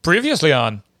Previously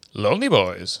on Lonely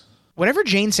Boys. Whatever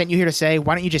Jane sent you here to say,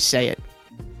 why don't you just say it?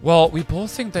 Well, we both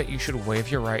think that you should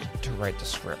waive your right to write the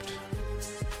script.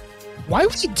 Why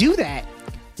would you do that?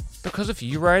 Because if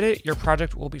you write it, your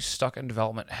project will be stuck in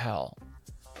development hell.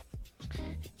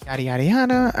 Yada, yada,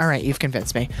 yada. All right, you've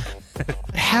convinced me.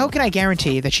 How can I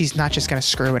guarantee that she's not just going to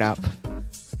screw it up?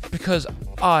 Because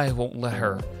I won't let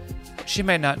her. She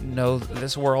may not know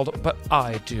this world, but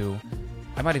I do.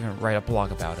 I might even write a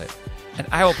blog about it. And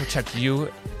I will protect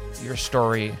you, your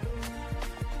story,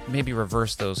 maybe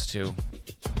reverse those two.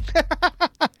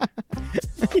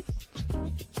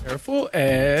 Careful,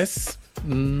 S.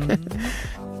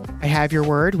 I have your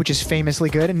word, which is famously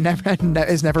good and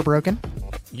is never broken.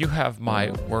 You have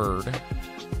my word.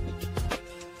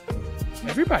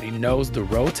 Everybody knows the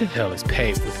road to hell is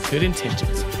paved with good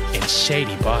intentions and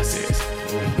shady bosses.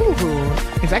 Ooh,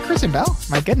 is that Kristen Bell?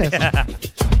 My goodness.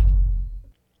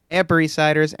 Hey up,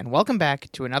 Siders, and welcome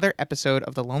back to another episode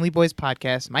of the Lonely Boys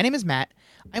podcast. My name is Matt.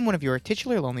 I'm one of your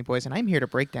titular Lonely Boys, and I'm here to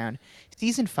break down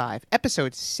Season 5,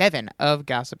 Episode 7 of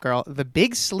Gossip Girl, The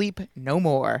Big Sleep No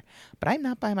More. But I'm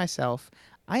not by myself.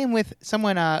 I am with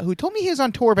someone who told me he was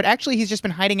on tour, but actually he's just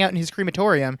been hiding out in his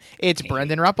crematorium. It's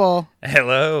Brendan Ruppel.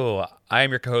 Hello. I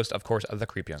am your co-host, of course, of the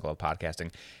Creepy Uncle of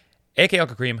Podcasting, a.k.a.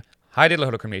 Uncle Cream. Hi, Diddle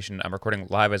Hodo Cream Nation. I'm recording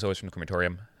live as always from the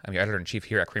crematorium. I'm your editor-in-chief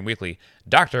here at Cream Weekly,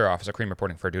 Dr. Officer Cream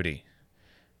reporting for duty.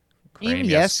 Cream,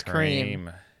 yes,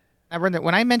 Cream. Now, Brendan,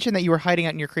 when I mentioned that you were hiding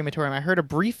out in your crematorium, I heard a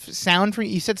brief sound from you.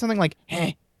 You said something like,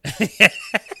 "Hey."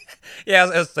 Yeah,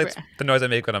 it's the noise I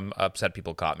make when I'm upset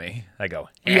people caught me. I go,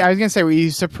 "Eh." Yeah, I was going to say, were you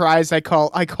surprised I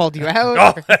called you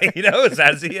out? Oh, you know, it's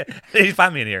as you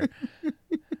find me in here.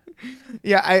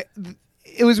 Yeah,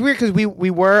 it was weird because we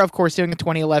were, of course, doing a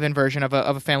 2011 version of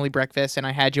a family breakfast, and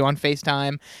I had you on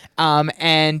FaceTime,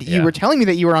 and you were telling me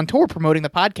that you were on tour promoting the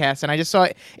podcast, and I just saw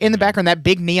in the background that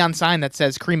big neon sign that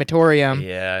says crematorium.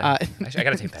 Yeah, I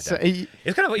got to take that down. So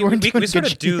it's kind of we sort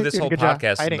of do this whole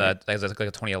podcast in like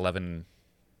a 2011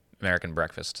 American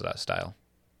breakfast style.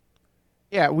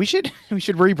 Yeah, we should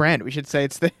rebrand. We should say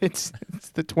it's the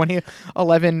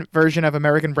 2011 version of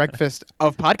American Breakfast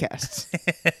of podcasts.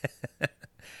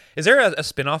 Is there a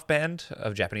spin-off band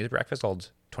of Japanese breakfast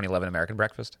called 2011 American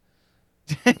Breakfast?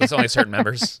 It's only certain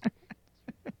members.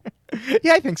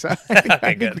 Yeah, I think so. I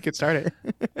think good. we could start it.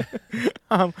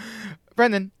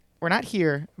 Brendan, we're not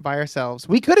here by ourselves.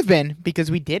 We could have been, because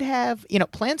we did have,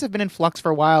 plans have been in flux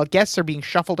for a while. Guests are being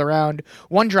shuffled around.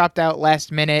 One dropped out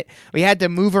last minute. We had to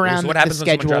move around what the happens when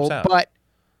someone schedule. drops out? But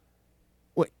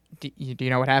what do you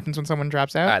know what happens when someone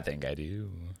drops out? I think I do.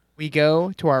 We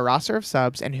go to our roster of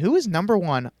subs, and who is number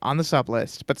one on the sub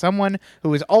list? But someone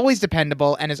who is always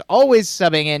dependable and is always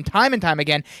subbing in time and time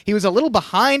again. He was a little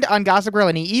behind on Gossip Girl,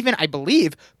 and he even, I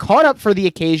believe, caught up for the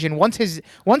occasion once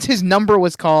his number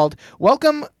was called.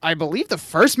 Welcome, I believe, the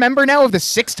first member now of the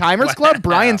Six Timers Club,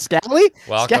 Brian Scally.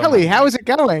 Welcome. Scally, how is it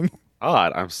going?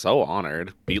 God, I'm so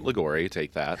honored. Beat Ligori,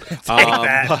 take that.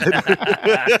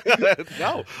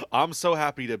 No, I'm so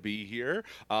happy to be here.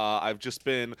 I've just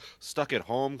been stuck at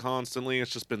home constantly.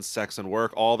 It's just been sex and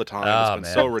work all the time. It's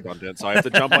been so redundant. So I have to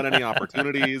jump on any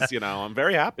opportunities. I'm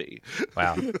very happy.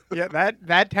 Wow. Yeah,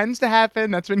 that tends to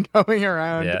happen. That's been going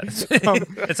around. Yeah.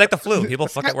 It's like the flu. People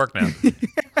fuck at work now.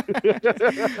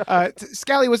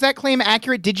 Scally, was that claim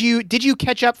accurate? Did you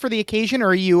catch up for the occasion, or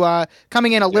are you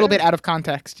coming in a little bit out of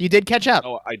context? You did catch up.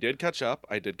 Oh, I did catch up.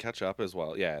 I did catch up as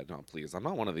well. Yeah, no, please. I'm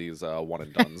not one of these one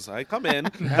and dones. I come in.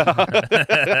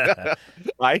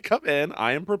 I come in.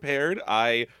 I am prepared.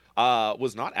 I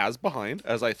was not as behind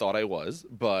as I thought I was,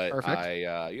 but Perfect.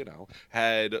 I,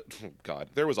 had God.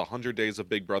 There was 100 days of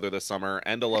Big Brother this summer,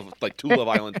 and two Love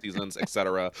Island seasons,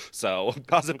 etc. So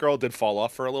Gossip Girl did fall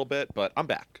off for a little bit, but I'm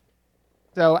back.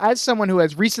 So, as someone who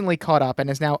has recently caught up and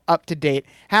is now up to date,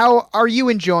 how are you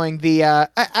enjoying the,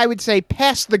 I would say,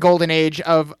 past the golden age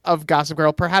of Gossip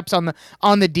Girl, perhaps on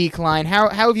the decline? How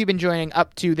have you been enjoying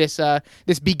up to this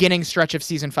beginning stretch of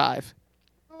season 5?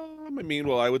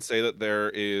 I would say that there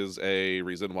is a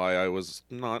reason why I was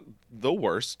not the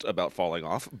worst about falling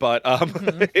off, but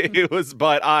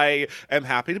but I am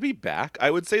happy to be back. I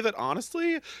would say that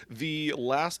honestly, the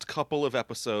last couple of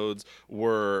episodes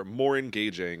were more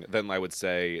engaging than I would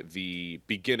say the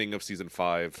beginning of season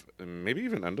 5, maybe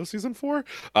even end of season 4.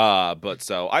 But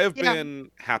so I have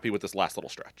been happy with this last little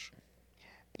stretch.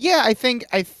 Yeah, I think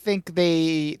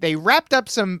they wrapped up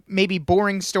some maybe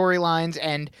boring storylines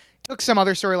and took some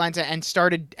other storylines and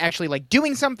started actually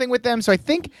doing something with them. So I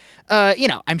think,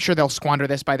 I'm sure they'll squander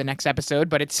this by the next episode,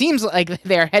 but it seems like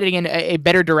they're heading in a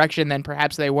better direction than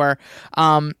perhaps they were.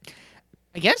 I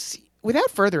guess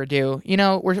without further ado,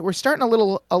 we're starting a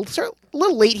little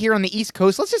late here on the East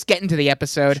Coast. Let's just get into the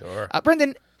episode. Sure.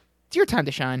 Brendan, it's your time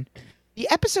to shine. The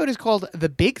episode is called "The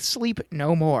Big Sleep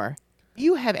No More." Do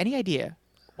you have any idea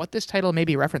what this title may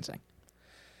be referencing?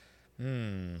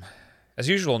 As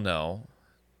usual, no.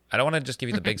 I don't want to just give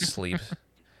you the big sleep.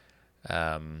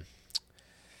 I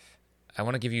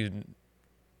want to give you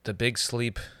the big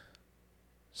sleep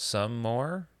some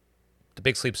more. The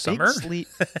big sleep summer? Big sleep.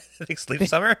 Big sleep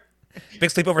summer?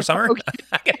 Big sleep over summer?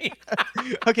 Okay.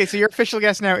 Okay, so your official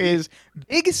guess now is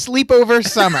Big Sleepover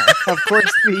Summer. Of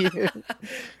course,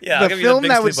 Yeah, the film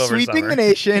that was sweeping the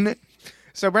nation.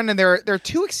 So, Brendan, there are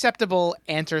two acceptable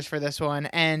answers for this one,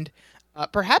 and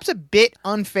perhaps a bit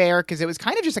unfair because it was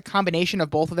kind of just a combination of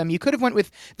both of them. You could have went with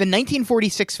the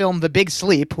 1946 film The Big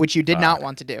Sleep, which you did not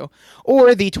want to do,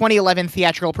 or the 2011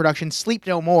 theatrical production Sleep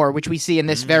No More, which we see in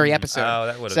this very episode. Oh,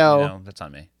 that would have. So, that's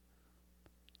on me.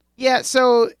 yeah,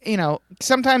 so,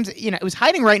 sometimes, it was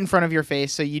hiding right in front of your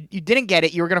face, so you didn't get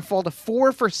it. You were going to fall to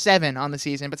 4 for 7 on the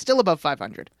season, but still above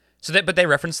 500. So, but they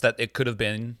referenced that it could have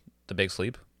been The Big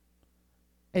Sleep.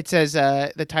 It says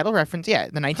the title reference, the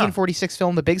 1946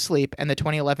 film The Big Sleep and the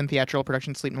 2011 theatrical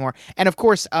production Sleep No More. And, of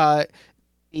course, the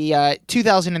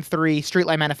 2003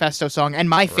 Streetlight Manifesto song and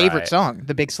my favorite song,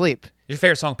 The Big Sleep. Your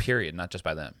favorite song, period, not just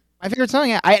by them. My favorite song,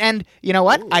 yeah. And you know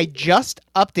what? Ooh. I just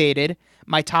updated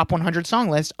my top 100 song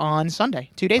list on Sunday,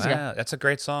 2 days ago. That's a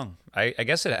great song. I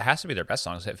guess it has to be their best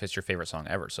song if it's your favorite song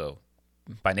ever. So,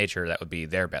 by nature, that would be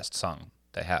their best song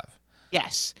they have.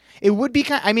 Yes. It would be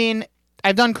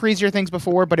I've done crazier things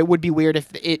before, but it would be weird if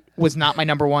it was not my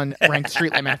number one ranked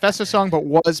Streetlight Manifesto song, but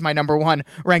was my number one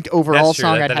ranked overall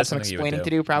song. I'd have some explaining to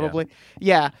do, probably.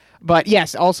 Yeah. But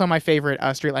yes, also my favorite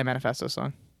Streetlight Manifesto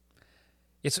song.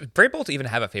 It's very bold to even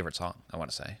have a favorite song, I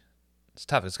want to say. It's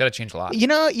tough. It's got to change a lot.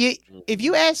 If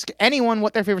you ask anyone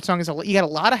what their favorite song is, you got a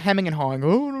lot of hemming and hawing.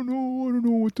 Oh, I don't know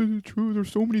what is true.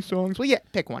 There's so many songs. Well, yeah,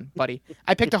 pick one, buddy.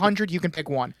 I picked 100. You can pick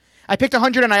one. I picked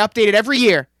 100 and I update it every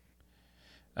year.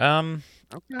 I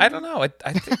don't know.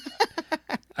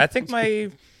 I think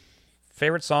my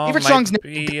favorite song. Favorite songs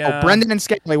be, Brendan and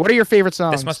Skelly. What are your favorite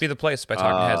songs? This Must Be the Place by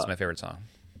Talking Heads is my favorite song.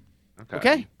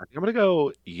 Okay. I'm gonna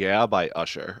go "Yeah" by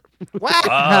Usher. Wow. Oh,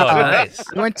 nice.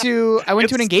 I went to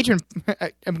an engagement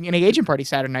party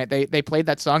Saturday night. They played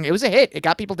that song. It was a hit. It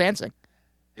got people dancing.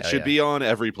 It should be on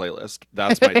every playlist.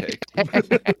 That's my take.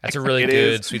 That's a really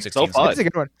good Sweet 16 so song. That's a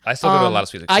good one. I still go to a lot of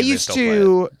Sweet 16. I used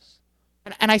to.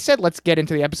 And I said, let's get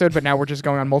into the episode, but now we're just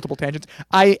going on multiple tangents.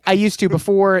 I used to,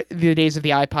 before the days of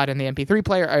the iPod and the MP3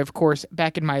 player, I, of course,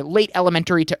 back in my late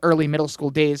elementary to early middle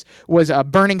school days, was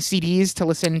burning CDs to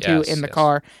listen to in the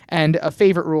car. And a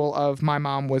favorite rule of my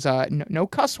mom was no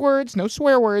cuss words, no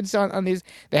swear words on these.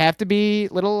 They have to be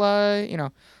little,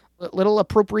 little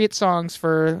appropriate songs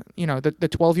for, the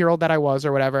 12-year-old that I was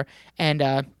or whatever. And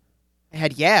I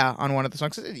had "Yeah" on one of the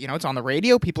songs. It's on the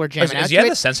radio. People are jamming out to it. Is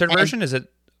the censored version? Is it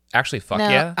actually "Fuck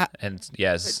Yeah"? And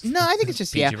yes. No, I think it's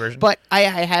just PG "Yeah." version? But I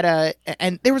had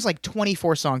and there was like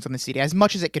 24 songs on the CD, as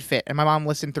much as it could fit. And my mom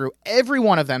listened through every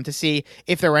one of them to see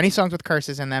if there were any songs with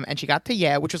curses in them. And she got to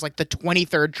 "Yeah," which was like the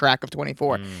 23rd track of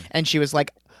 24. And she was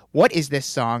like, "What is this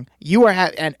song? You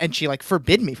are and she like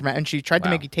forbid me from it, and she tried to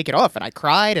make me take it off, and I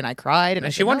cried and I cried,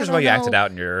 and she wonders why you acted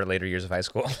out in your later years of high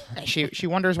school. She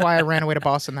wonders why I ran away to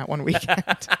Boston that one weekend.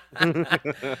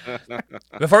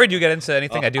 Before we do get into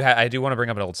anything, I do want to bring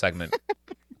up an old segment.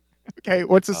 Okay,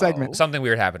 what's the segment? Something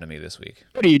weird happened to me this week.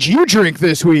 What did you drink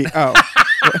this week? Oh,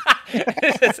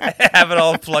 have it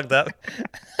all plugged up.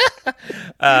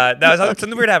 No,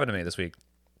 something weird happened to me this week.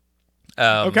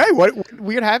 Okay, what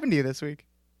weird happened to you this week?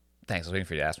 Thanks. I was waiting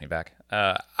for you to ask me back.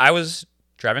 I was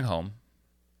driving home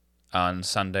on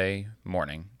Sunday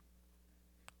morning,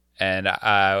 and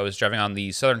I was driving on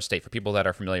the Southern State. For people that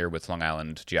are familiar with Long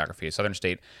Island geography, Southern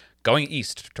State, going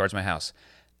east towards my house.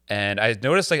 And I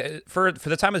noticed, like, for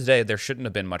the time of the day, there shouldn't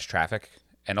have been much traffic.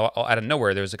 And out of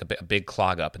nowhere, there was like a big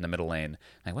clog up in the middle lane.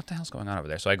 Like, what the hell's going on over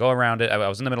there? So I go around it. I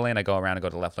was in the middle lane. I go around and go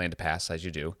to the left lane to pass, as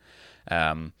you do.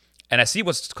 And I see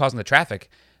what's causing the traffic.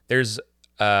 There's,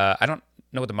 I don't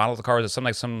know what the model of the car was.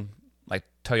 It's some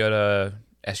Toyota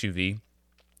SUV.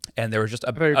 And there was just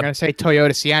I thought you were going to say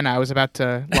Toyota Sienna. I was about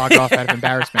to log off out of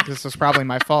embarrassment. This was probably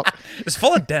my fault. It's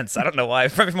full of dents. I don't know why.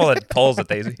 Probably from all the poles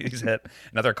that he's hit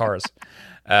and other cars.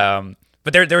 But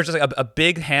there was just like a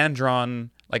big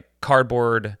hand-drawn, like,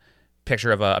 cardboard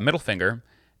picture of a middle finger.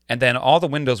 And then all the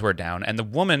windows were down. And the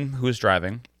woman who was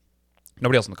driving,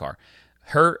 nobody else in the car,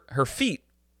 her feet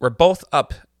were both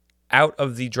up out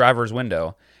of the driver's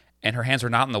window. And her hands were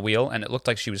not on the wheel, and it looked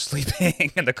like she was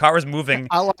sleeping, and the car was moving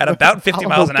at about 50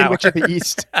 miles an hour. To the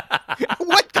east.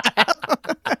 What the hell?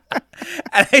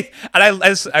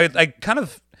 I kind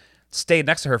of stayed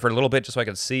next to her for a little bit just so I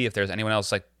could see if there's anyone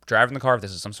else like driving the car, if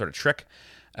this is some sort of trick.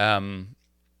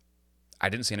 I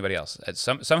didn't see anybody else.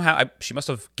 Somehow she must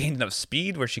have gained enough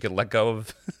speed where she could let go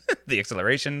of the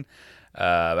acceleration.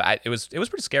 It was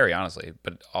pretty scary, honestly,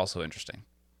 but also interesting.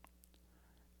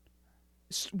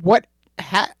 What?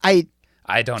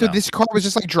 I don't So know. this car was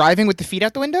just like driving with the feet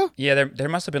out the window? Yeah, there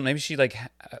must have been, maybe she like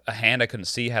a hand I couldn't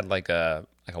see had like a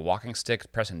walking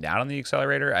stick pressing down on the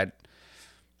accelerator.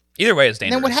 Either way, it's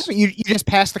And dangerous. then what happened? You just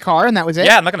passed the car and that was it?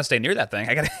 Yeah, I'm not gonna stay near that thing.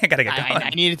 I gotta get going. I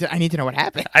need to know what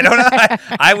happened. I don't know.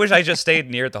 I wish I just stayed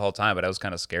near it the whole time, but I was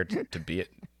kind of scared to be it.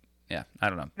 Yeah, I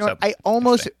don't know. You know, I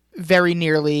almost very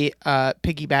nearly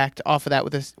piggybacked off of that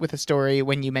with a story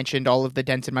when you mentioned all of the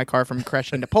dents in my car from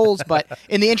crashing into poles. But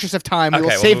in the interest of time, we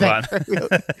will save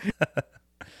that.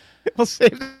 We'll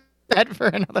save that for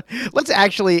another. Let's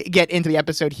actually get into the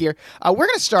episode here. We're going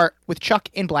to start with Chuck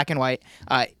in black and white.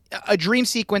 A dream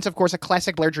sequence, of course, a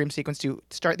classic Blair dream sequence to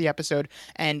start the episode.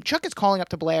 And Chuck is calling up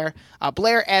to Blair.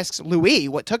 Blair asks Louis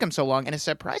what took him so long and is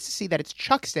surprised to see that it's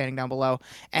Chuck standing down below.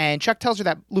 And Chuck tells her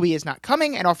that Louis is not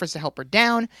coming and offers to help her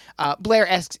down. Blair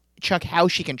asks Chuck how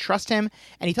she can trust him,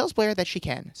 and he tells Blair that she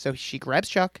can. So she grabs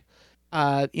Chuck.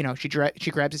 She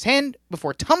grabs his hand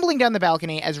before tumbling down the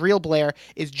balcony as real Blair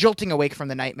is jolting awake from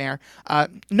the nightmare.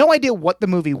 No idea what the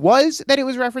movie was that it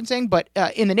was referencing, but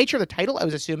in the nature of the title, I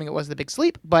was assuming it was The Big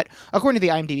Sleep. But according to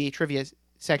the IMDb trivia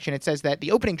section, it says that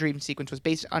the opening dream sequence was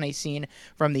based on a scene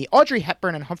from the Audrey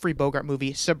Hepburn and Humphrey Bogart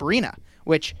movie Sabrina,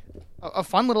 which a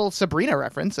fun little Sabrina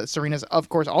reference. Serena's, of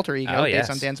course, alter ego based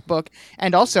on Dan's book,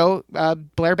 and also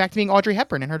Blair back to being Audrey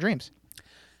Hepburn in her dreams.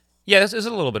 Yeah, this is a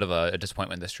little bit of a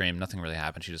disappointment in this dream. Nothing really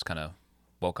happened. She just kind of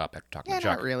woke up after talking to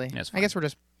Chuck. Not really. Yeah, I guess we're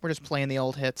just playing the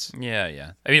old hits.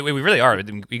 Yeah. I mean, we really are.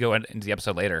 We go into the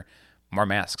episode later. More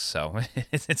masks, so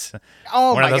it's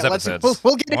oh one my of those God, episodes.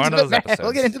 We'll get into one of those episodes.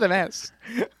 We'll get into the masks.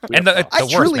 And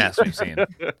the worst masks we've seen.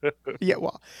 Yeah,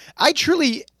 well, I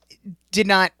truly did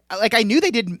not like. I knew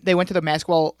they went to the mask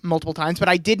wall multiple times, but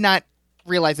I did not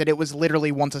realize that it was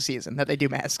literally once a season that they do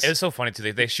masks. It was so funny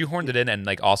too. They shoehorned it in and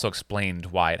like also explained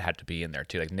why it had to be in there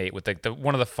too. Like Nate with like the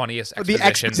one of the funniest the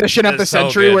exposition of the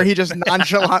century where he just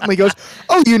nonchalantly goes,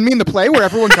 "Oh, you mean the play where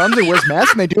everyone comes and wears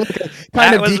masks and they do like a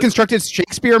kind of deconstructed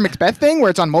Shakespeare Macbeth thing where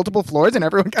it's on multiple floors and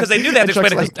everyone because they knew they had to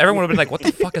explain it. Like, everyone would have been like, "What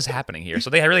the fuck is happening here?" So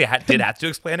they really did have to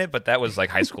explain it, but that was like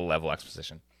high school level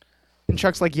exposition. And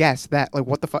Chuck's like, "Yes, that like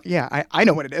what the fuck? Yeah, I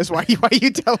know what it is. Why are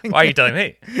you telling me? Why are you telling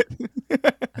me?"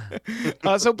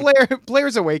 So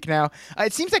Blair's awake now.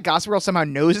 It seems that Gossip Girl somehow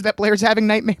knows that Blair's been having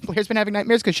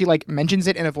nightmares because she like mentions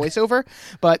it in a voiceover.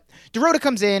 But Dorota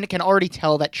comes in, can already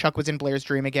tell that Chuck was in Blair's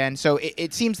dream again. So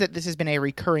it seems that this has been a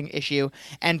recurring issue.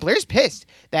 And Blair's pissed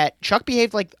that Chuck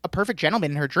behaved like a perfect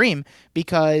gentleman in her dream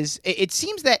because it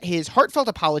seems that his heartfelt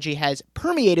apology has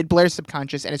permeated Blair's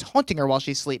subconscious and is haunting her while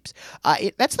she sleeps.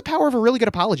 That's the power of a really good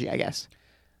apology, I guess.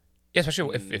 Yeah,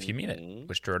 especially if you mean it,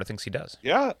 which Dorota thinks he does.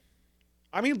 Yeah.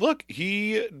 I mean, look,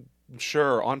 he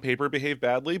sure on paper behaved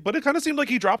badly, but it kind of seemed like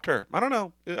he dropped her. I don't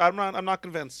know. I'm not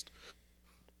convinced.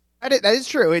 That is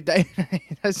true. It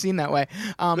does seem that way.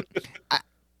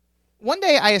 One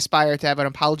day I aspire to have an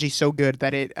apology so good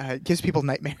that it gives people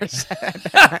nightmares. Do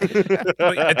you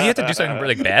have to do something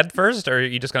really bad first, or are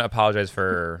you just going to apologize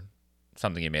for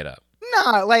something you made up?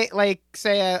 No, like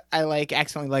say I like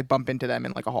accidentally like bump into them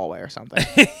in like a hallway or something.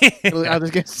 I'll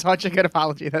just get such a good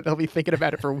apology that they'll be thinking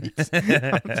about it for weeks.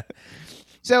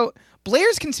 So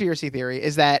Blair's conspiracy theory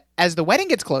is that as the wedding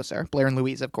gets closer, Blair and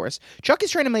Louise, of course, Chuck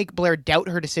is trying to make Blair doubt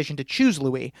her decision to choose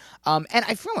Louis. And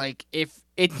I feel like if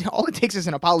all it takes is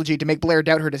an apology to make Blair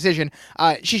doubt her decision,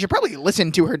 she should probably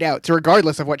listen to her doubts,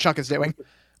 regardless of what Chuck is doing.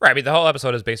 Right. I mean, the whole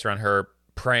episode is based around her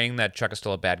praying that Chuck is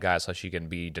still a bad guy so she can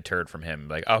be deterred from him.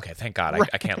 Like, okay, thank God,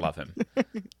 I can't love him.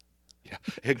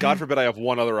 Yeah. God forbid I have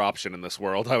one other option in this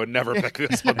world. I would never pick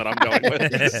this one that I'm going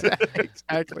with.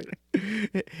 Exactly.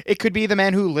 It could be the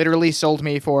man who literally sold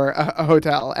me for a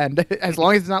hotel, and as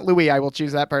long as it's not Louis, I will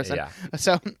choose that person. Yeah.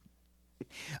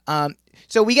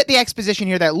 So we get the exposition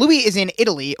here that Louis is in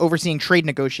Italy overseeing trade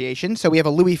negotiations. So we have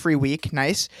a Louis-free week.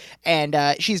 Nice. And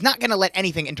she's not going to let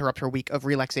anything interrupt her week of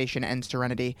relaxation and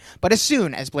serenity. But as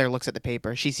soon as Blair looks at the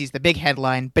paper, she sees the big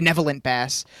headline, Benevolent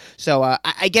Bass. So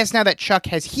I guess now that Chuck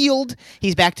has healed,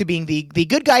 he's back to being the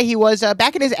good guy he was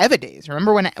back in his Eva days.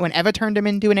 Remember when Eva turned him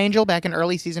into an angel back in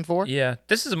early season 4? Yeah.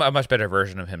 This is a much better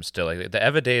version of him still. Like, the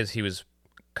Eva days, he was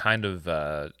kind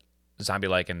of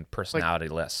zombie-like and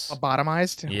personality-less.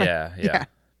 Lobotomized? Yeah.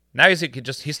 Now he's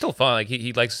still fun. Like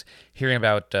he likes hearing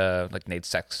about like Nate's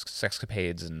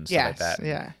sexcapades and stuff like that.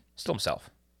 Yeah. Still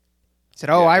himself. Said,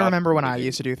 "Oh, Yeah, I God remember when I forbid.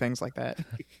 used to do things like that."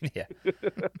 Yeah.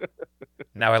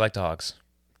 Now I like dogs.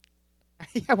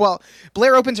 Yeah, well,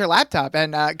 Blair opens her laptop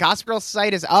and Gossip Girl's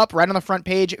site is up right on the front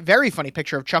page. Very funny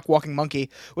picture of Chuck walking Monkey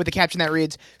with the caption that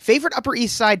reads, "Favorite Upper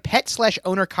East Side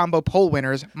pet/owner combo poll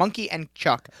winners, Monkey and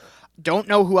Chuck." Don't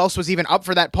know who else was even up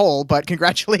for that poll, but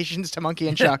congratulations to Monkey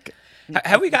and Chuck.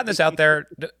 Have we gotten this out there?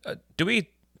 Do we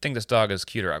think this dog is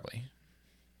cute or ugly?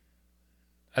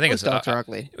 I think Most dogs are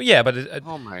ugly. Yeah, but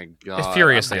Oh my god. it's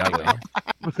furiously ugly.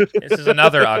 This is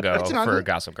another uggo It's an for ugly-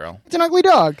 Gossip Girl. It's an ugly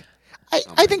dog. I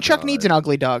my think Chuck God. needs an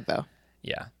ugly dog, though.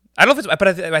 Yeah. I don't know if it's,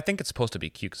 but I think it's supposed to be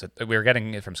cute because we were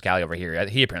getting it from Scally over here.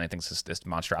 He apparently thinks this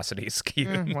monstrosity is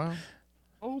cute. Well,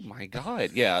 Oh my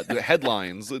god. Yeah, the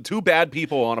headlines. Two bad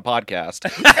people on a podcast.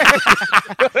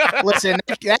 listen,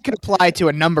 that could apply to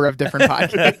a number of different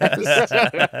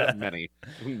podcasts. many.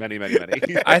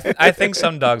 I think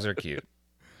some dogs are cute.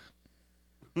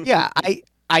 Yeah,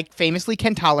 I famously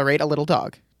can tolerate a little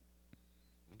dog.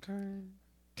 Okay.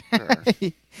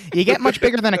 Sure. You get much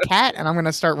bigger than a cat, and I'm going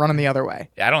to start running the other way.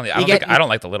 I don't get- I don't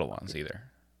like the little ones either.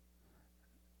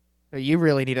 So you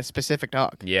really need a specific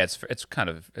dog. Yeah, it's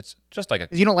just like a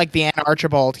 'Cause you don't like the Ann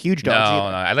Archibald huge no, dogs no.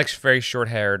 either. I like very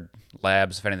short-haired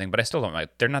labs, if anything, but I still don't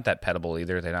like. They're not that pettable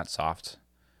either. They're not soft.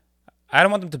 I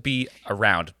don't want them to be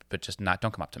around, but just don't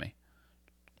come up to me.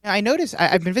 I noticed,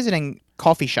 I've been visiting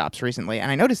coffee shops recently, and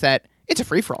I noticed that it's a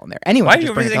free-for-all in there. Anyone Why can are just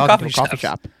you bring a visiting dog into a coffee coffee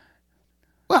shop.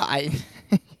 Well,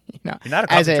 You're not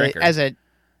a as coffee a drinker. as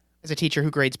a teacher who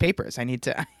grades papers, I need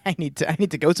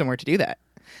to go somewhere to do that.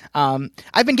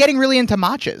 I've been getting really into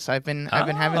matchas. I've been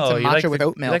having some you matcha like with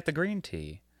oat milk. You like the green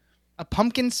tea. A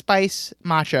pumpkin spice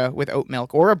matcha with oat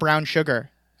milk, or a brown sugar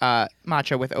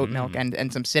matcha with oat milk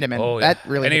and some cinnamon. Oh, yeah. That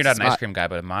really I know you're hits not the an ice spot. cream guy,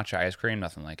 but a matcha ice cream,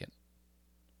 nothing like it.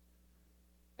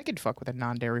 I could fuck with a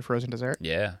non-dairy frozen dessert.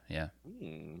 Yeah, yeah.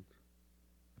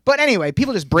 But anyway,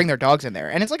 people just bring their dogs in there,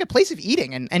 and it's like a place of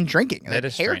eating and drinking. That Like,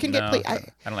 is hair strange. can get No, pla- I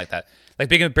don't like that. Like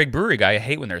being a big brewery guy, I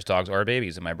hate when there's dogs or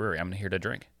babies in my brewery. I'm here to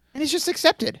drink. and it's just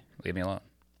accepted. Leave me alone.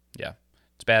 Yeah,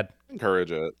 it's bad.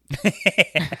 Encourage it.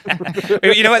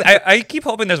 You know what? I keep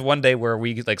hoping there's one day where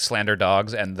we like slander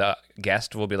dogs and the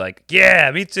guest will be like, "Yeah,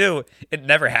 me too." It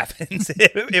never happens.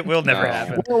 It will never No.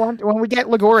 happen. Well, when we get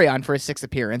Ligori on for his 6th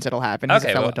appearance, it'll happen. He's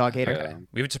a fellow well, dog hater. okay.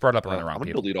 We just brought it up around the I'm wrong gonna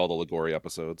people. delete all the Ligori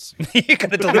episodes. You're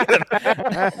gonna delete them.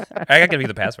 I gotta give you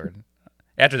the password.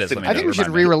 After this, let me I know. think we should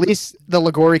Remind me. re-release the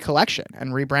Ligori collection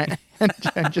and rebrand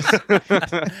and just.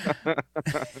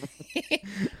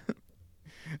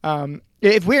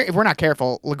 If we're not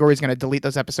careful, Ligori's going to delete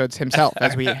those episodes himself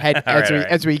as we head All right.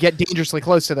 as we get dangerously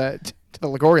close to the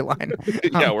Ligori line.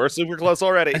 Yeah, we're super close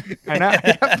already. I know.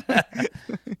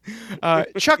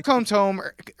 Yep. Chuck comes home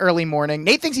early morning.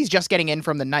 Nate thinks he's just getting in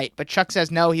from the night, but Chuck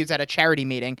says no, he was at a charity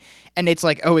meeting. And Nate's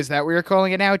like, "Oh, is that what you're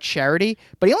calling it now, charity?"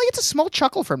 But he only gets a small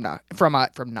chuckle from Chuck. Chuckle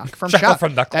from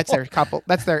Knuckle. That's their couple.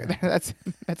 That's their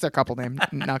couple name,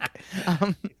 Nuck.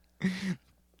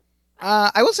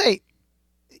 I will say,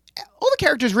 all the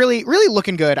characters really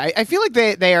looking good. I feel like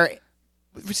they are.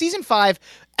 For season 5,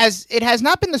 as it has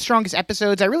not been the strongest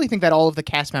episodes, I really think that all of the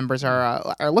cast members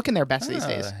are looking their best these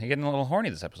days. You're getting a little horny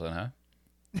this episode, huh?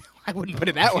 I wouldn't put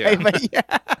it that way, Yeah. but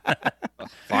yeah,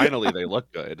 Finally, they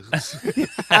look good.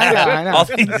 I know. All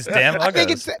these damn I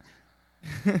think uggos.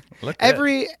 it's Look good.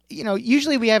 every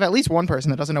usually we have at least one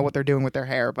person that doesn't know what they're doing with their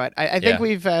hair, but I think Yeah.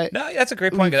 we've No, that's a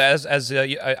great point. As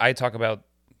I talk about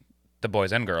the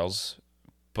boys and girls,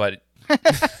 but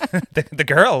the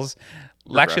girls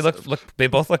actually look. They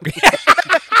both look.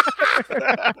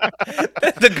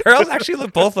 The girls actually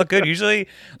both look good. Usually,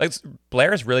 like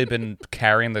Blair has really been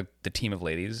carrying the team of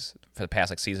ladies for the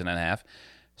past like season and a half.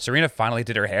 Serena finally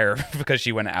did her hair because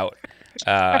she went out,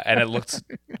 and it looked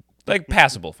like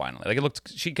passable finally. Like it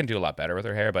looked, she can do a lot better with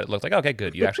her hair, but it looked like okay,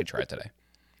 good. You actually tried today.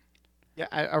 Yeah,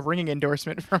 a ringing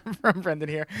endorsement from Brendan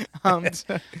here.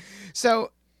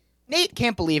 So Nate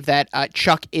can't believe that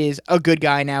Chuck is a good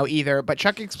guy now either, but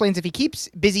Chuck explains if he keeps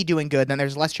busy doing good, then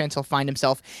there's less chance he'll find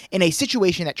himself in a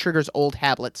situation that triggers old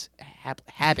habits.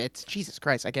 Jesus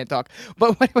Christ, I can't talk.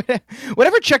 But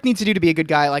whatever Chuck needs to do to be a good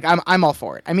guy, like I'm all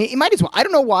for it. I mean, he might as well. I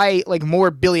don't know why like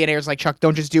more billionaires like Chuck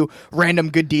don't just do random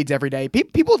good deeds every day.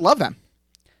 People would love them.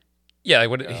 Yeah, like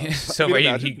what? So I mean, wait,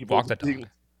 imagine he people walked the dog. being-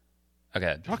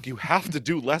 Okay. Chuck, you have to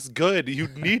do less good. You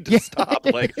need to stop.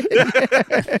 Like,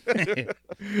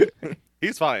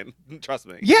 he's fine. Trust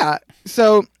me. Yeah.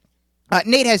 So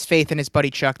Nate has faith in his buddy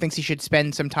Chuck, thinks he should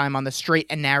spend some time on the straight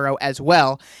and narrow as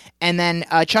well. And then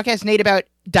Chuck asks Nate about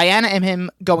Diana and him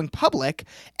going public.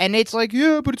 And Nate's like,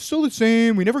 yeah, but it's still the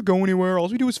same. We never go anywhere. All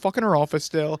we do is fuck in her office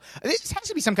still. This has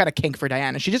to be some kind of kink for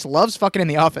Diana. She just loves fucking in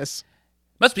the office.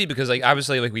 Must be because like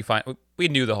obviously like we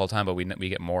knew the whole time, but we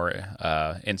get more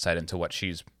insight into what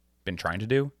she's been trying to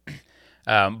do.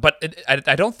 But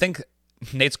I don't think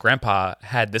Nate's grandpa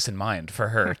had this in mind for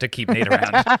her to keep Nate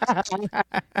around.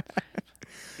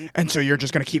 And so you're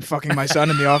just going to keep fucking my son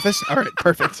in the office? All right,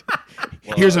 perfect.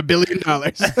 Here's $1 billion.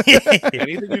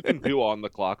 Anything you can do on the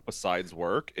clock besides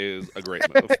work is a great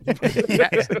move.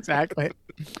 Yes, exactly.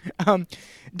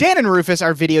 Dan and Rufus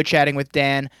are video chatting with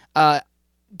Dan.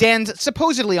 Dan's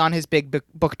supposedly on his big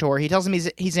book tour. He tells him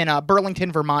he's in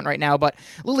Burlington, Vermont right now, but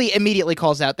Lily immediately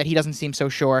calls out that he doesn't seem so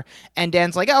sure. And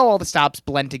Dan's like, oh, all the stops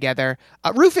blend together.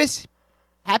 Rufus,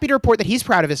 happy to report that he's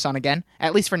proud of his son again,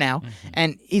 at least for now. Mm-hmm.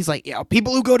 And he's like,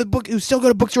 people who still go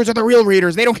to bookstores are the real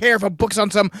readers. They don't care if a book's on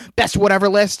some best whatever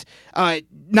list,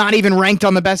 not even ranked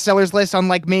on the bestsellers list,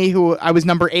 unlike me, who I was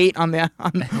number 8 on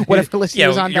whatever list he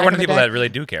was on. You're one of the people that really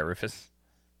do care, Rufus.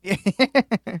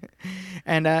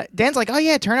 And Dan's like, oh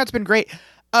yeah, turnout's been great.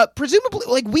 Presumably,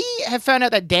 like, we have found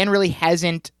out that Dan really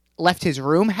hasn't left his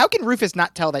room. How can Rufus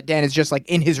not tell that Dan is just like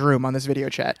in his room on this video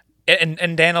chat?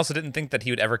 And Dan also didn't think that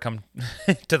he would ever come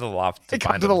to the loft to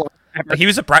find him. Loft. He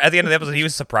was surprised at the end of the episode. He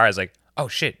was surprised, like, oh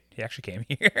shit, he actually came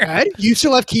here. You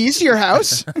still have keys to your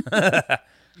house?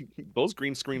 Those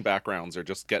green screen backgrounds are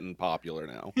just getting popular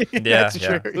now. That's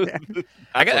true. Yeah.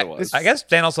 I guess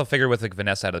Dan also figured with like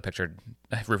Vanessa out of the picture,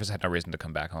 Rufus had no reason to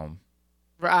come back home.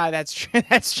 That's true.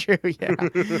 That's true. Yeah.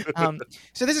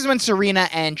 So this is when Serena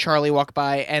and Charlie walk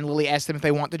by, and Lily asks them if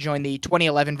they want to join the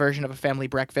 2011 version of a family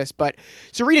breakfast. But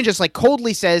Serena just like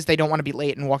coldly says they don't want to be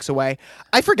late and walks away.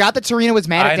 I forgot that Serena was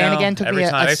mad at Dan again. Every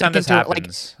time this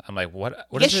happens, I'm like, what?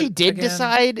 I guess she did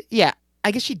decide. Yeah. I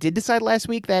guess she did decide last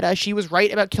week that she was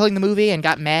right about killing the movie and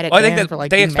got mad at Dan. I think that for, like,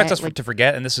 they expect us to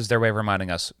forget, and this is their way of reminding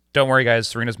us. Don't worry, guys.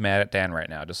 Serena's mad at Dan right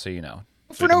now, just so you know.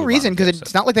 For no reason, because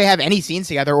it's not like they have any scenes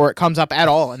together or it comes up at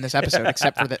all in this episode,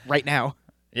 except for right now.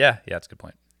 Yeah, that's a good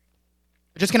point.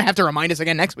 We're just going to have to remind us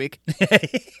again next week.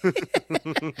 He's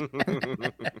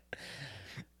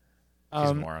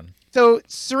a moron. So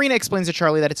Serena explains to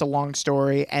Charlie that it's a long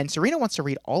story, and Serena wants to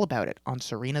read all about it on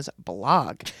Serena's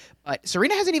blog. But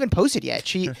Serena hasn't even posted yet.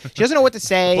 She doesn't know what to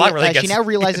say. She now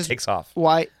realizes takes off.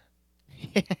 why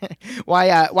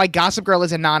Gossip Girl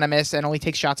is anonymous and only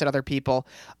takes shots at other people.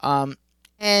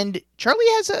 And Charlie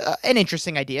has an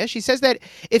interesting idea. She says that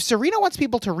if Serena wants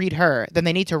people to read her, then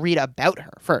they need to read about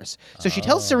her first. So she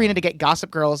tells Serena to get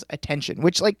Gossip Girl's attention,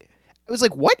 which, like, I was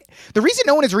like, what? The reason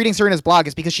no one is reading Serena's blog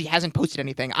is because she hasn't posted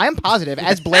anything. I am positive,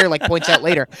 as Blair points out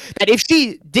later, that if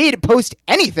she did post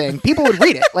anything, people would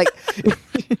read it. Like,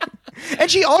 and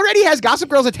she already has Gossip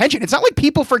Girl's attention. It's not like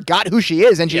people forgot who she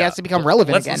is and she has to become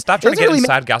relevant again. Stop trying to get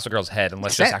inside Gossip Girl's head and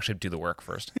let's just actually do the work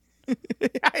first.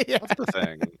 Yeah. That's the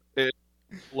thing.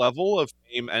 Level of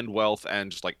fame and wealth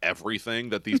and just like everything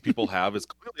that these people have is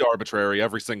completely arbitrary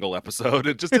every single episode.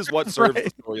 It just is what serves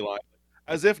the storyline.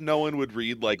 As if no one would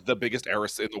read like the biggest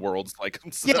heiress in the world's blog.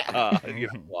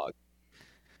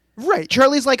 Right.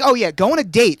 Charlie's like, oh yeah, go on a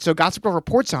date so Gossip Girl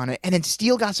reports on it and then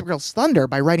steal Gossip Girl's thunder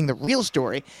by writing the real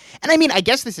story. And I mean, I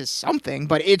guess this is something,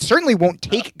 but it certainly won't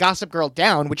take Gossip Girl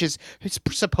down, which is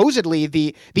supposedly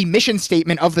the mission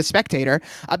statement of The Spectator,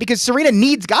 because Serena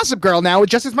needs Gossip Girl now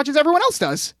just as much as everyone else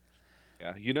does.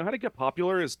 Yeah, you know how to get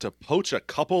popular is to poach a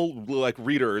couple like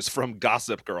readers from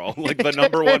Gossip Girl, like the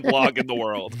number one blog in the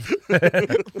world.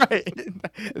 Right.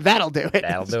 That'll do it.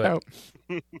 That'll do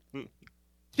it.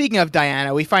 Speaking of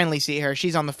Diana, we finally see her.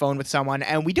 She's on the phone with someone,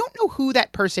 and we don't know who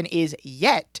that person is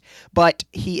yet, but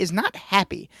he is not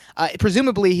happy.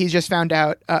 Presumably, he's just found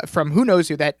out from who knows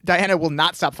who that Diana will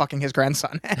not stop fucking his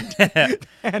grandson. I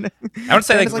would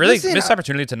say, like, really missed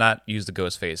opportunity to not use the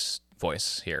Ghostface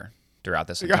voice here throughout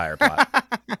this entire plot.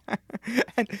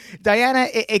 And Diana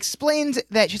explains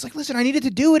that she's like, listen, I needed to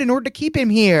do it in order to keep him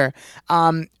here.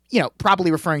 Probably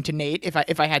referring to Nate,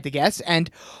 if I had to guess. And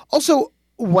also,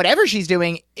 whatever she's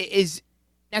doing is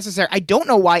necessary. I don't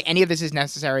know why any of this is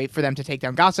necessary for them to take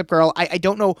down Gossip Girl. I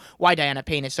don't know why Diana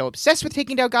Payne is so obsessed with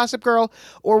taking down Gossip Girl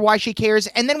or why she cares.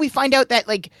 And then we find out that,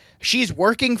 like, she's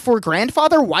working for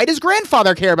Grandfather. Why does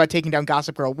Grandfather care about taking down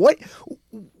Gossip Girl? What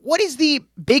is the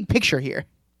big picture here?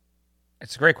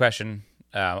 It's a great question.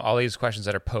 All these questions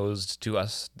that are posed to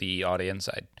us, the audience,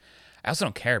 I also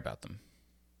don't care about them.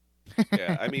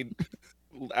 Yeah, I mean,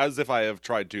 as if I have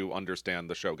tried to understand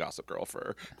the show Gossip Girl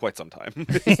for quite some time.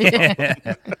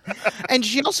 And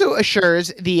she also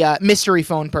assures the mystery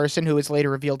phone person, who is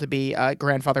later revealed to be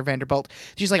Grandfather Vanderbilt,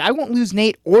 she's like, I won't lose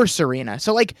Nate or Serena.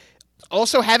 So, like,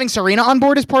 also having Serena on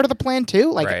board is part of the plan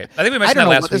too. Like, right. I think we mentioned that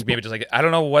last week. Maybe just like, I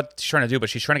don't know what she's trying to do, but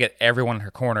she's trying to get everyone in her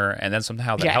corner, and then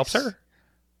somehow that helps her.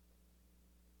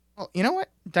 Well, you know what?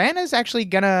 Diana's actually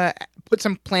gonna put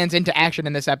some plans into action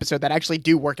in this episode that actually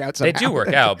do work out somehow. They do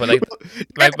work out, but like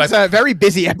It's a very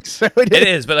busy episode. it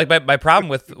is. But like my problem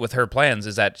with her plans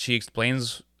is that she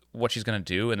explains what she's gonna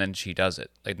do and then she does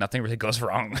it. Like nothing really goes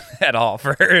wrong at all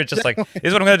for her. It's just like, this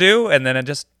is what I'm gonna do, and then it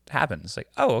just happens. Like,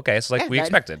 oh, okay, so like we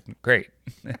expected. Great.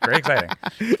 Very exciting.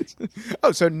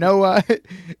 Oh, so no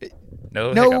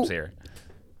hiccups here.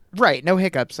 Right, no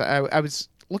hiccups. I was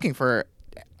looking for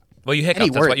Well, you hiccuped. any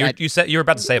That's word what that- you said you were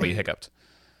about to say, but you hiccuped.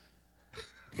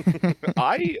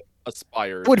 I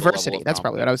aspire to the level adversity. of That's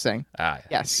probably what I was saying. Ah,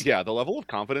 Yes. Yeah, the level of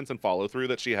confidence and follow through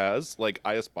that she has, like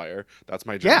I aspire. That's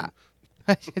my dream. Yeah.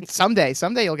 Someday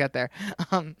you'll get there.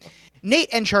 Nate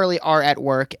and Charlie are at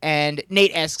work, and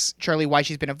Nate asks Charlie why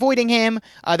she's been avoiding him.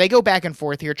 They go back and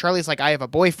forth here. Charlie's like, I have a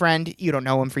boyfriend. You don't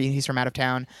know him, he's from out of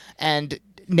town. And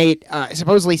Nate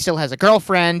supposedly still has a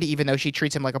girlfriend, even though she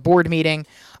treats him like a board meeting.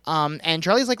 And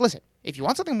Charlie's like, listen, if you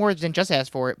want something more, then just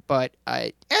ask for it. But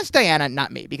ask Diana,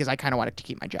 not me, because I kind of wanted to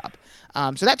keep my job.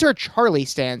 So that's where Charlie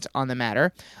stands on the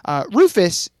matter.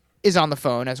 Rufus is on the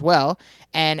phone as well,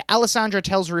 and Alessandra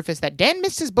tells Rufus that Dan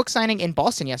missed his book signing in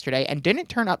Boston yesterday and didn't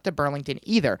turn up to Burlington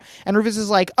either. And Rufus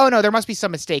is like, "Oh no, there must be some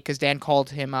mistake because Dan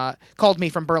called me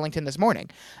from Burlington this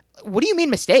morning." What do you mean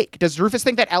mistake? Does Rufus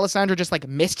think that Alessandra just like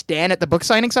missed Dan at the book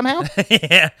signing somehow?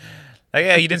 yeah. Like,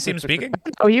 yeah, you didn't see him speaking?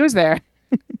 Oh, he was there.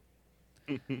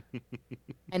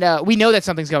 And we know that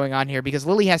something's going on here because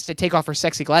Lily has to take off her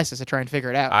sexy glasses to try and figure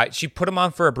it out. She put him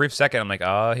on for a brief second. I'm like,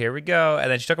 oh, here we go.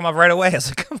 And then she took him off right away. I was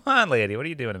like, come on, lady. What are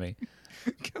you doing to me?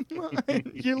 Come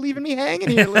on, you're leaving me hanging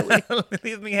here, Lily.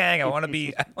 Leave me hang. I want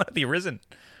to be risen.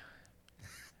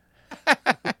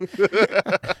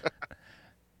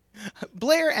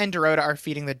 Blair and Dorota are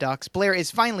feeding the ducks. Blair is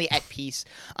finally at peace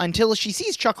until she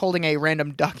sees Chuck holding a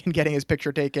random duck and getting his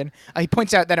picture taken. He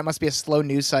points out that it must be a slow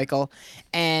news cycle.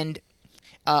 And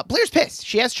Blair's pissed.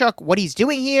 She asks Chuck what he's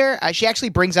doing here. She actually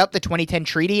brings up the 2010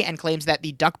 treaty and claims that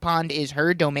the duck pond is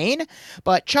her domain.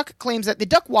 But Chuck claims that the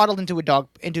duck waddled into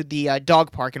the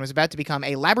dog park and was about to become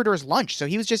a Labrador's lunch. So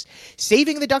he was just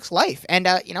saving the duck's life. And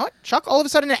you know what? Chuck, all of a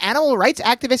sudden, an animal rights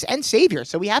activist and savior.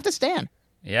 So we have to stand.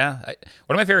 Yeah.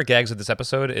 One of my favorite gags of this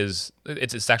episode is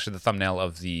it's actually the thumbnail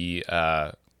of the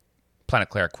Planet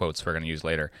Claire quotes we're going to use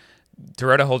later.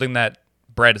 Dorota holding that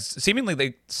bread, seemingly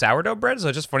the sourdough bread. So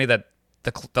it's just funny that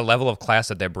the level of class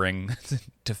that they bring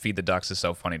to feed the ducks is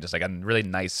so funny. Just like a really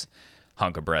nice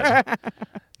hunk of bread.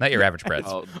 Not your average bread.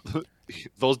 Oh,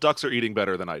 those ducks are eating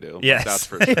better than I do. Yes. That's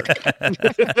for sure.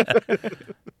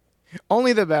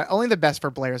 Only the best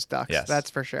for Blair's ducks. Yes. That's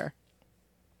for sure.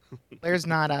 Blair's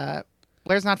not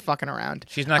fucking around.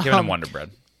 She's not giving him Wonder Bread.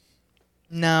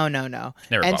 No. Never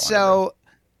And bought so,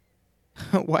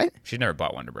 what? She's never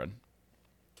bought Wonder Bread.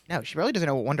 No, she really doesn't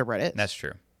know what Wonder Bread is. That's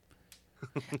true.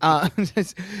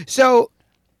 So,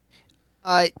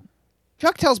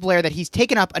 Chuck tells Blair that he's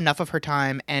taken up enough of her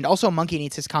time, and also Monkey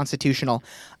needs his constitutional.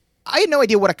 I had no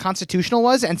idea what a constitutional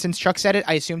was, and since Chuck said it,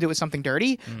 I assumed it was something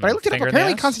dirty. But I looked it up. finger in the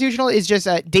Apparently, ass? constitutional is just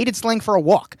dated slang for a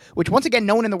walk, which once again,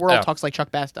 no one in the world Oh. talks like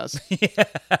Chuck Bass does.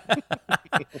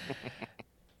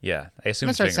 Yeah, I I'm assume.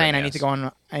 gonna start finger saying in the I need to ass. go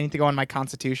on. I need to go on my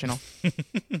constitutional.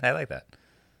 I like that.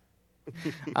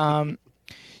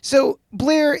 So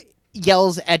Blair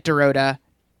yells at Dorota.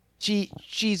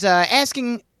 She's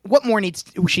asking what more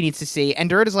she needs to see, and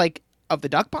Dorota's like, of the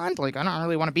duck pond? Like, I don't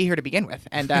really want to be here to begin with.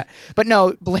 And but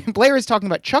no, Blair is talking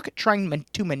about Chuck trying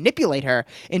to manipulate her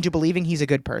into believing he's a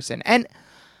good person. And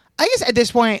I guess at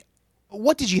this point,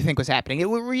 what did you think was happening?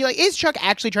 Were you like, is Chuck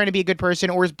actually trying to be a good person,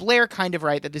 or is Blair kind of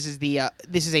right that this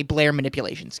is a Blair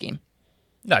manipulation scheme?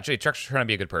 No, actually, Chuck's trying to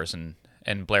be a good person,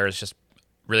 and Blair is just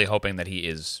really hoping that he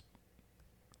is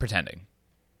pretending.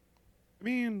 I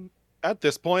mean, at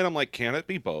this point, I'm like, can it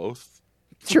be both?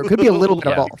 Sure, could be a little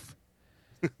bit of Yeah. both.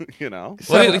 You know?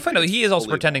 Well, we find out he is also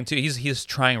Believe pretending too. He's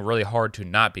trying really hard to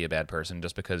not be a bad person,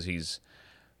 just because he's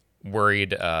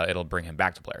worried it'll bring him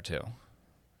back to Blair too.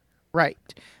 Right.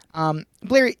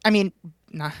 Blair, I mean,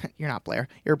 you're not Blair.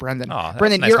 You're Brendan. Aw, that's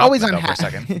Brendan, a nice you're always on compliment,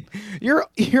 hat. though, for a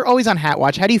second. you're always on hat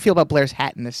watch. How do you feel about Blair's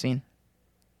hat in this scene?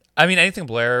 I mean, anything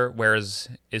Blair wears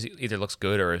is either looks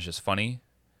good or is just funny.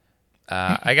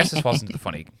 I guess this falls into the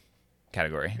funny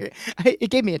category. It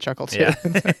gave me a chuckle too.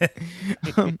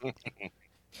 Yeah.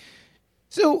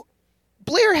 So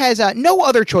Blair has no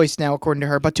other choice now, according to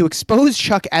her, but to expose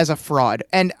Chuck as a fraud.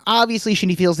 And obviously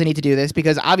she feels the need to do this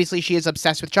because obviously she is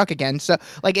obsessed with Chuck again. So,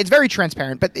 like, it's very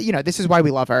transparent. But, you know, this is why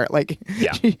we love her. Like,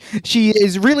 Yeah. she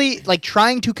is really, like,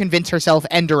 trying to convince herself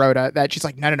and Dorota that she's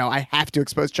like, no, I have to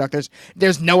expose Chuck.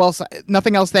 There's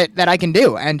nothing else that I can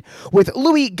do. And with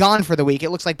Louis gone for the week, it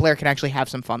looks like Blair can actually have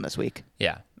some fun this week.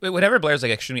 Yeah. Whenever Blair's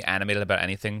like extremely animated about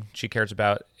anything she cares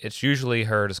about, it's usually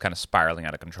her just kind of spiraling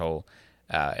out of control.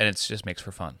 And it just makes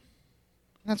for fun.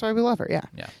 That's why we love her, yeah.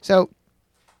 Yeah. So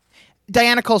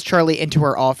Diana calls Charlie into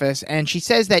her office, and she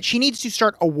says that she needs to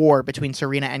start a war between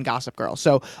Serena and Gossip Girl.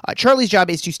 So Charlie's job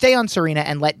is to stay on Serena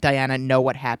and let Diana know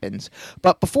what happens.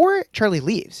 But before Charlie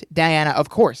leaves, Diana, of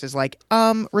course, is like,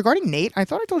 regarding Nate, I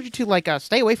thought I told you to, like,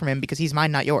 stay away from him because he's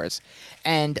mine, not yours.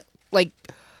 And, like,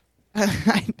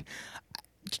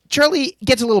 Charlie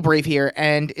gets a little brave here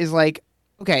and is like,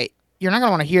 okay, you're not going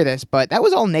to want to hear this, but that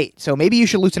was all Nate, so maybe you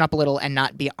should loosen up a little and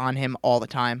not be on him all the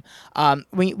time.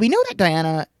 We know that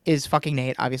Diana is fucking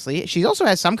Nate, obviously. She also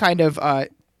has some kind of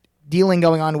dealing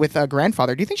going on with a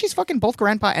grandfather. Do you think she's fucking both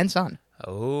grandpa and son?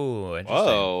 Oh, interesting.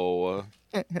 Whoa.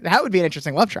 That would be an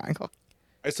interesting love triangle.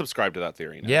 I subscribe to that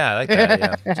theory now. Yeah, I like that.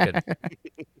 Yeah,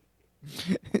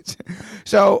 that's good.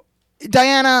 So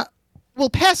Diana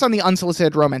will pass on the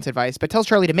unsolicited romance advice, but tells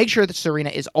Charlie to make sure that Serena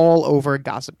is all over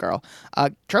Gossip Girl.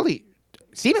 Charlie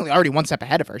seemingly already one step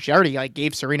ahead of her. She already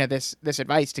gave Serena this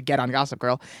advice to get on Gossip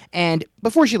Girl. And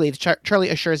before she leaves, Charlie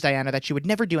assures Diana that she would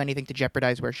never do anything to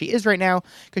jeopardize where she is right now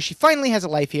because she finally has a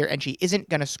life here and she isn't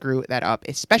going to screw that up,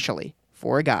 especially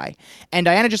for a guy. And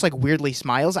Diana just weirdly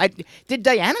smiles. Did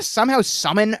Diana somehow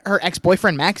summon her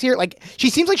ex-boyfriend Max here? Like, she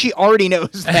seems like she already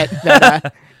knows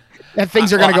that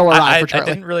things are going to go awry for Charlie.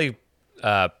 I didn't really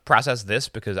process this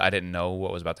because I didn't know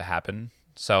what was about to happen.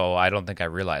 So I don't think I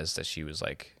realized that she was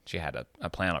she had a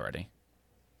plan already.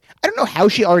 I don't know how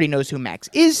she already knows who Max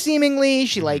is, seemingly.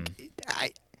 She,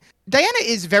 Diana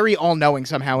is very all-knowing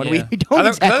somehow, and we don't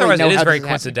exactly otherwise, know it is how very this is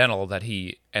coincidental that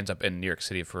he ends up in New York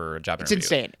City for a job interview. It's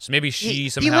insane. So maybe she He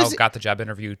somehow was- got the job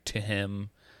interview to him.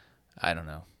 I don't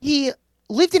know. He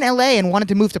lived in L.A. and wanted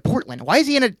to move to Portland. Why is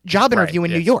he in a job interview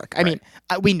in New yes, York? I right.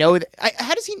 mean, we know that.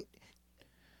 How does he...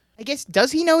 I guess,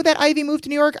 does he know that Ivy moved to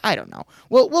New York? I don't know.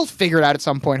 We'll figure it out at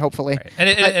some point, hopefully. Right.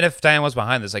 And if Diane was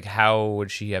behind this, how would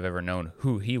she have ever known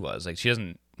who he was? She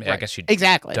doesn't. I Right. guess she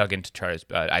Exactly. dug into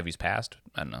Ivy's past.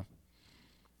 I don't know.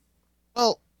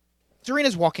 Well,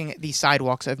 Serena's walking the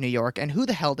sidewalks of New York, and who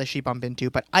the hell does she bump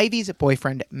into but Ivy's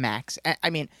boyfriend, Max?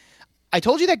 I mean, I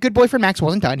told you that good boyfriend Max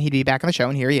wasn't done. He'd be back on the show,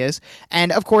 and here he is.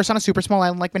 And, of course, on a super small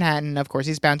island like Manhattan, of course,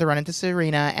 he's bound to run into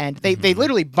Serena, and they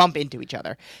literally bump into each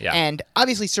other. Yeah. And,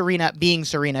 obviously, Serena, being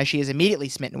Serena, she is immediately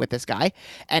smitten with this guy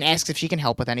and asks if she can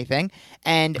help with anything.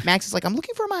 And Max is like, I'm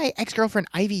looking for my ex-girlfriend,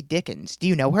 Ivy Dickens. Do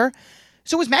you know her?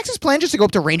 So was Max's plan just to go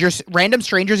up to random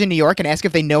strangers in New York and ask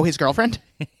if they know his girlfriend?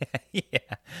 Yeah,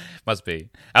 must be.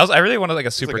 I really wanted a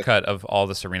supercut of all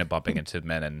the Serena bumping into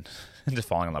men and just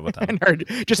falling in love with them. And her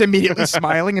just immediately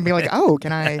smiling and being like, oh,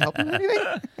 can I help you with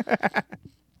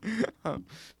anything?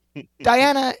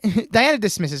 Diana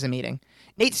dismisses the meeting.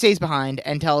 Nate stays behind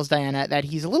and tells Diana that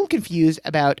he's a little confused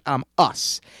about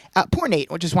us. Poor Nate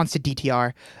just wants to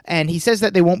DTR, and he says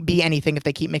that they won't be anything if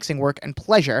they keep mixing work and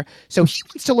pleasure, so he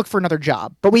wants to look for another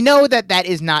job. But we know that that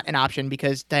is not an option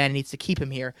because Diana needs to keep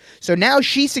him here. So now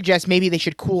she suggests maybe they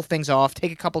should cool things off,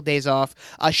 take a couple days off.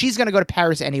 She's going to go to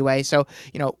Paris anyway, so,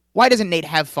 why doesn't Nate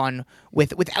have fun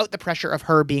without the pressure of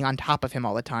her being on top of him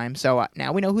all the time? So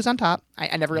now we know who's on top.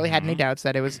 I never really had any doubts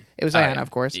that it was Diana, yeah.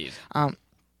 of course. Jeez.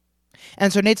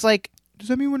 And so Nate's like, does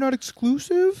that mean we're not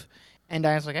exclusive? And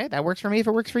Diana's like, hey, that works for me if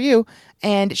it works for you.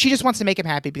 And she just wants to make him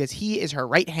happy because he is her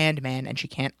right-hand man and she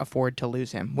can't afford to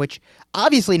lose him, which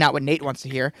obviously not what Nate wants to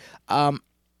hear. I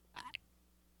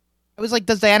was like,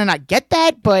 does Diana not get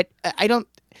that? But I don't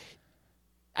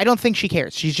think she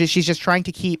cares. She's just trying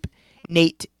to keep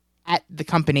Nate at the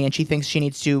company, and she thinks she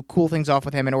needs to cool things off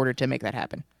with him in order to make that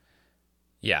happen.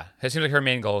 Yeah, it seems like her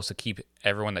main goal is to keep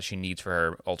everyone that she needs for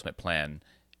her ultimate plan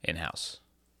in-house.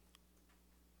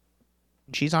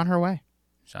 She's on her way.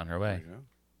 She's on her way.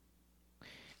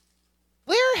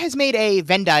 Blair has made a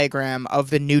Venn diagram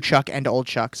of the new Chuck and old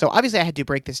Chuck. So obviously I had to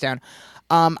break this down.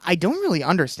 I don't really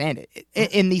understand it.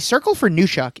 In the circle for new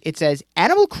Chuck, it says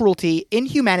animal cruelty,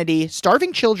 inhumanity,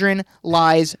 starving children,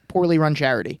 lies, poorly run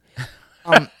charity.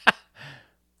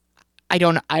 I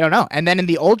don't know. And then in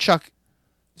the old Chuck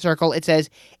circle, it says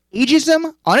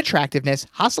ageism, unattractiveness,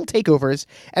 hostile takeovers,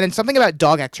 and then something about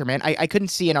dog excrement. I couldn't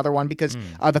see another one because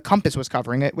the compass was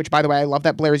covering it, which, by the way, I love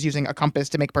that Blair is using a compass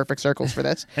to make perfect circles for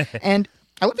this. And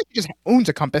I love that she just owns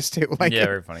a compass too. Like, Yeah,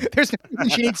 very funny. There's no reason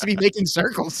she needs to be making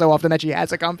circles so often that she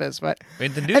has a compass. But I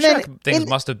mean, the new And then Chuck things in-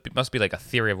 must be like a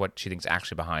theory of what she thinks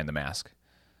actually behind the mask.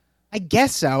 I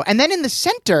guess so. And then in the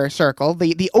center circle,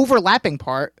 the overlapping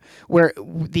part where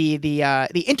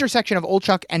the intersection of old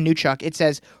Chuck and new Chuck, it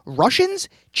says Russians,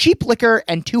 cheap liquor,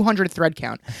 and 200 thread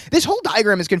count. This whole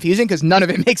diagram is confusing because none of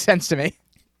it makes sense to me.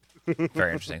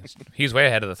 Very interesting. He's way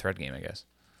ahead of the thread game, I guess.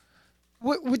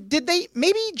 Did they?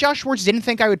 Maybe Josh Schwartz didn't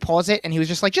think I would pause it, and he was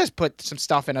just like, just put some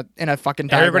stuff in a fucking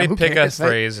diagram. Everybody Who pick a cares? Like,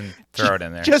 phrase and throw it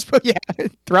in there. Just put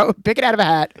pick it out of a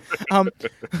hat.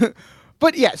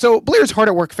 But yeah, so Blair's hard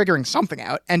at work figuring something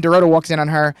out, and Dorota walks in on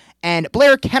her, and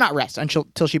Blair cannot rest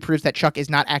until she proves that Chuck is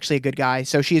not actually a good guy.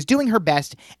 So she is doing her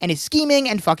best and is scheming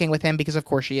and fucking with him because of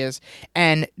course she is.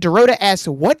 And Dorota asks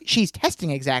what she's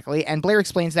testing exactly, and Blair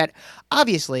explains that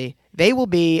obviously they will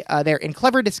be they're in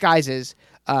clever disguises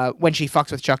when she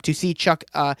fucks with Chuck to see Chuck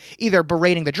either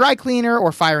berating the dry cleaner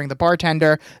or firing the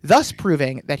bartender, thus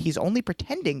proving that he's only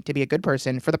pretending to be a good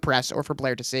person for the press or for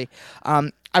Blair to see.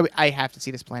 I have to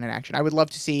see this plan in action. I would love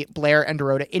to see Blair and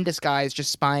Dorota in disguise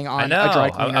just spying on I know. a dry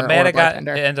cleaner I'm or mad a it got it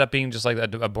bartender. ended up being just like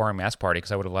a boring mask party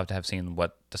because I would have loved to have seen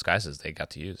what disguises they got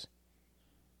to use.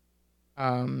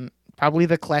 Probably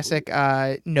the classic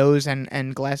nose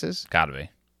and glasses. Gotta be.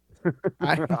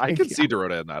 I can see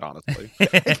Dorota in that, honestly.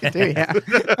 do, yeah.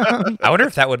 I wonder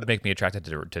if that would make me attracted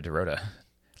to Dorota.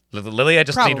 Lily, I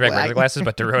just need Probably. regular glasses,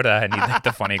 but Dorota, I need like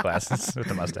the funny glasses with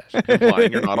the mustache.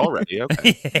 Implying you're not already.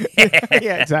 Okay.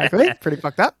 Yeah, exactly. Pretty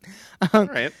fucked up. All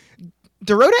right.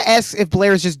 Dorota asks if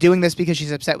Blair is just doing this because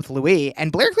she's upset with Louis,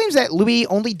 and Blair claims that Louis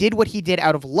only did what he did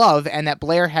out of love and that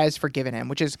Blair has forgiven him,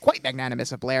 which is quite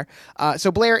magnanimous of Blair.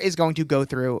 So Blair is going to go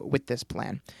through with this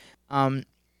plan.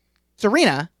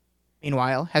 Serena,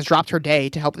 meanwhile, has dropped her day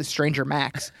to help the stranger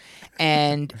Max,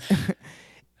 and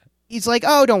he's like,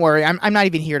 "Oh, don't worry, I'm not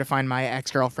even here to find my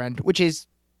ex-girlfriend," which is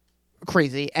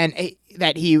crazy, and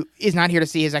that he is not here to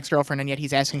see his ex-girlfriend, and yet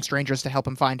he's asking strangers to help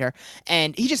him find her.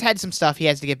 And he just had some stuff he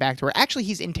has to get back to her. Actually,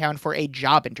 he's in town for a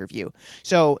job interview,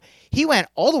 so he went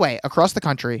all the way across the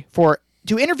country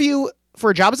to interview for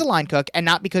a job as a line cook, and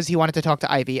not because he wanted to talk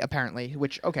to Ivy, apparently.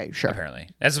 Which, okay, sure. Apparently,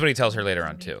 that's what he tells her later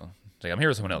on too. It's like, I'm here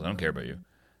with someone else. I don't care about you.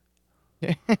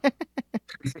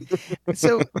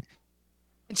 So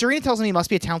Serena tells him he must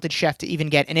be a talented chef to even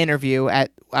get an interview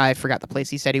at, I forgot the place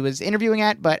he said he was interviewing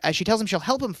at, but she tells him she'll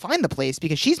help him find the place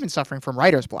because she's been suffering from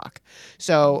writer's block.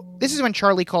 So this is when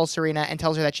Charlie calls Serena and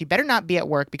tells her that she better not be at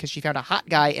work because she found a hot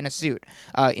guy in a suit,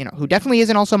 who definitely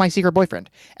isn't also my secret boyfriend.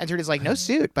 And Serena's like, no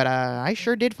suit, but I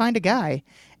sure did find a guy.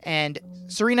 And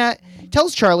Serena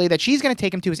tells Charlie that she's going to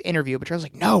take him to his interview, but Charlie's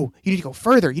like, no, you need to go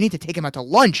further. You need to take him out to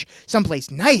lunch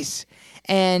someplace nice.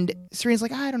 And Serena's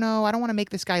like, I don't know. I don't want to make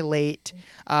this guy late,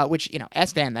 which,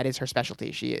 ask Dan, that is her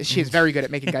specialty. She is very good at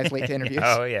making guys late to interviews.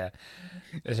 Oh, yeah.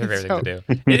 It's her favorite thing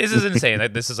to do. This is insane.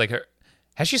 Like, this is like her.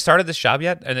 Has she started this job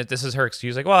yet? And this is her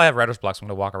excuse. Like, well, I have writer's block, so I'm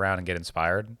going to walk around and get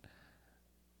inspired.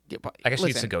 Yeah, but I guess she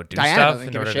needs to go do Diana stuff doesn't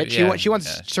in give a order shit. to- She wants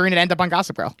yeah. Serena to end up on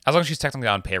Gossip Girl. As long as she's technically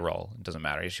on payroll, it doesn't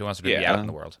matter. She wants to be Yeah. out in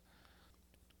the world.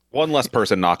 One less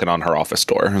person knocking on her office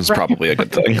door is probably a good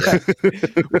thing.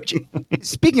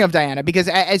 Speaking of Diana, because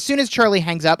as soon as Charlie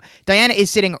hangs up, Diana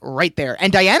is sitting right there.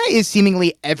 And Diana is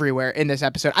seemingly everywhere in this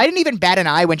episode. I didn't even bat an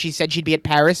eye when she said she'd be at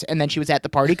Paris and then she was at the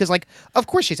party, because, of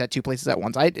course she's at two places at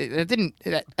once.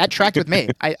 That tracked with me.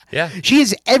 Yeah. She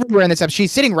is everywhere in this episode.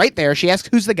 She's sitting right there. She asks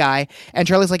who's the guy, and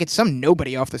Charlie's like, it's some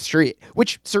nobody off the street,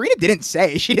 which Serena didn't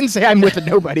say. She didn't say I'm with a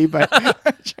nobody, but...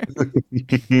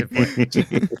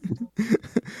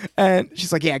 And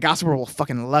she's like, yeah, Gossip Girl will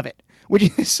fucking love it, which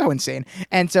is so insane.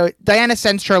 And so Diana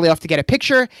sends Charlie off to get a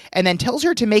picture and then tells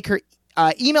her to make her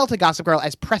email to Gossip Girl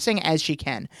as pressing as she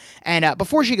can. And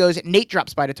before she goes, Nate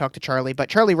drops by to talk to Charlie, but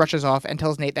Charlie rushes off and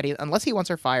tells Nate that unless he wants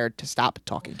her fired, to stop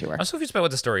talking to her. I'm so confused about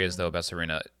what the story is, though, about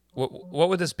Serena. What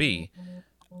would this be?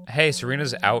 Hey,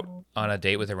 Serena's out on a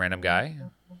date with a random guy?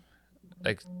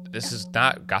 Like, this is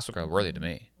not Gossip Girl worthy to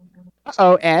me.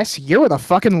 Uh-oh, S, you're with a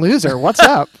fucking loser. What's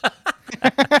up?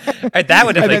 That would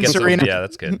definitely then get Serena- Yeah,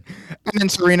 that's good. And then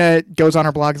Serena goes on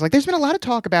her blog, is like, there's been a lot of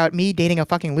talk about me dating a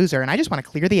fucking loser, and I just want to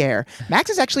clear the air. Max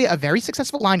is actually a very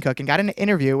successul line cook and got an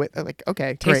interview with,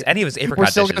 okay, Taste great. any of his apricot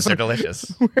still dishes. They're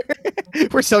delicious.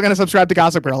 We're still going to subscribe to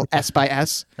Gossip Girl, S by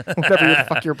S, whatever the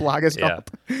fuck your blog is Yeah. called.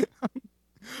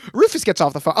 Rufus gets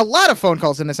off the phone. A lot of phone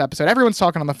calls in this episode. Everyone's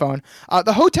talking on the phone.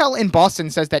 The hotel in Boston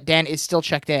says that Dan is still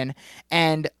checked in,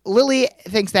 and Lily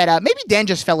thinks that maybe Dan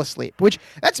just fell asleep, which,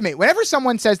 that's me. Whenever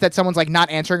someone says that someone's like not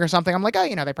answering or something, I'm like,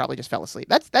 oh, they probably just fell asleep.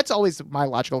 That's always my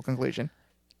logical conclusion.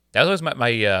 That was always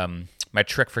my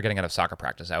trick for getting out of soccer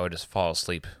practice. I would just fall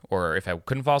asleep, or if I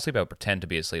couldn't fall asleep, I would pretend to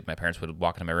be asleep. My parents would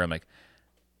walk into my room like,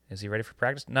 "Is he ready for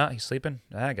practice? No, he's sleeping.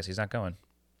 I guess he's not going."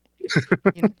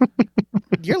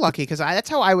 You're lucky because that's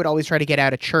how I would always try to get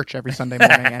out of church every Sunday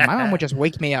morning, and my mom would just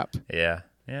wake me up. Yeah.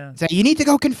 Say, you need to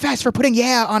go confess for putting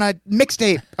on a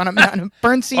mixtape on a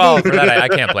burn CD. Well, for that, I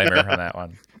can't blame her on that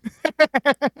one.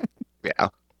 Yeah.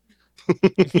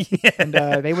 And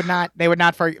they would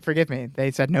not forgive me.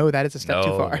 They said, no, that is a step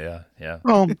too far. Yeah.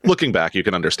 Well, looking back, you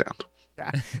can understand.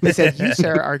 Yeah. They said, you,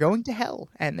 sir, are going to hell,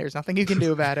 and there's nothing you can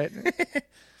do about it.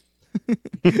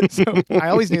 So I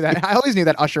always knew that. I always knew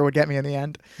that Usher would get me in the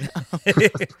end.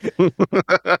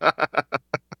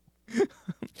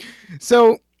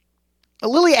 So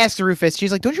Lily asked Rufus,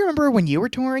 she's like, don't you remember when you were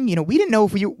touring? You know, we didn't know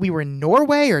if we were in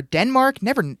Norway or Denmark.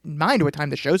 Never mind what time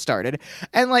the show started.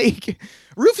 And like,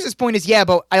 Rufus's point is, yeah,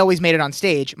 but I always made it on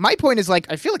stage. My point is like,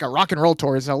 I feel like a rock and roll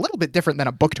tour is a little bit different than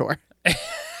a book tour. Just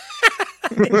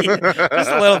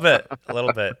a little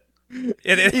bit.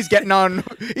 He's getting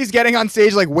on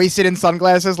stage like wasted in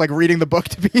sunglasses, like reading the book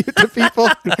to people.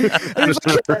 And he's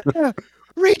like,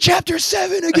 read chapter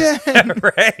 7 again.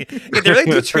 Right? Yeah, they really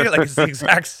do treat it like it's the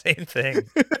exact same thing.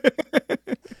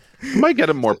 Might get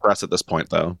him more press at this point,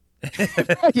 though.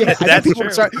 Yeah, That's people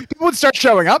true. People would start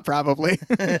showing up probably.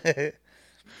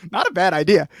 Not a bad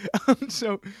idea.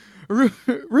 So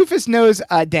Rufus knows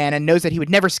Dan and knows that he would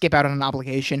never skip out on an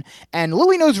obligation. And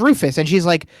Lily knows Rufus, and she's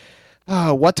like,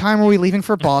 oh, what time are we leaving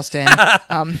for Boston?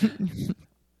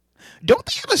 Don't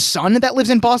they have a son that lives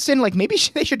in Boston? Like, maybe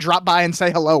they should drop by and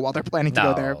say hello while they're planning to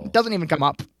go there. It doesn't even come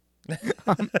up.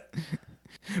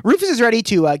 Rufus is ready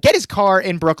to get his car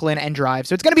in Brooklyn and drive.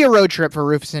 So it's going to be a road trip for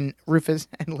Rufus and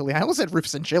Lily. I almost said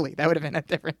Rufus and Chili. That would have been a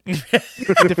different.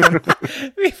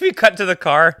 If we cut to the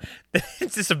car,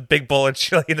 it's just a big bowl of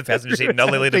chili in the passenger seat. No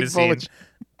Lily to be seen.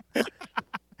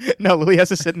 No, Lily has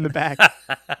to sit in the back.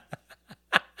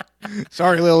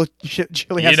 Sorry, little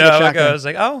Chili has You to know how it shotgun. goes.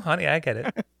 Like, oh, honey, I get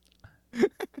it.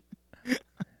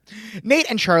 Nate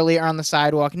and Charlie are on the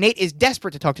sidewalk. Nate is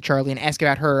desperate to talk to Charlie and ask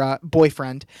about her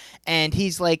boyfriend. And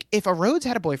he's like, if a Rhodes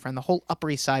had a boyfriend, the whole Upper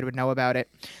East Side would know about it.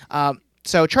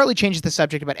 So Charlie changes the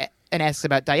subject and asks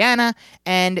about Diana.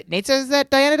 And Nate says that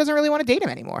Diana doesn't really want to date him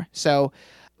anymore. So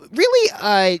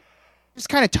really just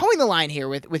kind of towing the line here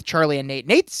with Charlie and Nate.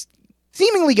 Nate's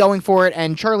seemingly going for it,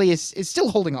 and Charlie is still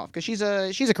holding off because she's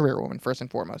a career woman first and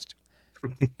foremost.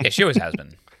 Yeah, she always has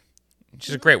been.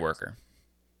 She's a great worker.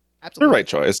 The Absolutely. right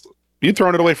choice. You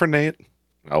throwing it away for Nate?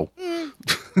 No. We'll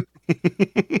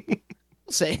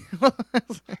see.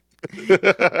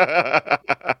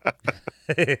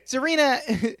 Serena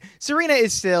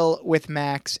is still with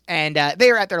Max, and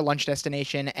they are at their lunch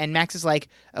destination. And Max is like,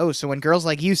 "Oh, so when girls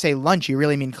like you say lunch, you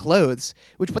really mean clothes?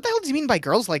 What the hell does he mean by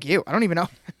girls like you? I don't even know.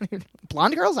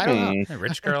 Blonde girls? I don't know.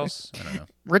 Rich girls? I don't know.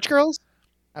 Rich girls?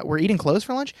 We're eating clothes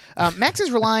for lunch." Max is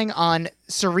relying on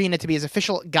Serena to be his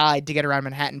official guide to get around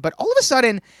Manhattan, but all of a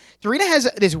sudden, Serena has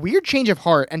this weird change of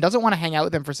heart and doesn't want to hang out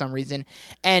with him for some reason,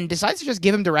 and decides to just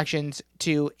give him directions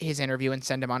to his interview and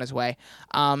send him on his way.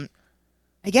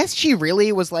 I guess she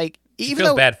really was like, She even feels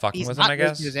though bad fucking he's with him, not I late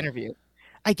guess. to his interview.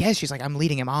 I guess she's like, I'm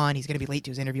leading him on. He's going to be late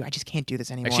to his interview. I just can't do this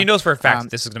anymore. Like, she knows for a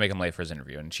fact this is going to make him late for his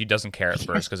interview, and she doesn't care at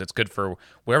first because it's good for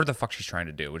whatever the fuck she's trying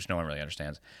to do, which no one really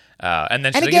understands. And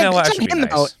then she's And like, again, you know what, I it's should be on him,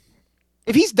 though. nice.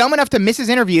 If he's dumb enough to miss his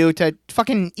interview to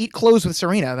fucking eat clothes with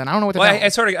Serena, then I don't know what to Well, tell him. I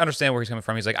sort of understand where he's coming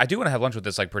from. He's like, I do want to have lunch with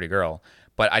this like pretty girl,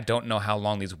 but I don't know how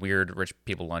long these weird rich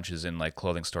people lunches in like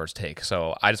clothing stores take.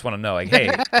 So I just want to know, like, hey,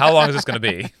 how long is this going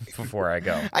to be before I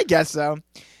go? I guess so.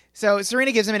 So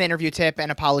Serena gives him an interview tip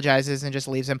and apologizes and just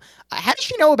leaves him. How does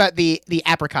she know about the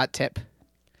apricot tip?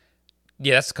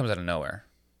 Yeah, that comes out of nowhere.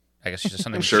 I guess she's just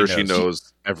something I'm sure she she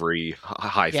knows every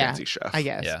high Yeah, fancy chef. I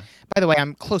guess. Yeah. By the way,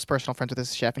 I'm close personal friends with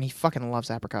this chef, and he fucking loves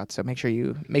apricots. So make sure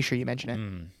you mention it.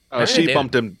 Mm. Oh, she did.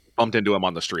 bumped into him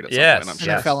on the street at Yes. some point,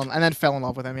 I'm And sure. then fell in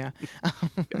love with him. Yeah.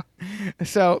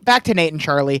 So back to Nate and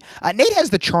Charlie. Nate has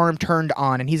the charm turned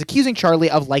on, and he's accusing Charlie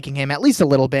of liking him at least a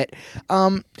little bit.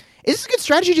 Is this a good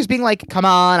strategy? Just being like, "Come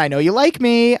on, I know you like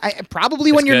me."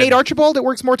 Probably when It's you're good. Nate Archibald, it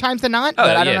works more times than not. Oh,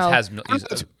 but I don't yeah, know. it has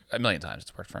a million times.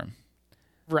 It's worked for him.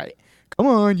 Right. Come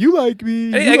on, you like me.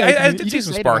 you I like me. did You see just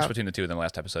some say it sparks enough. between the two in the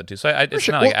last episode, too. So it's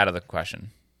sure. not like Well- out of the question.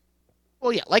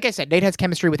 Well, yeah, like I said, Nate has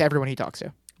chemistry with everyone he talks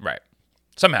to. Right.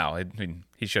 Somehow. I mean,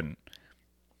 he shouldn't.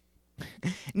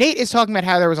 Nate is talking about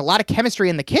how there was a lot of chemistry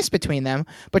in the kiss between them,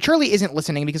 but Charlie isn't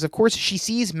listening because, of course, she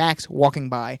sees Max walking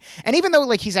by. And even though,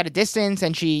 like, he's at a distance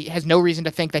and she has no reason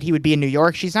to think that he would be in New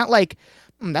York, she's not like,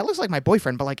 that looks like my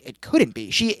boyfriend, but like it couldn't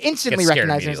be. She instantly Gets scared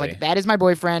recognizes him as like, immediately. that is my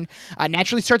boyfriend.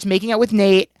 Naturally starts making out with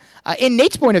Nate. In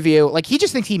Nate's point of view, like he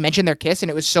just thinks he mentioned their kiss and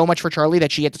it was so much for Charlie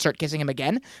that she had to start kissing him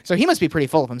again. So he must be pretty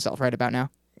full of himself right about now.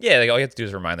 Yeah, like all you have to do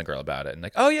is remind the girl about it, and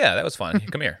like, oh yeah, that was fun.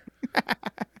 Come here.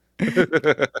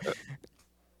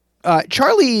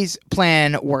 Charlie's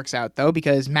plan works out though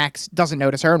because Max doesn't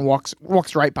notice her and walks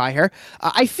right by her.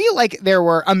 I feel like there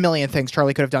were a million things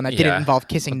Charlie could have done that didn't Yeah. involve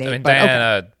kissing Nate. I mean, but okay.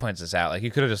 Diana points this out. Like,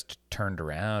 you could have just turned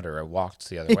around or walked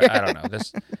the other way. I don't know.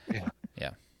 This,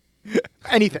 yeah.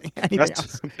 anything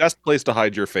else. Best place to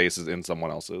hide your face is in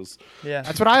someone else's. Yeah.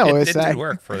 That's what I always it say. did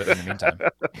work in the meantime.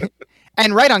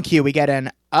 And right on cue, we get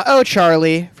an "uh-oh,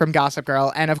 Charlie" from Gossip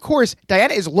Girl. And of course,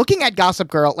 Diana is looking at Gossip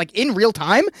Girl like in real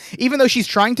time, even though she's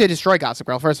trying to destroy Gossip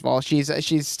Girl. First of all, she's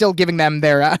still giving them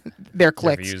their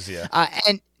clicks. Views, yeah.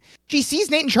 And she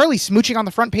sees Nate and Charlie smooching on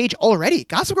the front page already.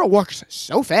 Gossip Girl walks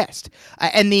so fast.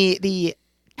 And the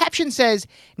caption says,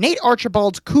 "Nate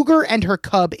Archibald's cougar and her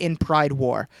cub in Pride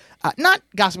War." Not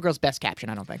Gossip Girl's best caption,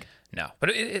 I don't think. No, but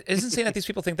it isn't saying that these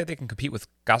people think that they can compete with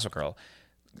Gossip Girl.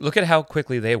 Look at how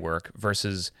quickly they work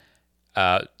versus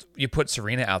you put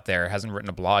Serena out there, hasn't written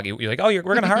a blog. You're like, oh, we're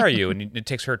going to hire you. And it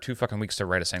takes her 2 fucking weeks to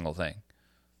write a single thing.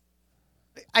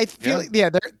 I feel like,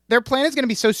 their plan is going to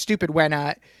be so stupid when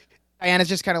Diana's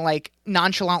just kind of like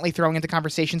nonchalantly throwing into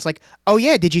conversations like, oh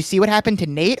yeah, did you see what happened to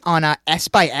Nate on S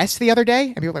by S the other day?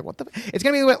 And people are like, what the? It's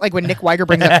going to be like when Nick Weiger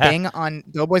brings up Bing on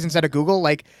Doughboys instead of Google.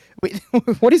 Like, wait,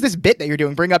 what is this bit that you're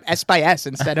doing? Bring up S by S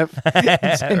instead of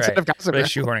instead of Gossip Really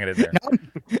Girl. shoehorning it in there.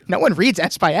 No one reads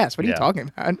S by S. What are you Yeah.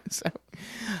 talking about? So,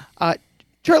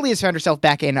 Charlie has found herself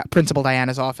back in Principal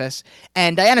Diana's office,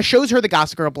 and Diana shows her the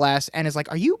Gossip Girl blast and is like,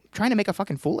 are you trying to make a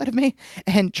fucking fool out of me?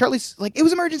 And Charlie's like, it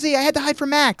was emergency. I had to hide from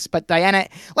Max. But Diana,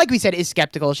 like we said, is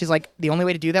skeptical. She's like, the only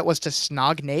way to do that was to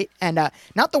snog Nate. And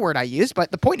not the word I used, but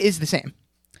the point is the same.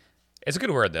 It's a good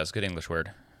word, though. It's a good English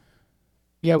word.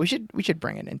 Yeah, we should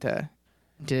bring it into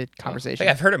conversation.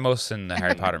 I've heard it most in the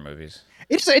Harry Potter movies.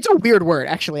 It's a weird word,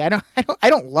 actually. I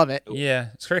don't love it. Yeah,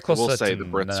 it's very close We'll to say to the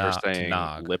Brits are saying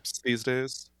nog. lips these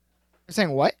days. You're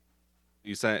saying what?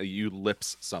 You say you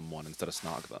lips someone instead of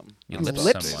snog them. You That's lips what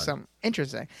Lips. I'm saying. Some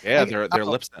interesting. Yeah, Like, they're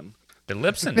lips them. The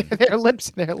lips and They're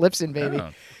Lipson, baby.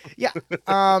 Oh. Yeah.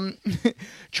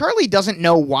 Charlie doesn't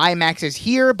know why Max is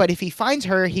here, but if he finds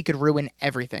her, he could ruin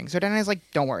everything. So Diana's like,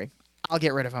 don't worry. I'll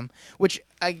get rid of him. Which,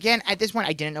 again, at this point,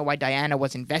 I didn't know why Diana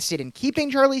was invested in keeping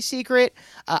Charlie's secret.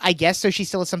 I guess so she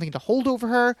still has something to hold over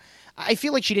her. I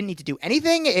feel like she didn't need to do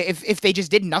anything. If they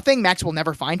just did nothing, Max will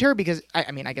never find her because,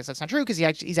 I mean, I guess that's not true because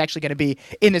he's actually going to be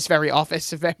in this very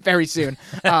office very soon.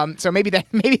 So maybe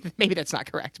that's not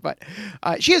correct. But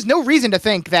she has no reason to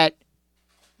think that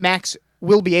Max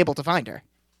will be able to find her.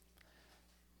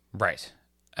 Right.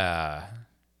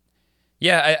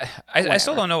 Yeah, I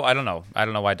still don't know. I don't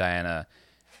know why Diana.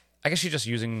 I guess she's just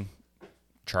using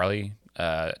Charlie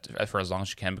for as long as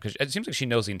she can because it seems like she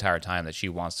knows the entire time that she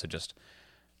wants to just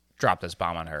drop this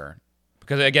bomb on her.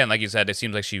 Because again, like you said, it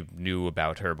seems like she knew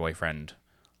about her boyfriend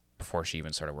before she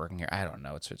even started working here. I don't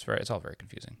know. It's all very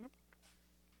confusing.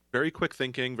 Very quick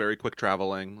thinking, very quick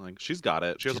traveling. Like she's got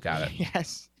it. She's got it.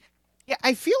 Yes. Yeah,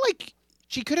 I feel like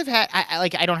she could have had.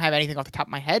 I don't have anything off the top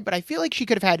of my head, but I feel like she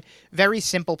could have had very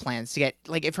simple plans to get.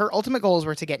 Like, if her ultimate goals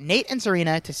were to get Nate and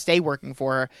Serena to stay working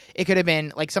for her, it could have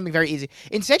been like something very easy.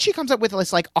 Instead, she comes up with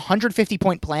this like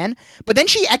 150-point plan, but then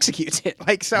she executes it.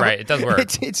 Like, so Right, it does work.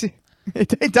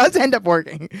 It does end up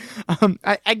working.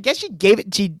 I guess she gave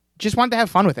it. She just wanted to have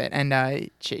fun with it, and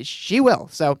she will.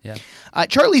 So, Yeah.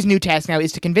 Charlie's new task now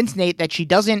is to convince Nate that she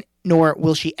doesn't, nor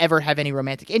will she ever have any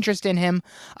romantic interest in him.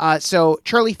 So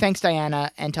Charlie thanks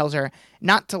Diana and tells her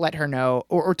not to let her know,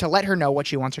 or to let her know what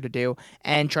she wants her to do.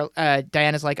 And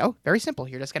Diana's like, "Oh, very simple.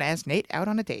 You're just gonna ask Nate out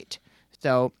on a date."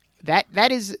 So that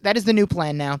is the new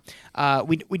plan now.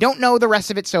 We don't know the rest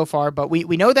of it so far, but we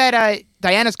know that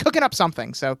Diana's cooking up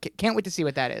something. So can't wait to see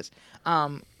what that is.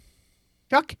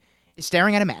 Chuck is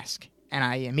staring at a mask, and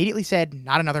I immediately said,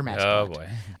 "Not another mask." Oh plot."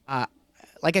 boy.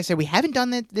 Like I said, we haven't done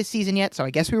that this season yet, so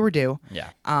I guess we were due. Yeah.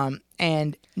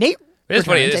 And Nate. It is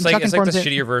funny. returns, It's and like Chuck the informs it-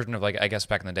 shittier version of like I guess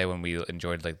back in the day when we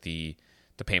enjoyed like the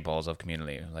paintballs of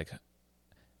Community. Like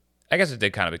I guess it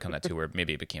did kind of become that too, where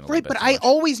maybe it became a little Right, bit but too I much.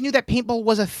 always knew that paintball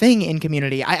was a thing in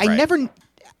Community. I Right. never,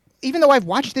 even though I've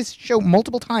watched this show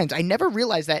multiple times, I never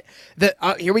realized that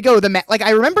here we go. Like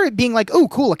I remember it being like, oh,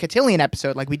 cool, a cotillion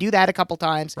episode. Like we do that a couple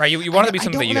times. Right, you want it to be I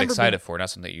something don't that you get remember excited for, not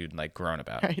something that you'd like groan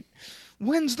about. Right.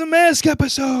 When's the mask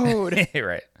episode?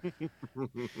 Right.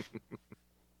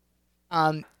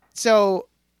 So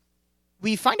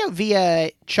we find out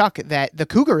via Chuck that the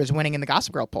Cougar is winning in the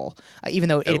Gossip Girl poll, even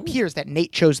though it appears that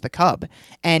Nate chose the Cub.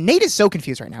 And Nate is so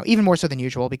confused right now, even more so than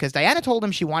usual, because Diana told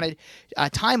him she wanted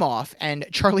time off, and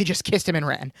Charlie just kissed him and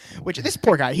ran. Which, this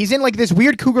poor guy, he's in like this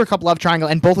weird Cougar Cup love triangle,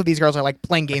 and both of these girls are like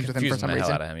playing games with him for some Confusing the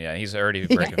reason. hell out of him. Yeah, he's already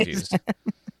very confused.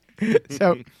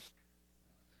 So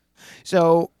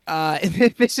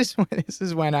this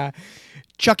is when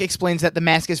Chuck explains that the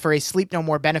mask is for a Sleep No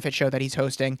More benefit show that he's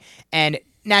hosting, and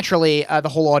naturally, the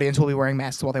whole audience will be wearing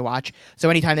masks while they watch. So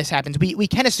anytime this happens, we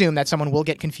can assume that someone will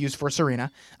get confused for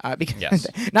Serena. Because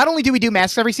not only do we do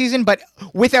masks every season, but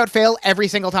without fail, every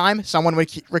single time, someone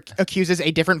accuses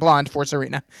a different blonde for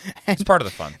Serena. And It's part of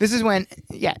the fun. this is when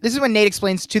Nate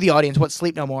explains to the audience what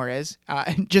Sleep No More is.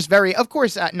 Just very, of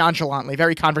course, nonchalantly,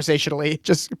 very conversationally,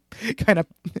 just kind of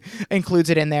includes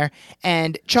it in there.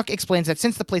 And Chuck explains that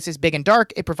since the place is big and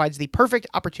dark, it provides the perfect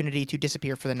opportunity to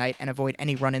disappear for the night and avoid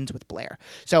any run-ins with Blair.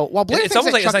 So while Blair It's thinks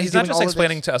almost that like Chuck he's is not doing just all of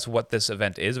explaining this- to us what this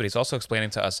event is, but he's also explaining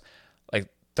to us like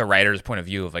the writer's point of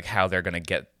view of like how they're going to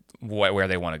get where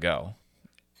they want to go.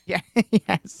 Yeah,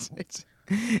 yes,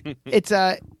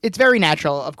 it's very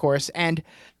natural, of course, and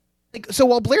so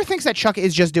while Blair thinks that Chuck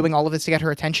is just doing all of this to get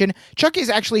her attention, Chuck is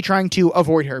actually trying to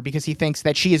avoid her because he thinks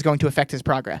that she is going to affect his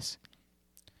progress.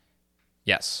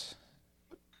 Yes.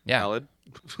 Yeah. Valid.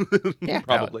 Yeah.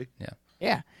 Probably. Yeah.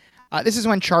 Yeah. This is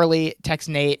when Charlie texts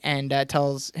Nate and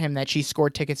tells him that she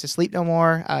scored tickets to Sleep No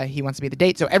More. He wants to be the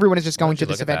date, so everyone is just going to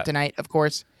this look at event that? tonight. Of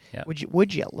course. Yeah.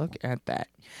 Would you look at that?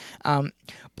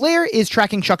 Blair is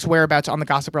tracking Chuck's whereabouts on the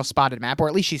Gossip Girl spotted map, or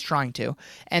at least she's trying to.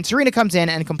 And Serena comes in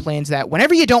and complains that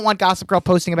whenever you don't want Gossip Girl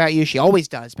posting about you, she always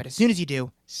does. But as soon as you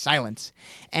do, silence.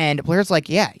 And Blair's like,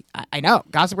 yeah, I know.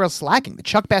 Gossip Girl's slacking. The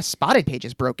Chuck Bass spotted page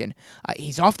is broken.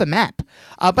 He's off the map.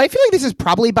 But I feel like this is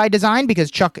probably by design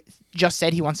because Chuck just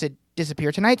said he wants to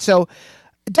disappear tonight. So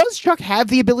does Chuck have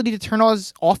the ability to turn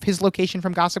off his location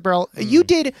from Gossip Girl? You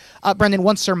did, Brendan,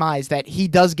 once surmise that he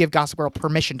does give Gossip Girl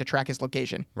permission to track his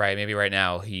location. Right. Maybe right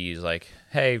now he's like,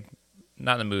 hey,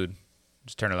 not in the mood.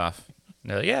 Just turn it off. And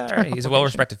they're like, yeah, all right. He's a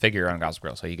well-respected figure on Gossip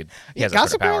Girl, so he has that Gossip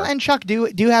sort of power. Girl and Chuck do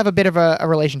have a bit of a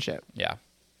relationship. Yeah.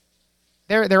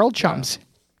 They're old chums.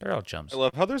 They're all chums. I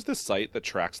love how there's this site that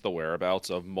tracks the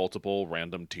whereabouts of multiple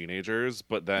random teenagers,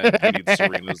 but then he needs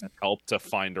Serena's help to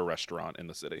find a restaurant in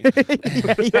the city.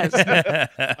 Yes.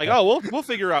 Like, oh, we'll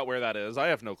figure out where that is. I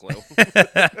have no clue.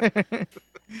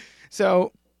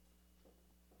 So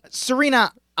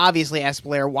Serena obviously asks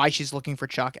Blair why she's looking for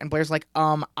Chuck, and Blair's like,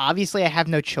 obviously I have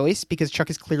no choice because Chuck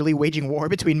is clearly waging war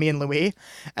between me and Louis.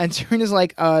 And Serena's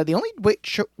like, the only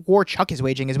war Chuck is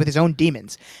waging is with his own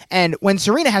demons. And when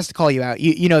Serena has to call you out,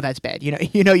 you know that's bad.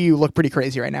 You know you look pretty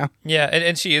crazy right now. Yeah,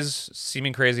 and she is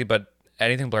seeming crazy, but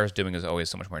anything Blair's doing is always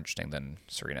so much more interesting than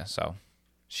Serena, so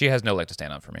she has no leg to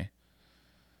stand on for me.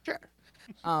 Sure.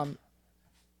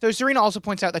 So Serena also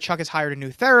points out that Chuck has hired a new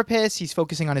therapist. He's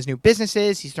focusing on his new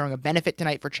businesses. He's throwing a benefit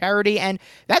tonight for charity, and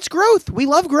that's growth. We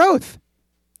love growth.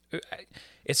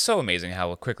 It's so amazing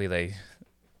how quickly they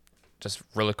just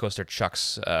roller coaster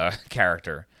Chuck's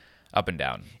character up and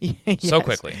down so Yes.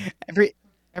 quickly.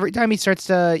 Every time he starts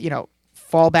to,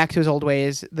 fall back to his old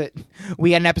ways, that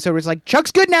we had an episode where it's like,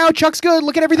 Chuck's good now. Chuck's good.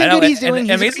 Look at everything good he's doing. And He's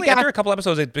a amazingly, great guy. after a couple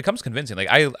episodes, it becomes convincing. Like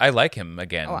I like him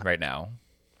again right now,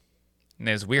 and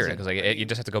it's weird because you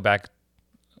just have to go back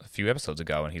a few episodes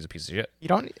ago, and he's a piece of shit. You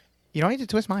don't need to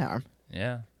twist my arm.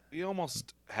 Yeah. We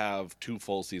almost have 2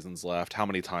 full seasons left. How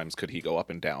many times could he go up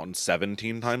and down?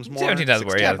 17 times more? 17 times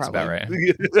more. Yeah, 16? that's about right.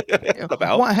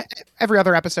 About. Every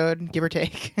other episode, give or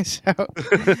take. So,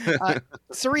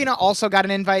 Serena also got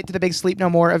an invite to the big Sleep No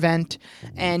More event,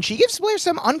 and she gives Blair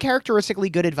some uncharacteristically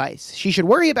good advice. She should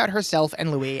worry about herself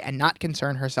and Louis and not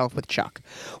concern herself with Chuck.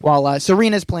 While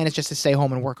Serena's plan is just to stay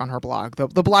home and work on her blog, the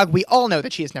blog we all know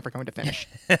that she is never going to finish.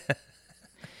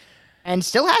 And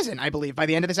still hasn't, I believe, by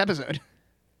the end of this episode.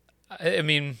 I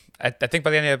mean, I think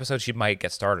by the end of the episode, she might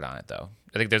get started on it, though.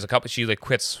 I think there's a couple. She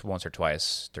quits once or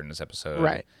twice during this episode.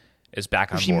 Right. Is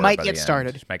back on She board might by get the end.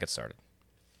 started. She might get started.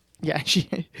 Yeah, she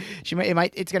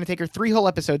might. It's going to take her 3 whole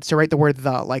episodes to write the word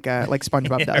 "the" like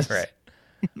SpongeBob does. Right.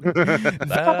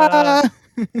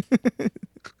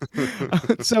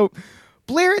 So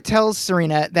Blair tells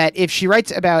Serena that if she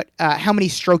writes about how many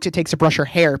strokes it takes to brush her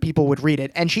hair, people would read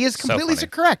it, and she is completely funny.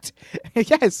 correct.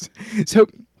 Yes. So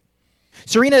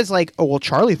Serena is like, oh well,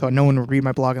 Charlie thought no one would read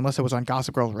my blog unless it was on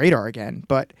Gossip Girl's radar again,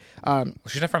 but Well,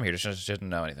 she's not from here. She doesn't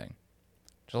know anything.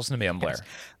 Just listen to me. I'm Blair.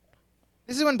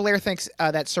 this is when Blair thinks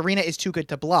that Serena is too good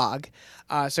to blog,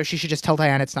 so she should just tell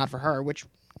Diana it's not for her, which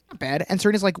not bad. And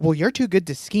Serena's like, well, you're too good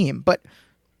to scheme, but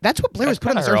that's what Blair was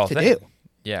put on this Kinda her earth to whole thing. do.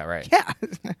 Yeah, right. Yeah.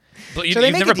 But So they you've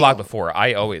make never a blogged deal. before.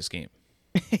 I always scheme.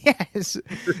 Yes.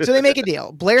 So they make a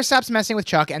deal. Blair stops messing with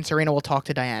Chuck, and Serena will talk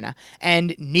to Diana.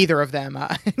 And neither of them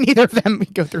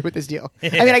go through with this deal. I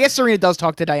mean, I guess Serena does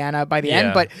talk to Diana by the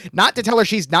end, but not to tell her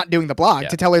she's not doing the blog.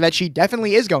 To tell her that she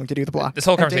definitely is going to do the blog. This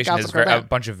whole conversation is a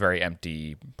bunch of very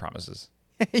empty promises.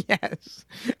 Yes.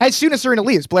 As soon as Serena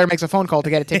leaves, Blair makes a phone call to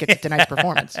get a ticket to tonight's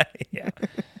performance. Yeah.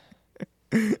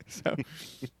 So,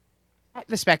 at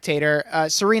The Spectator,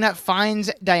 Serena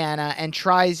finds Diana and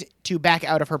tries to back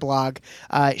out of her blog.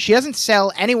 She doesn't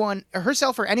sell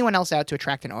herself or anyone else out to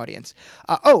attract an audience.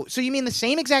 So you mean the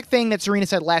same exact thing that Serena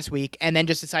said last week and then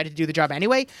just decided to do the job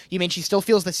anyway? You mean she still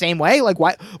feels the same way? Like,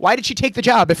 why did she take the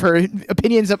job if her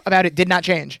opinions about it did not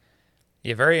change?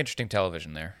 Yeah, very interesting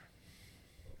television there.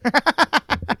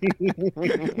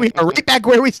 We are right back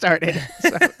where we started.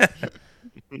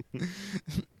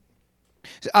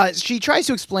 She tries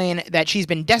to explain that she's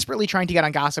been desperately trying to get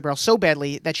on Gossip Girl so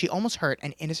badly that she almost hurt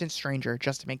an innocent stranger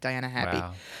just to make Diana happy.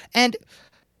 Wow. And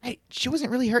she wasn't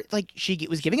really hurt. Like, she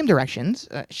was giving him directions,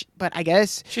 but I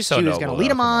guess she was going to lead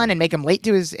him on and make him late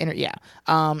to his inner. Yeah.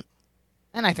 And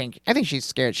I think she's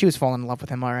scared. She was falling in love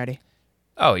with him already.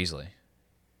 Oh, easily.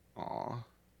 Aw.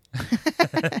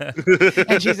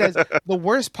 And she says, the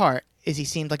worst part is he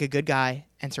seemed like a good guy,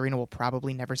 and Serena will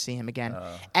probably never see him again.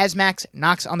 As Max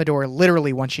knocks on the door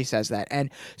literally once she says that. And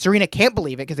Serena can't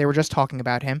believe it because they were just talking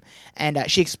about him. And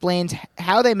she explains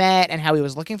how they met and how he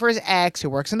was looking for his ex who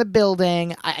works in the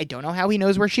building. I don't know how he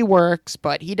knows where she works,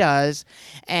 but he does.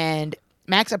 And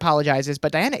Max apologizes,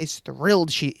 but Diana is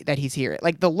thrilled that he's here.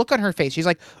 Like, the look on her face, she's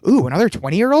like, ooh, another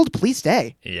 20-year-old? Please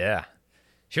stay. Yeah.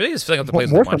 She really is filling up the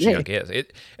place with one Chuck is.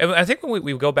 I think when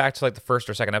we go back to like the first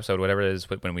or second episode, whatever it is,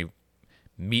 when we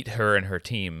meet her and her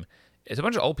team, it's a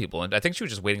bunch of old people, and I think she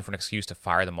was just waiting for an excuse to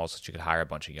fire them all so she could hire a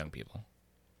bunch of young people.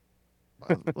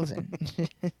 Well, listen,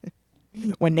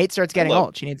 when Nate starts getting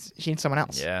old, she needs someone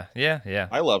else. Yeah.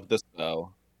 I love this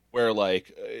though, where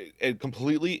like a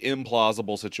completely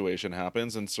implausible situation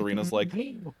happens, and Serena's like,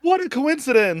 "What a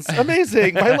coincidence!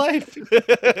 Amazing, my life."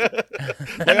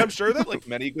 Like, I'm sure that like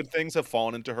many good things have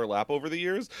fallen into her lap over the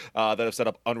years that have set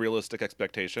up unrealistic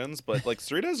expectations. But like,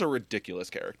 Serena is a ridiculous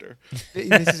character.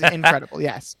 This is incredible,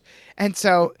 yes. And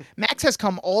so Max has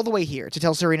come all the way here to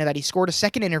tell Serena that he scored a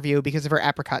second interview because of her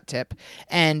apricot tip,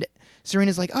 and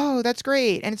Serena's like, "Oh, that's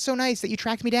great, and it's so nice that you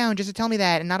tracked me down just to tell me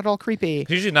that, and not at all creepy."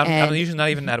 I'm usually not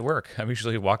even at work. I'm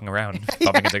usually walking around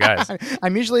bumping into guys.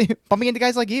 I'm usually bumping into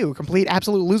guys like you, complete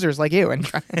absolute losers like you, and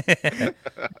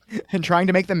trying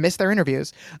to make them miss their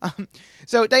interviews.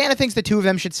 So Diana thinks the two of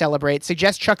them should celebrate.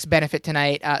 Suggests Chuck's benefit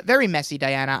tonight. Very messy,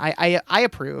 Diana. I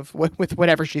approve with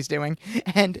whatever she's doing,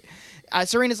 and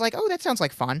Serena's like, "Oh, that sounds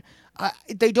like fun."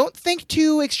 They don't think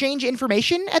to exchange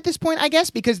information at this point, I guess,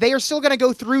 because they are still going to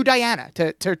go through Diana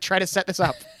to try to set this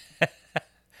up.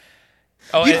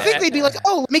 You'd think they'd be like,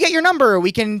 "Oh, let me get your number.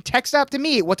 We can text up to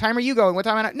meet. What time are you going? What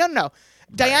time?" No.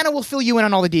 Diana will fill you in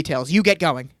on all the details. You get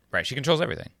going. Right. She controls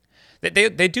everything.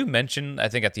 They do mention, I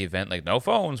think, at the event, like, no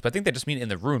phones, but I think they just mean in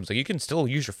the rooms. Like, you can still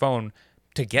use your phone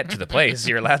to get to the place.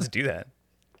 You're allowed to do that.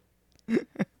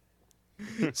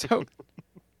 So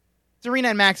Serena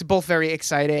and Max both very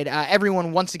excited.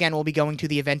 Everyone once again will be going to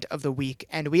the event of the week,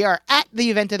 and we are at the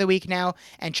event of the week now,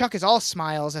 and Chuck is all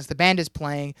smiles as the band is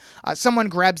playing. Someone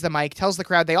grabs the mic, tells the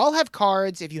crowd they all have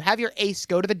cards. If you have your ace,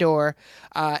 go to the door.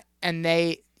 And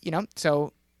they,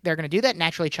 so they're going to do that.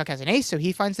 Naturally, Chuck has an ace, so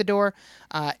he finds the door.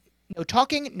 No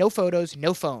talking, no photos,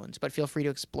 no phones, but feel free to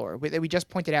explore. We just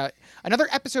pointed out another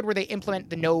episode where they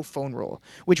implement the no phone rule,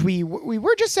 which we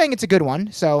were just saying it's a good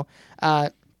one. So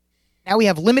now we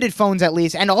have limited phones at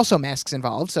least, and also masks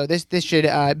involved. So this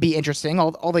should be interesting.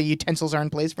 All the utensils are in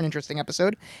place for an interesting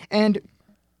episode. And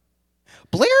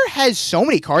Blair has so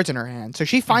many cards in her hand, so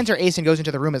she finds her ace and goes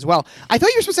into the room as well. I thought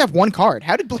you were supposed to have one card.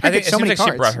 How did Blair get so many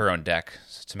cards? She brought her own deck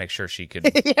to make sure she could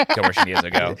go where she needs to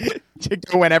go. To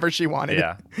go whenever she wanted.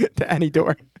 Yeah. To any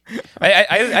door.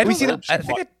 I'm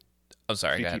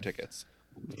sorry. Two tickets.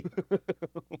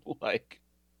 I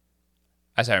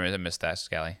missed that,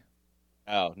 Scally.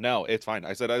 Oh, no, it's fine.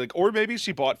 I said, or maybe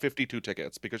she bought 52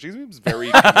 tickets because she seems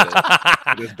very committed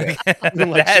to this bit.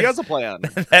 She has a plan.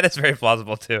 That is very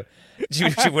plausible, too. She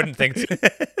wouldn't think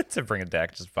to bring a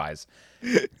deck, just buys.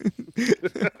 I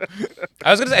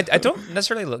was going to say, I don't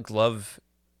necessarily love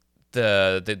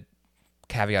the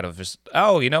caveat of just,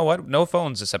 oh, you know what? No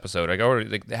phones this episode.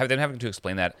 Them having to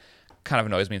explain that kind of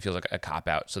annoys me and feels like a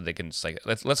cop-out, so they can just like,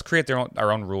 let's create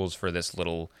our own rules for this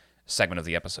little segment of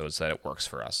the episode so that it works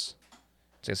for us.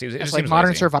 It's like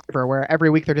Modern Survivor, where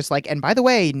every week they're just like, and by the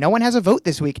way, no one has a vote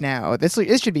this week now. This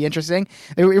should be interesting.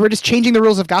 We're just changing the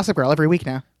rules of Gossip Girl every week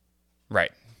now.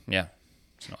 Right. Yeah.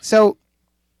 So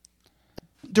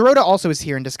Dorota also is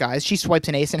here in disguise. She swipes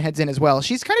an ace and heads in as well.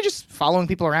 She's kind of just following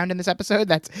people around in this episode.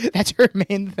 That's her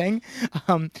main thing.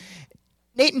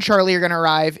 Nate and Charlie are going to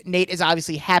arrive. Nate is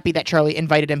obviously happy that Charlie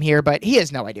invited him here, but he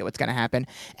has no idea what's going to happen.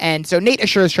 And so Nate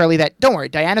assures Charlie that, don't worry,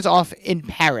 Diana's off in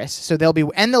Paris, so they'll be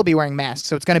wearing masks,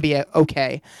 so it's going to be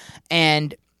okay.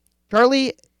 And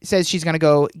Charlie says she's going to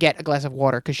go get a glass of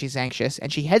water because she's anxious,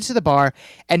 and she heads to the bar,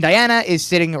 and Diana is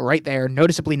sitting right there,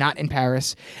 noticeably not in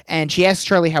Paris, and she asks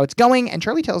Charlie how it's going, and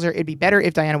Charlie tells her it'd be better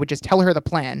if Diana would just tell her the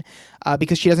plan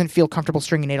because she doesn't feel comfortable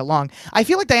stringing Nate along. I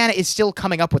feel like Diana is still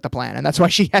coming up with the plan, and that's why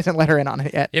she hasn't let her in on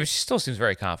it yet. Yeah, but she still seems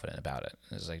very confident about it.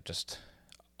 It's like just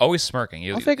always smirking.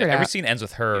 I'll figure it Every out. scene ends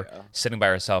with her sitting by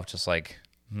herself, just like,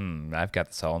 I've got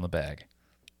this all in the bag.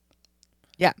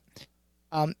 Yeah.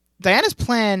 Diana's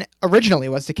plan originally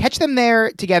was to catch them there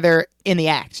together in the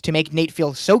act to make Nate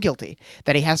feel so guilty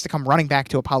that he has to come running back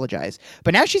to apologize.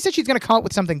 But now she said she's going to come up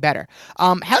with something better.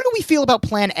 How do we feel about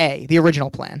plan A, the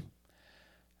original plan?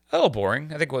 A little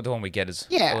boring. I think the one we get is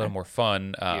Yeah. a little more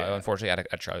fun. Unfortunately,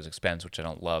 at Charlie's expense, which I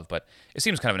don't love. But it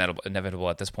seems kind of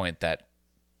inevitable at this point that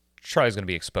Charlie's going to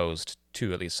be exposed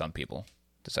to at least some people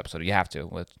this episode. You have to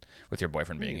with your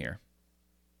boyfriend being here.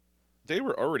 They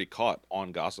were already caught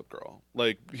on Gossip Girl.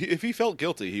 Like, if he felt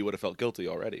guilty, he would have felt guilty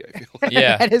already, I feel like.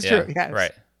 Yeah, That is yeah, true, yes.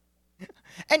 Right.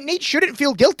 And Nate shouldn't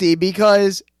feel guilty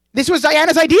because this was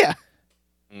Diana's idea.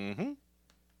 Mm-hmm.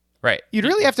 Right. You'd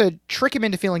really have to trick him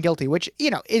into feeling guilty, which,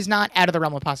 is not out of the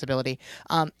realm of possibility.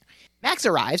 Max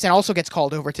arrives and also gets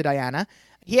called over to Diana.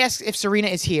 He asks if Serena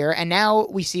is here, and now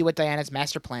we see what Diana's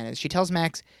master plan is. She tells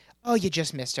Max, "Oh, you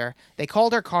just missed her. They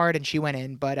called her card and she went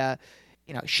in, but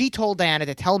she told Diana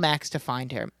to tell Max to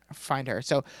find her.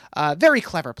 So, very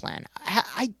clever plan.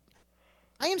 I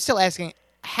am still asking,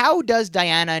 how does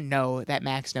Diana know that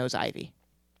Max knows Ivy?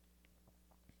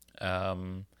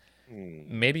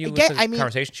 Maybe it was a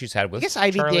conversation she's had with I guess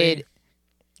Ivy Charlie. did.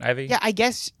 Ivy? Yeah, I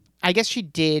guess she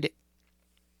did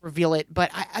reveal it,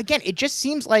 but again, it just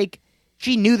seems like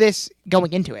she knew this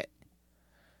going into it.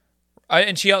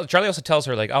 And Charlie also tells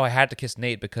her, like, oh, I had to kiss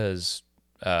Nate because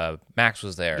Max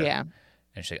was there. Yeah.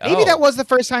 And she's like, Maybe that was the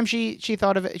first time she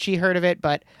thought of it, she heard of it,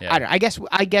 but Yeah. I don't know.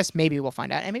 I guess maybe we'll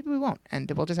find out, and maybe we won't,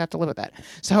 and we'll just have to live with that.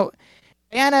 So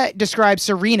Diana describes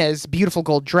Serena's beautiful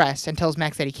gold dress and tells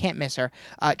Max that he can't miss her.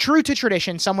 True to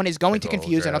tradition, someone is going to gold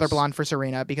confuse another dress. blonde for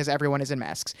Serena because everyone is in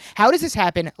masks. How does this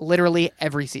happen literally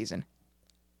every season?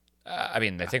 I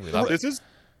mean, I think we love it. This is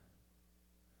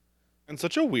and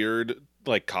such a weird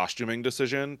costuming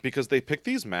decision because they pick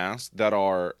these masks that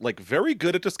are very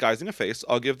good at disguising a face.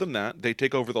 I'll give them that. They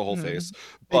take over the whole face.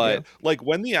 But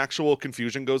when the actual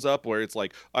confusion goes up where it's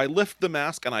like I lift the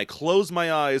mask and I close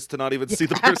my eyes to not even see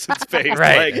the person's face.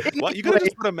 Right. What you could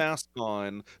just put a mask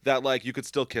on that you could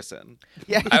still kiss in.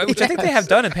 Yeah, Which I think they have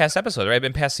done in past episodes, right?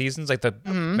 In past seasons, the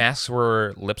masks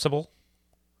were lipsable.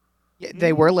 Yeah,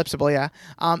 they were lipsable, yeah.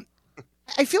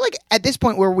 I feel like at this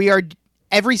point where we are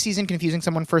every season confusing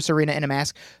someone for Serena in a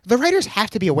mask, the writers have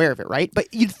to be aware of it, right?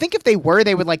 But you'd think if they were,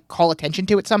 they would call attention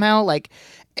to it somehow.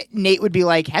 Nate would be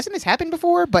like, hasn't this happened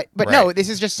before? But no, Right. this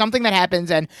is just something that happens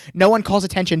and no one calls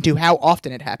attention to how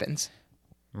often it happens.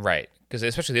 Right. Because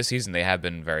especially this season, they have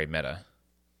been very meta.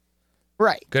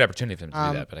 Right. Good opportunity for them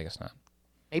to do that, but I guess not.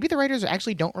 Maybe the writers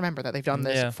actually don't remember that they've done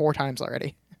this Yeah. 4 times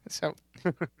already. So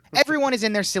everyone is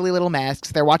in their silly little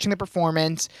masks. They're watching the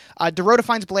performance. Dorota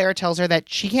finds Blair, tells her that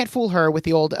she can't fool her with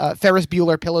the old Ferris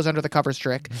Bueller pillows under the covers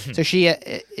trick. So she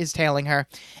is tailing her.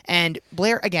 And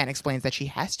Blair again explains that she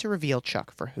has to reveal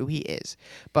Chuck for who he is.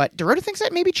 But Dorota thinks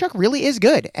that maybe Chuck really is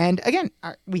good. And again,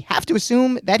 we have to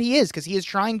assume that he is because he is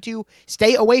trying to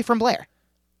stay away from Blair.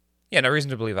 Yeah, no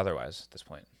reason to believe otherwise at this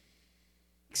point.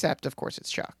 Except, of course,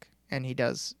 it's Chuck. And he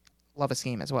does love a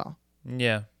scheme as well.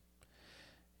 Yeah.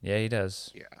 Yeah, he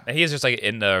does. Yeah. And he is just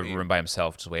in the room by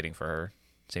himself, just waiting for her,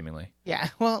 seemingly. Yeah,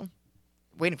 well,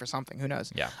 waiting for something. Who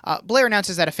knows? Yeah. Blair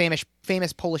announces that a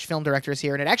famous Polish film director is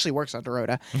here, and it actually works on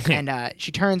Dorota. And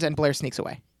she turns, and Blair sneaks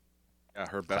away. Yeah,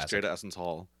 her best Classic. Jada Essence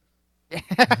Hall.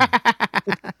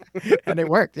 And it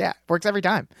worked. Yeah, works every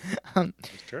time.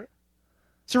 Sure.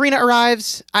 Serena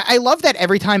arrives. I love that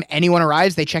every time anyone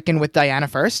arrives, they check in with Diana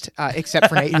first, except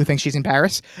for Nate, who thinks she's in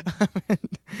Paris.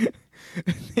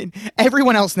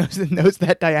 Everyone else knows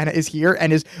that Diana is here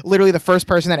and is literally the first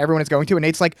person that everyone is going to. And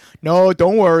Nate's like, no,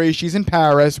 don't worry. She's in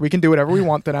Paris. We can do whatever we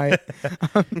want tonight.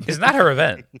 It's not her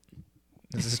event.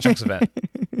 This is Chuck's event.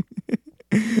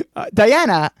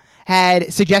 Diana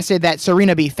had suggested that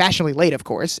Serena be fashionably late, of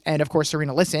course. And of course,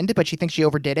 Serena listened, but she thinks she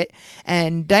overdid it.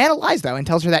 And Diana lies, though, and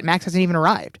tells her that Max hasn't even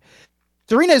arrived.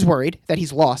 Serena is worried that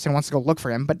he's lost and wants to go look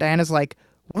for him. But Diana's like,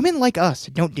 women like us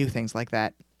don't do things like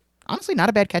that. Honestly, not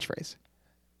a bad catchphrase.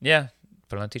 Yeah.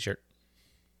 Put it on a T-shirt.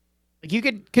 Like, you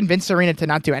could convince Serena to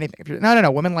not do anything. If you're,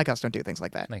 no, women like us don't do things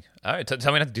like that. Like, all right,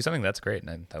 tell me not to do something. That's great.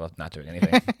 And I love not doing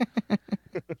anything.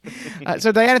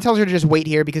 So Diana tells her to just wait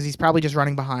here because he's probably just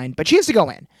running behind, but she has to go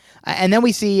in. And then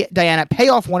we see Diana pay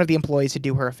off one of the employees to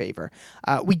do her a favor.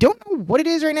 We don't know what it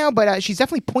is right now, but she's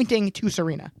definitely pointing to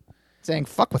Serena, saying,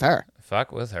 fuck with her.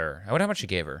 Fuck with her. I wonder how much she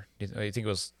gave her. Do you think it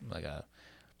was like a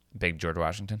big George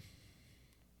Washington?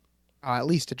 At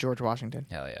least a George Washington.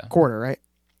 Hell yeah. Quarter, right?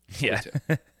 Yeah.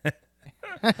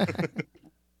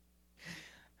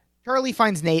 Charlie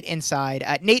finds Nate inside.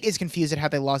 Nate is confused at how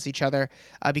they lost each other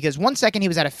because one second he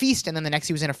was at a feast and then the next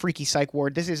he was in a freaky psych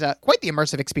ward. This is quite the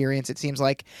immersive experience, it seems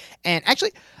like. And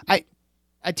actually,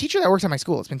 a teacher that works at my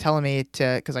school has been telling me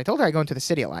because I told her I go into the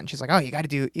city a lot, and she's like, "Oh, you got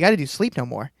to do Sleep No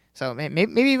More." So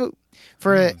maybe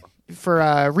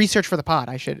for research for the pod,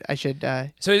 I should.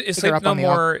 So is Sleep No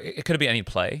More? It could be any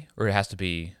play, or it has to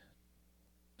be.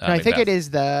 No, I think it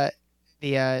is the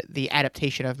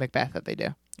adaptation of Macbeth that they do.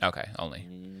 Okay, only.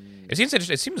 It seems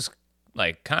interesting. It seems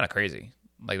like kind of crazy.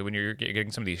 Like when you're getting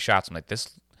some of these shots, I'm like,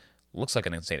 this looks like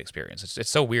an insane experience. It's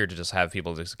so weird to just have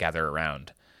people just gather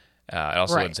around.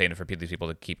 Also insane for these people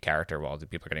to keep character while the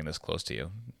people are getting this close to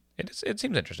you. It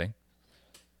seems interesting.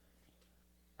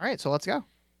 All right, so let's go.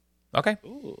 Okay.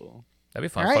 Ooh. That'd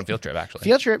be fun. Right. Fun field trip, actually.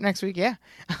 Field trip next week, yeah.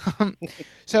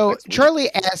 So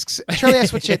Charlie asks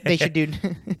what they should do.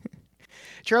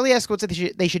 Charlie asks what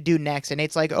they should do next, and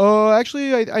Nate's like, "Oh,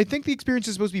 actually, I think the experience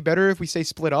is supposed to be better if we stay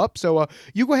split up. So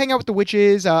you go hang out with the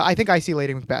witches. I think I see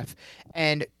Lady Macbeth."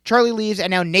 And Charlie leaves,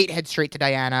 and now Nate heads straight to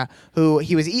Diana, who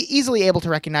he was easily able to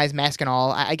recognize, mask and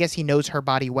all. I guess he knows her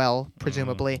body well,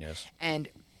 presumably. Yes. And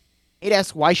Nate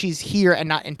asks why she's here and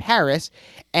not in Paris,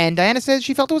 and Diana says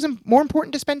she felt it was more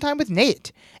important to spend time with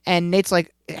Nate. And Nate's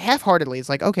like, half-heartedly, is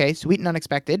like, okay, sweet and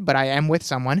unexpected, but I am with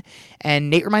someone.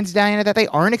 And Nate reminds Diana that they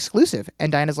aren't exclusive.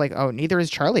 And Diana's like, oh, neither is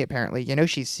Charlie, apparently. You know,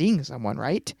 she's seeing someone,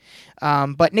 right?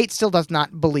 But Nate still does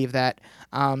not believe that.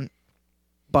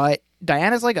 But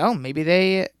Diana's like, oh, maybe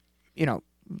they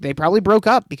probably broke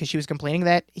up because she was complaining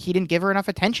that he didn't give her enough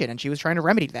attention, and she was trying to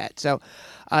remedy that. So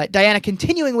Diana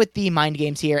continuing with the mind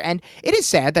games here, and it is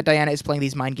sad that Diana is playing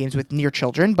these mind games with near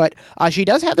children, but she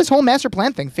does have this whole master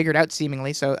plan thing figured out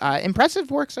seemingly, so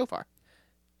impressive work so far.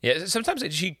 Yeah, sometimes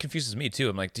she confuses me too.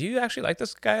 I'm like, do you actually like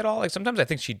this guy at all? Like sometimes I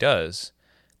think she does.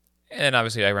 And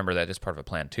obviously I remember that as part of a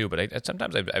plan too, but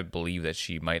sometimes I believe that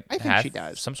she might have she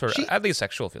does. some sort of, at least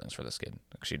sexual feelings for this kid.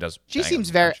 She does. She seems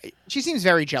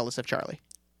very jealous of Charlie.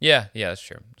 Yeah, that's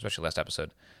true. Especially last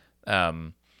episode.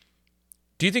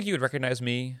 Do you think you would recognize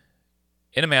me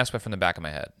in a mask, but from the back of my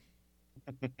head?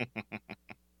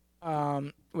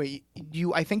 Wait,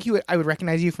 I would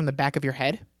recognize you from the back of your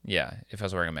head? Yeah, if I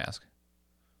was wearing a mask.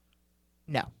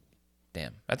 No.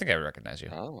 Damn, I think I would recognize you.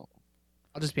 Oh.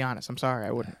 I'll just be honest. I'm sorry,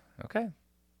 I wouldn't. Okay.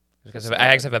 Because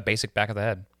I just have a basic back of the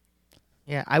head.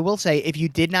 Yeah, I will say, if you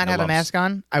did not No have lumps. a mask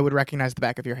on, I would recognize the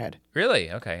back of your head.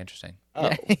 Really? Okay, interesting.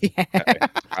 Oh. Yeah. Okay.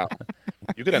 Wow.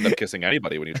 You could end up kissing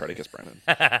anybody when you try to kiss Brandon.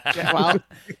 Yeah, well,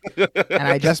 and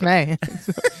I just may.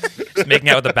 Just making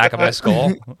out with the back of my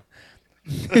skull.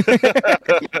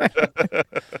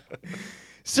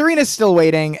 Serena's still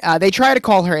waiting. They try to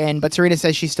call her in, but Serena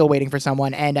says she's still waiting for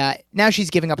someone, and now she's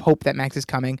giving up hope that Max is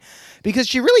coming because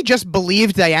she really just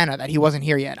believed Diana that he wasn't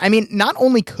here yet. I mean, not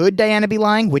only could Diana be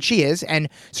lying, which she is, and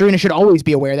Serena should always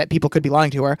be aware that people could be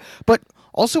lying to her, but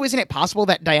also, isn't it possible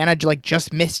that Diana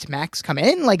just missed Max come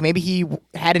in? Like maybe he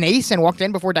had an ace and walked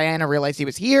in before Diana realized he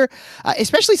was here.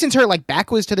 Especially since her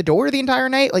back was to the door the entire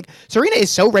night. Like Serena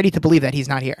is so ready to believe that he's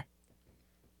not here.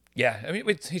 Yeah, I mean,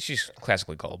 she's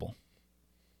classically gullible.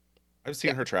 I've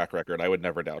seen her track record. I would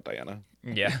never doubt Diana.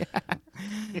 Yeah.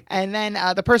 And then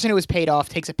the person who was paid off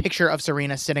takes a picture of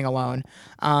Serena sitting alone.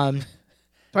 So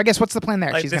I guess what's the plan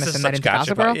there? She's going to send that into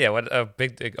Gossip Girl? Yeah, what a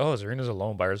big... Oh, Serena's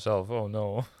alone by herself. Oh,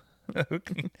 no.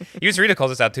 Even Serena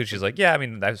calls this out, too. She's like, yeah, I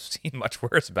mean, I've seen much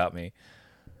worse about me.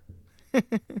 Did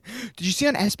you see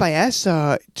on S by S?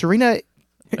 Serena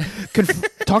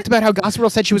talked about how Gossip Girl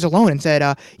said she was alone and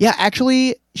said, yeah,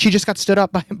 actually, she just got stood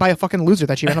up by a fucking loser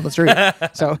that she met on the street.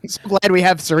 So I'm so glad we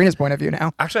have Serena's point of view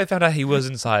now. Actually, I found out he was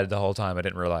inside the whole time. I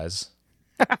didn't realize.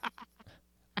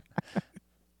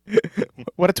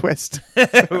 What a twist.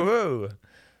 Whoa.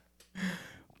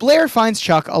 Blair finds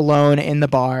Chuck alone in the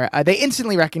bar. They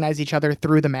instantly recognize each other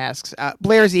through the masks.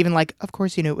 Blair's even like, of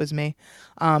course you knew it was me.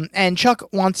 And Chuck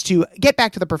wants to get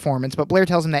back to the performance, but Blair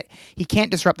tells him that he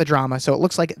can't disrupt the drama, so it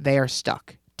looks like they are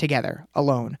stuck together,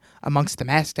 alone, amongst the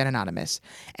masked and anonymous.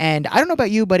 And I don't know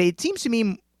about you, but it seems to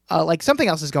me like something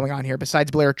else is going on here besides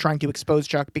Blair trying to expose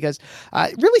Chuck, because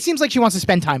it really seems like she wants to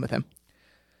spend time with him.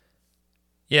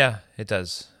 Yeah, it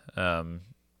does.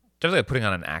 Definitely like, putting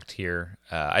on an act here.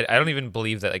 I don't even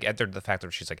believe that, like, after the fact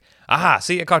that she's like, aha,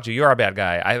 see, I caught you. You're a bad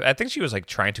guy. I think she was, like,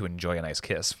 trying to enjoy a nice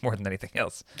kiss more than anything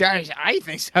else. I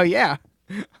think so, yeah.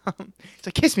 It's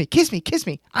like, kiss me, kiss me, kiss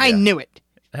me. I Yeah. knew it.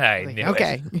 I Like, knew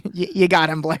okay, you got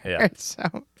him, Blair. Yeah. So,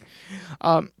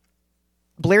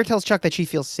 Blair tells Chuck that she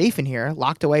feels safe in here,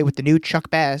 locked away with the new Chuck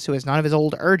Bass, who has none of his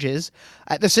old urges.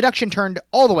 The seduction turned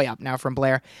all the way up now from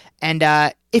Blair. And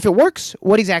if it works,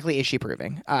 what exactly is she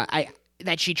proving?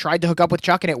 That she tried to hook up with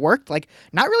Chuck and it worked? Like,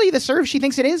 not really the serve she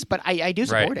thinks it is, but I do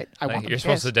support it. I want them You're to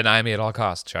supposed kiss. to deny me at all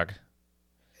costs, Chuck.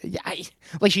 Yeah,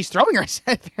 like she's throwing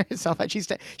herself at. She's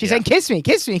saying, "Kiss me,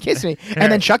 kiss me, kiss me,"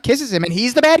 and then Chuck kisses him, and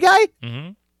he's the bad guy.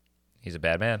 Mm-hmm. He's a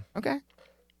bad man. Okay,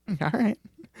 all right.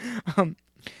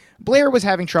 Blair was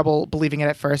having trouble believing it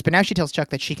at first, but now she tells Chuck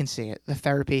that she can see it. The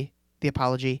therapy, the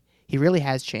apology. He really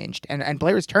has changed, and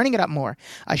Blair is turning it up more.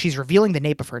 She's revealing the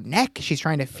nape of her neck. She's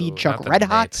trying to feed Ooh, Chuck not the red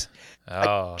hot. nape.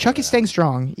 Oh, Chuck is staying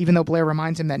strong, even though Blair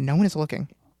reminds him that no one is looking.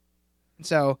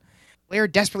 So Blair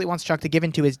desperately wants Chuck to give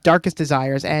in to his darkest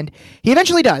desires, and he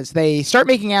eventually does. They start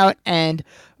making out, and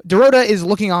Dorota is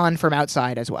looking on from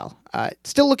outside as well.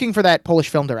 Still looking for that Polish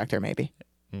film director, maybe.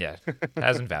 Yeah,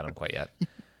 hasn't found him quite yet.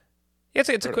 Yeah,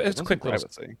 it's a quick little.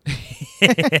 privacy.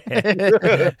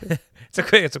 It's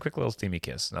a quick little steamy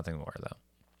kiss. Nothing more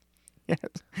though.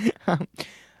 Yes.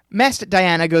 Masked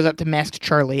Diana goes up to Masked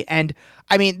Charlie, and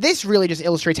I mean, this really just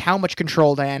illustrates how much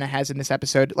control Diana has in this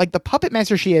episode. Like the puppet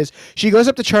master she is, she goes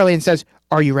up to Charlie and says,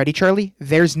 "Are you ready, Charlie?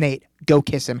 There's Nate. Go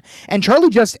kiss him." And Charlie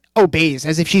just obeys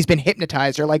as if she's been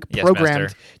hypnotized or like Yes, programmed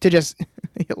master. to just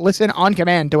listen on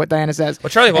command to what Diana says. Well,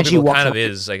 Charlie of all And she people walks kind of away.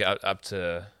 is like up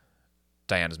to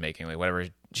Diana's making, like whatever.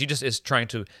 She just is trying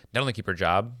to not only keep her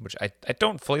job, which I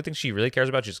don't fully think she really cares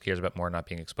about. She just cares about more not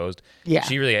being exposed. Yeah.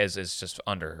 She really is just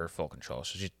under her full control.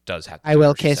 So she does have to. I do will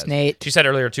what she kiss says. Nate. She said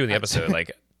earlier too in the episode,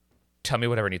 like, tell me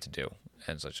whatever I need to do.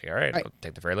 And so she's like, all right, Right. I'll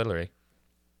take the very literally.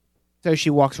 So she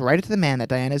walks right up to the man that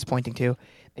Diana is pointing to.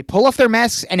 They pull off their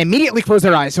masks and immediately close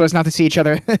their eyes so as not to see each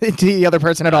other, to the other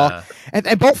person at all.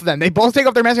 And both of them, they both take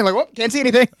off their masks and are like, "Whoop, can't see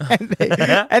anything,"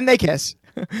 and they kiss.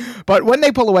 But when they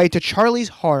pull away, to Charlie's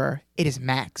horror, it is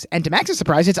Max. And to Max's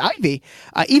surprise, it's Ivy.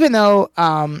 Even though,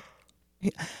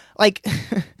 like,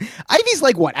 Ivy's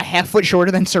like, what, a half foot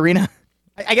shorter than Serena?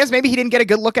 I guess maybe he didn't get a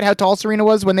good look at how tall Serena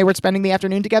was when they were spending the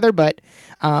afternoon together, but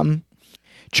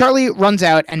Charlie runs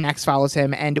out and Max follows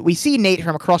him, and we see Nate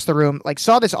from across the room, like,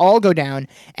 saw this all go down,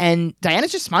 and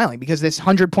Diana's just smiling because this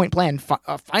 100-point plan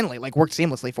finally, like, worked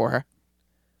seamlessly for her.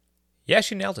 Yeah,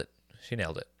 she nailed it. She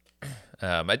nailed it.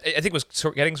 I think it was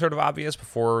getting sort of obvious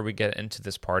before we get into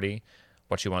this party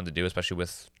what she wanted to do, especially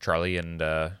with Charlie and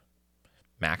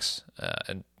Max,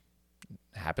 and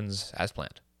it happens as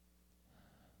planned.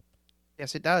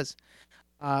 Yes, it does.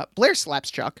 Blair slaps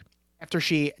Chuck after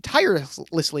she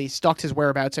tirelessly stalked his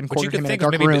whereabouts and Which you cornered him could in a think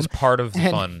dark maybe room. is part of the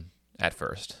and- fun at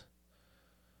first.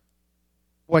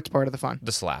 What's part of the fun?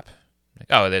 The slap. Like,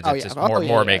 oh, it's yeah. just Oh, more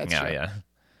yeah, making that's out, true. yeah.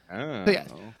 Oh. So,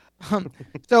 yeah.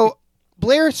 So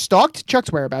Blair stalked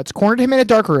Chuck's whereabouts, cornered him in a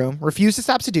dark room, refused to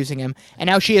stop seducing him, and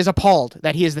now she is appalled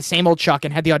that he is the same old Chuck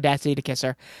and had the audacity to kiss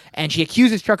her. And she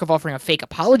accuses Chuck of offering a fake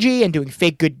apology and doing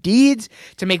fake good deeds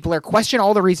to make Blair question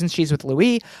all the reasons she's with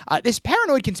Louis. This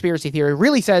paranoid conspiracy theory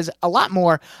really says a lot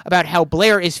more about how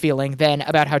Blair is feeling than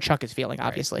about how Chuck is feeling,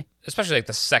 obviously. Especially like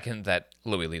the second that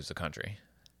Louis leaves the country.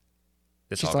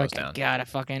 This She's all like, goes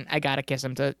down. I gotta kiss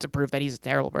him to prove that he's a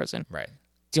terrible person. Right.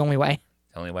 It's the only way.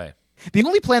 The only way. The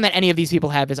only plan that any of these people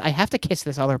have is I have to kiss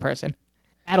this other person.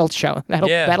 That'll show.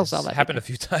 That'll sell that. Happened a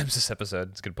few times this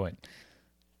episode. It's a good point.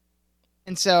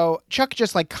 And so Chuck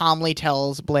just like calmly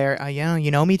tells Blair, yeah, you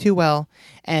know me too well.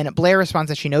 And Blair responds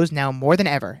that she knows now more than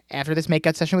ever after this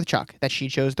make-out session with Chuck that she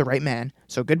chose the right man.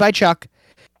 So goodbye, Chuck.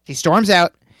 She storms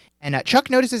out, and Chuck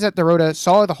notices that Dorota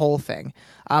saw the whole thing.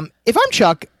 If I'm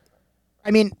Chuck,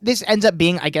 I mean, this ends up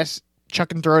being, I guess,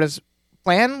 Chuck and Dorota's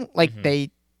plan. Like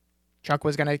Chuck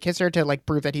was gonna kiss her to like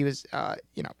prove that he was, a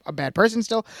bad person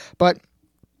still. But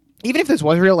even if this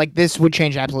was real, like this would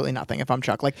change absolutely nothing if I'm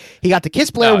Chuck. Like he got to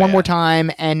kiss Blair one more time,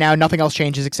 and now nothing else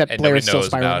changes except And Blair nobody is still knows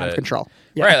spiraling about out of it. control.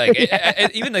 Yeah. Right.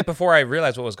 Like even like before I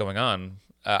realized what was going on,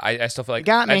 I still feel like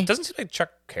got me. It doesn't seem like Chuck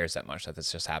cares that much that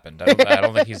this just happened. I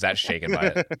don't think he's that shaken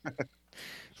by it.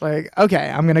 Like, okay,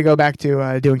 I'm gonna go back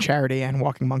to doing charity and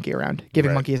walking Monkey around, giving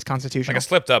Right. Monkey his Like constitutional. a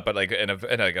slipped up, but like in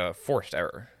a forced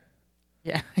error.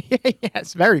 Yeah,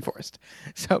 yes, very forced.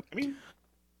 So I mean,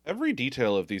 every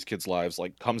detail of these kids' lives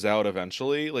like comes out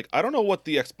eventually. Like, I don't know what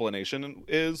the explanation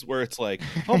is where it's like,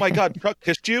 oh my god, Chuck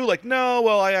kissed you? Like, no,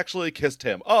 well, I actually kissed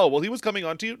him. Oh, well, he was coming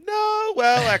on to you? No,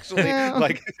 well, actually, No.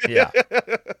 like, Yeah.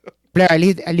 Blair, I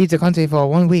leave the country for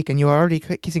 1 week, and you are already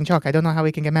kissing Chuck. I don't know how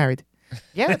we can get married.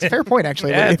 Yeah, that's a fair point,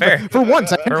 actually. Yeah, fair. For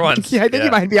once. For once, I think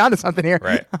you might be onto something here.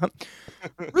 Right.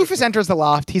 Rufus enters the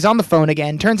loft. He's on the phone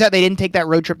again. Turns out they didn't take that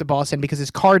road trip to Boston because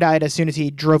his car died as soon as he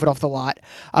drove it off the lot.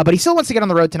 But he still wants to get on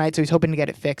the road tonight, so he's hoping to get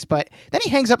it fixed. But then he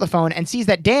hangs up the phone and sees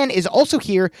that Dan is also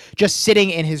here, just sitting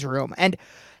in his room. And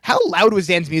how loud was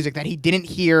Dan's music that he didn't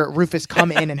hear Rufus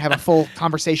come in and have a full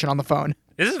conversation on the phone?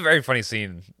 This is a very funny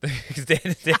scene.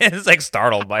 Dan is like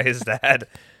startled by his dad.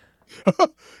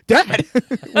 Dad,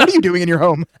 what are you doing in your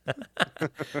home?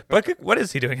 What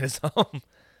is he doing in his home?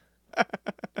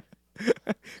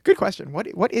 Good question.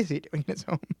 What is he doing in his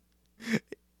home?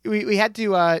 We had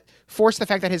to force the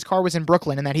fact that his car was in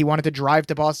Brooklyn and that he wanted to drive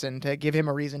to Boston to give him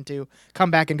a reason to come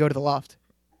back and go to the loft.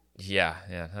 Yeah.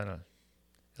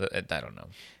 I don't know.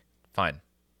 Fine.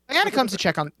 Diana comes to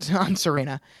check on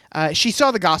Serena. She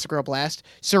saw the Gossip Girl blast.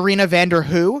 Serena Vander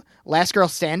Who, last girl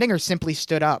standing, or simply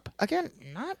stood up. Again,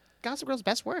 not Gossip Girl's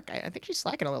best work. I think she's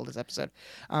slacking a little this episode.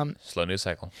 Slow news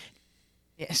cycle.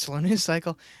 Yeah, slow news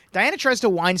cycle. Diana tries to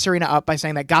wind Serena up by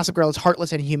saying that Gossip Girl is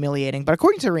heartless and humiliating, but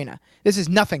according to Serena, this is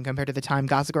nothing compared to the time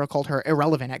Gossip Girl called her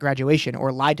irrelevant at graduation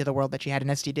or lied to the world that she had an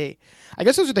STD. I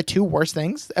guess those are the two worst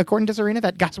things, according to Serena,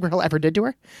 that Gossip Girl ever did to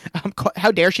her.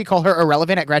 How dare she call her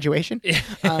irrelevant at graduation?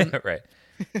 Right.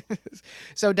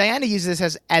 So Diana uses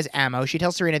this as ammo. She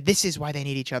tells Serena this is why they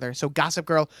need each other. So Gossip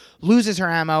Girl loses her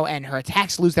ammo and her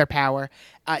attacks lose their power.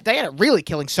 Diana really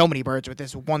killing so many birds with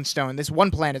this one stone. This one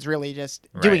plan is really just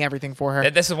doing everything for her.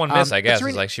 This is one miss, I guess.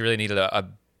 Serena, is like she really needed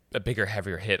a bigger,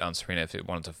 heavier hit on Serena if it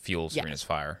wanted to fuel Serena's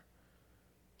fire.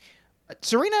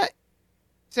 Serena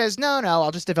says, no,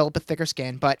 I'll just develop a thicker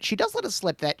skin. But she does let it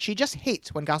slip that she just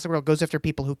hates when Gossip Girl goes after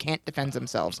people who can't defend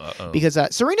themselves. Because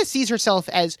Serena sees herself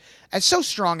as so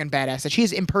strong and badass that she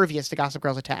is impervious to Gossip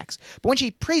Girl's attacks. But when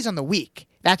she preys on the weak,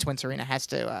 that's when Serena has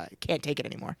to can't take it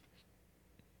anymore.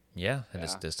 Yeah,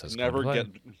 this does never get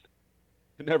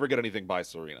anything by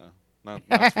Serena. No.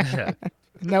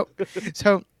 Nope.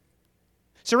 So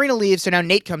Serena leaves, so now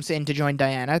Nate comes in to join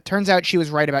Diana. Turns out she was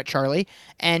right about Charlie,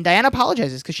 and Diana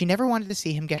apologizes because she never wanted to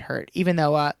see him get hurt, even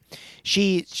though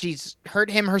she's hurt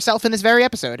him herself in this very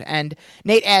episode. And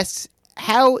Nate asks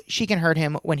how she can hurt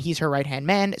him when he's her right-hand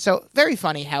man. So very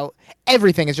funny how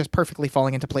everything is just perfectly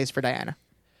falling into place for Diana.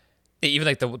 Even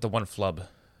like the one flub,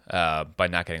 by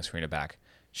not getting Serena back,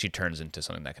 she turns into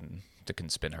something that can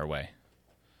spin her way.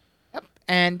 Yep.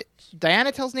 And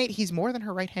Diana tells Nate he's more than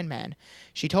her right-hand man.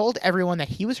 She told everyone that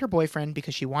he was her boyfriend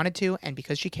because she wanted to and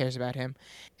because she cares about him.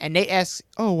 And Nate asks,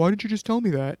 oh, why didn't you just tell me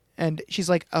that? And she's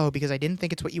like, oh, because I didn't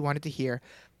think it's what you wanted to hear.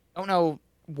 I don't know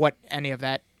what any of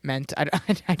that meant.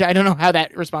 I don't know how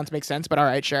that response makes sense, but all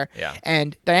right, sure. Yeah.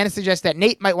 And Diana suggests that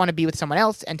Nate might want to be with someone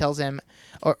else and tells him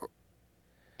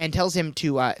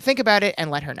to think about it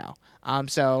and let her know.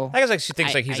 So I guess like she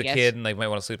thinks like he's a guess. kid and like might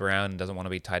want to sleep around and doesn't want to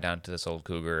be tied down to this old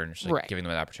cougar, and she's like, Right. giving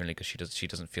them an opportunity because she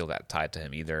doesn't feel that tied to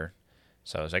him either.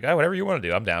 So it's like, oh, whatever you want to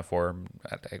do, I'm down for.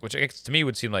 Which I guess to me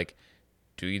would seem like,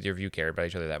 do either of you care about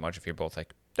each other that much if you're both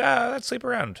like, let's sleep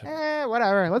around?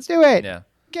 Whatever, let's do it. Yeah.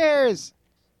 Who cares?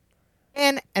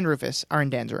 Dan and Rufus are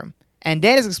in Dan's room. And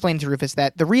Dan is explaining to Rufus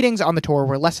that the readings on the tour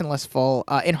were less and less full.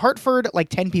 In Hartford, like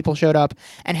 10 people showed up,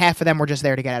 and half of them were just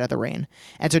there to get out of the rain.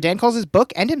 And so Dan calls his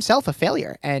book and himself a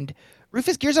failure. And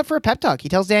Rufus gears up for a pep talk. He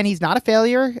tells Dan he's not a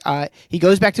failure. He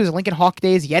goes back to his Lincoln Hawk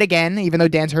days yet again, even though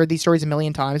Dan's heard these stories a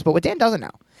million times. But what Dan doesn't know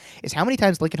is how many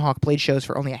times Lincoln Hawk played shows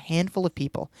for only a handful of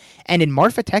people. And in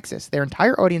Marfa, Texas, their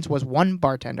entire audience was one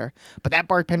bartender. But that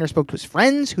bartender spoke to his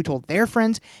friends, who told their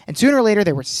friends, and sooner or later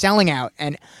they were selling out.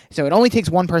 And so it only takes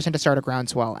one person to start a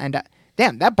groundswell. And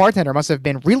damn, that bartender must have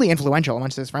been really influential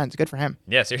amongst his friends. Good for him.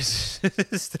 Yeah, seriously.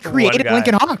 Created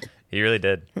Lincoln Hawk. He really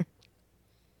did.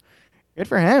 Good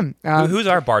for him. Who's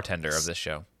our bartender of this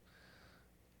show?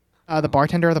 The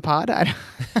bartender of the pod? I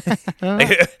don't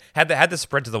know. had the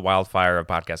spread to the wildfire of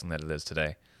podcasting that it is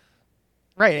today.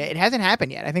 Right, it hasn't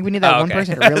happened yet. I think we need that one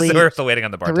person to really, so we're still waiting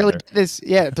on the to bartender. really get this,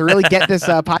 to really get this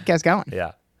podcast going.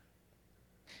 Yeah.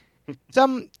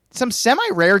 Some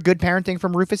semi-rare good parenting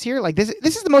from Rufus here. Like this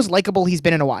is the most likable he's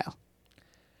been in a while.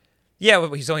 Yeah,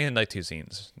 well, he's only in like 2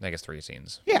 scenes. I guess 3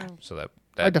 scenes. Yeah. So that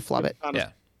Hard to flub it. Yeah.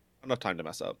 Enough time to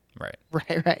mess up. Right.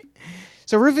 Right.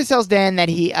 So Rufus tells Dan that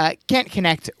he can't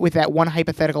connect with that one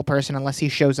hypothetical person unless he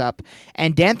shows up.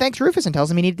 And Dan thanks Rufus and tells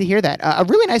him he needed to hear that. A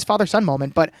really nice father-son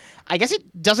moment, but I guess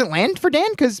it doesn't land for Dan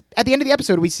because at the end of the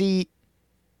episode we see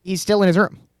he's still in his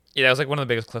room. Yeah, that was like one of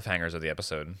the biggest cliffhangers of the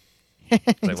episode.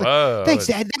 It's like, whoa. Thanks,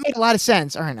 Dad. That made a lot of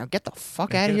sense. All right, now get the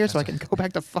fuck out of here so I can go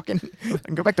back to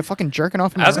fucking jerking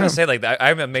off in my I was room. gonna say like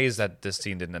I'm amazed that this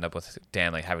scene didn't end up with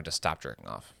Dan like having to stop jerking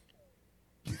off.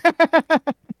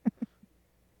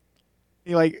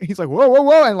 he's like whoa whoa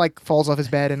whoa and like falls off his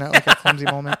bed in a clumsy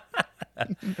moment.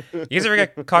 You guys ever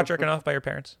get caught jerking off by your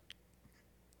parents?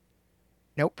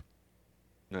 Nope.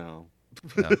 No.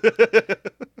 No.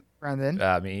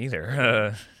 Brandon, Me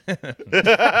either.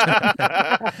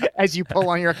 as you pull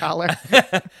on your collar.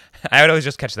 I would always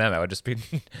just catch them. I would just be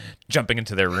jumping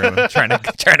into their room, trying to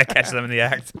catch them in the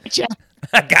act. Gotcha.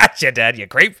 I gotcha, Dad. You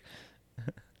creep.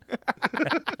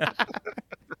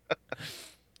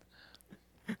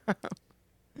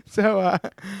 So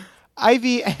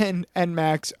Ivy and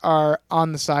Max are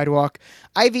on the sidewalk.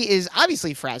 Ivy is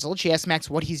obviously frazzled. She asks Max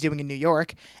what he's doing in New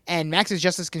York, and Max is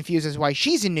just as confused as why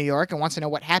she's in New York and wants to know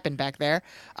what happened back there.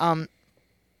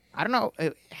 I don't know.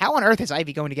 How on earth is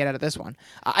Ivy going to get out of this one?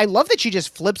 I love that she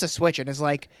just flips a switch and is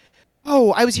like,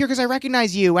 oh, I was here because I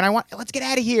recognize you, and let's get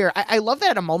out of here. I love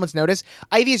that at a moment's notice,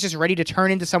 Ivy is just ready to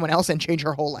turn into someone else and change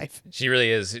her whole life. She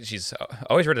really is. She's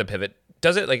always ready to pivot.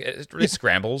 Does it like it really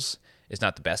scrambles? Is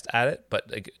not the best at it,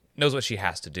 but like knows what she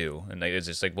has to do, and like, is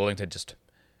just like willing to just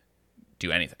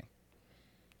do anything.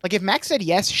 Like if Max said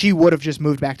yes, she would have just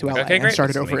moved back to LA Okay, and great.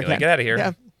 started Let's over again. get out of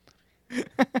here.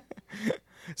 Yeah.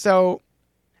 So,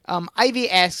 Ivy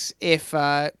asks if,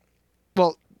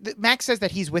 Max says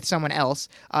that he's with someone else,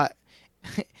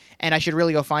 and I should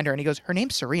really go find her. And he goes, her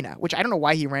name's Serena, which I don't know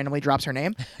why he randomly drops her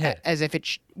name, as if it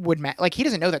would matter. Like he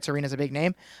doesn't know that Serena's a big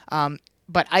name.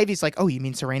 But Ivy's like, oh, you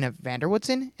mean Serena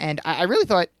Vanderwoodson? And I really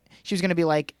thought she was going to be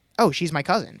like, oh, she's my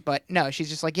cousin. But no, she's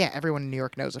just like, yeah, everyone in New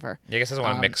York knows of her. Yeah, I guess doesn't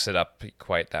want to mix it up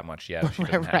quite that much yet. She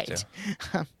doesn't have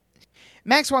to.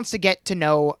 Max wants to get to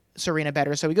know Serena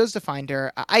better, so he goes to find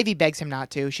her. Ivy begs him not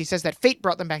to. She says that fate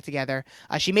brought them back together.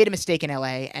 She made a mistake in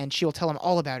LA, and she will tell him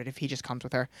all about it if he just comes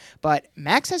with her. But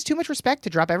Max has too much respect to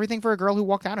drop everything for a girl who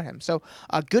walked out on him. So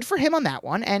good for him on that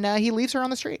one, and he leaves her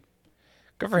on the street.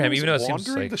 Good for him, even though it seems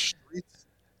like...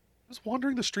 I was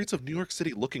wandering the streets of New York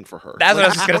City looking for her. That's what I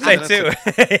was just going to say,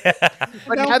 too. Yeah.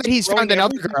 But now that he's found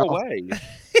another girl... Away.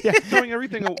 Throwing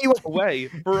everything away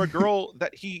for a girl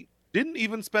that he didn't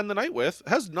even spend the night with,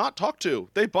 has not talked to.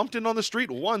 They bumped in on the street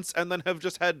once and then have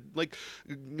just had, like,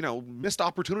 missed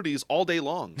opportunities all day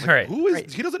long. Like, right. Who is...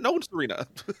 Right. He doesn't know Serena.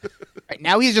 Right,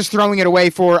 now he's just throwing it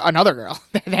away for another girl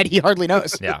that he hardly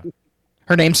knows. Yeah.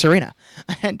 Her name's Serena.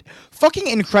 And fucking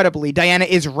incredibly, Diana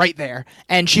is right there.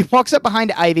 And she walks up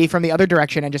behind Ivy from the other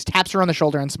direction and just taps her on the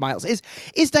shoulder and smiles.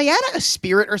 Is Diana a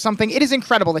spirit or something? It is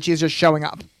incredible that she is just showing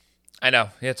up. I know.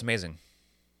 Yeah, it's amazing.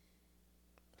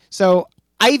 So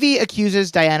Ivy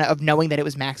accuses Diana of knowing that it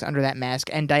was Max under that mask.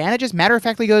 And Diana just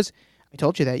matter-of-factly goes, I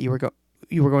told you that you were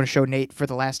going to show Nate for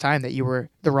the last time that you were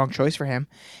the wrong choice for him.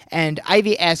 And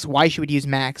Ivy asks why she would use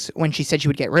Max when she said she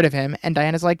would get rid of him. And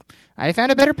Diana's like, I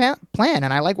found a better plan,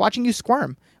 and I like watching you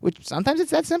squirm, which sometimes it's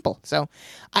that simple. So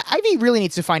Ivy really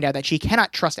needs to find out that she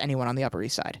cannot trust anyone on the Upper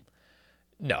East Side.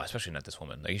 No, especially not this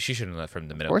woman. Like she shouldn't have from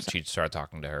the minute she started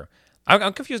talking to her.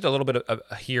 I'm confused a little bit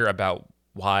here about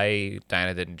why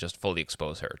Diana didn't just fully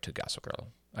expose her to Gossip Girl.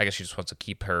 I guess she just wants to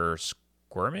keep her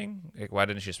squirming. Like, why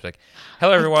didn't she just be like,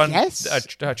 hello everyone,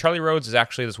 Charlie Rhodes is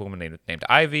actually this woman named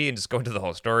Ivy, and just go into the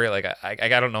whole story? Like I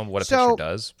don't know what a picture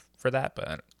does for that,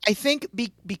 but I think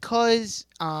because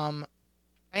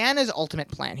Diana's ultimate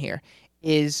plan here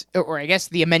is, or I guess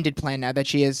the amended plan now that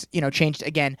she is changed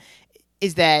again,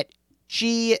 is that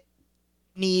she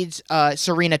needs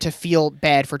Serena to feel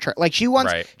bad for Charlie. Like she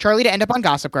wants Charlie to end up on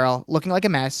Gossip Girl looking like a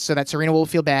mess so that Serena will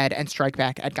feel bad and strike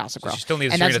back at Gossip Girl. So she still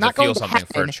needs and Serena to feel something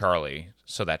happen. for Charlie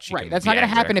so that she can That's not going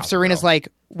to happen if Serena's like,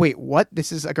 wait, what?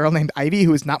 This is a girl named Ivy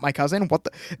who is not my cousin? What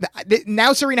the...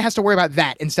 Now Serena has to worry about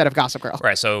that instead of Gossip Girl.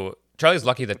 Right, so Charlie's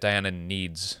lucky that Diana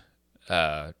needs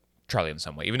Charlie in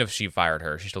some way. Even if she fired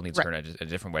her, she still needs her in a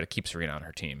different way to keep Serena on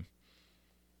her team.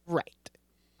 Right.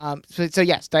 So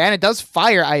yes, Diana does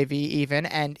fire Ivy even,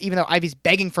 and even though Ivy's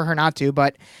begging for her not to,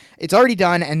 but it's already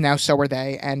done, and now so are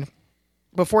they. And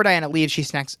before Diana leaves, she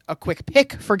snacks a quick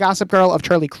pic for Gossip Girl of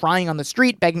Charlie crying on the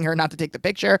street, begging her not to take the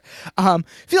picture. Feeling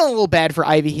a little bad for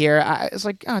Ivy here. It's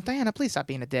like, oh, Diana, please stop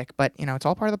being a dick. But, it's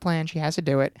all part of the plan. She has to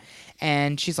do it.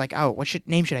 And she's like, oh, what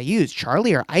name should I use?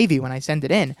 Charlie or Ivy when I send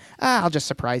it in? I'll just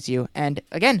surprise you. And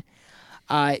again,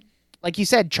 like you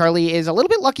said, Charlie is a little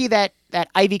bit lucky that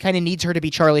Ivy kind of needs her to be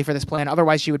Charlie for this plan.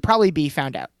 Otherwise, she would probably be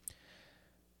found out.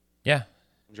 Yeah.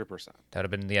 100%. That would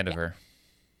have been the end of her.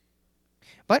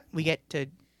 But we get to,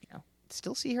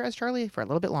 still see her as Charlie for a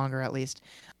little bit longer, at least.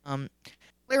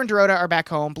 Blair and Dorota are back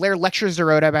home. Blair lectures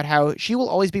Dorota about how she will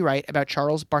always be right about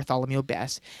Charles Bartholomew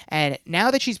Best. And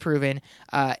now that she's proven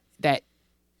that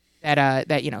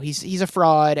that he's a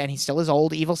fraud and he's still his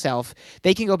old evil self,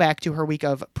 they can go back to her week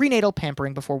of prenatal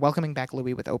pampering before welcoming back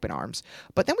Louis with open arms.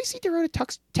 But then we see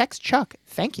Dorota text Chuck,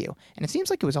 "Thank you," and it seems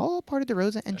like it was all part of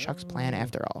DeRosa and Chuck's plan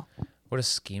after all. What a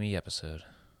schemy episode.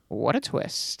 What a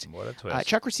twist! What a twist.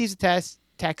 Chuck receives a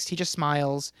text. He just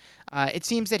smiles. It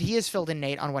seems that he has filled in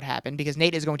Nate on what happened because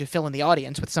Nate is going to fill in the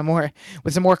audience with some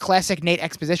more classic Nate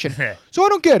exposition. So I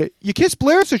don't get it. You kissed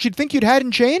Blair so she'd think you'd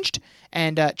hadn't changed?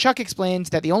 And Chuck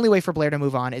explains that the only way for Blair to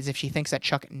move on is if she thinks that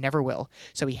Chuck never will.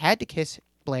 So he had to kiss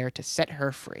Blair to set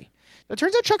her free. So it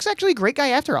turns out Chuck's actually a great guy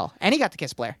after all, and he got to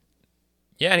kiss Blair.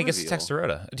 Yeah, and he gets to text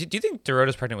Dorota. Do you think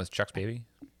Dorota's pregnant with Chuck's baby?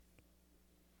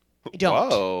 I don't.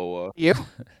 Whoa. You?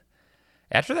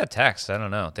 After that text, I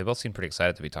don't know. They both seem pretty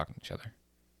excited to be talking to each other.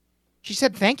 She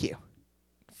said thank you.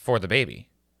 For the baby.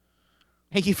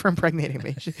 Thank you for impregnating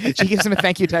me. She gives him a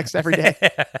thank you text every day.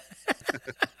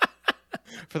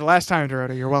 For the last time,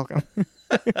 Dorota, you're welcome.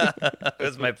 It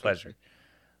was my pleasure.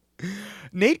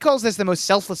 Nate calls this the most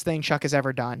selfless thing Chuck has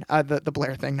ever done. The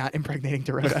Blair thing, not impregnating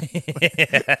Dorota.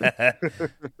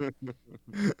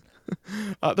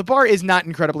 The bar is not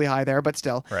incredibly high there, but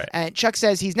still. Right. And Chuck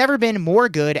says he's never been more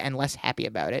good and less happy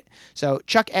about it. So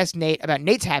Chuck asks Nate about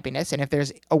Nate's happiness and if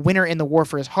there's a winner in the war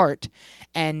for his heart.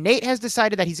 And Nate has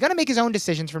decided that he's going to make his own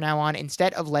decisions from now on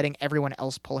instead of letting everyone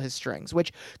else pull his strings,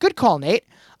 which good call, Nate.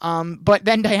 But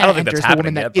then I Diana don't think enters, that's the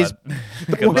woman happening that yet, is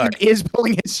but the woman that is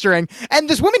pulling his string. And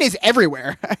this woman is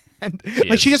everywhere. And she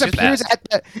just She's appears fast. at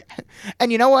the.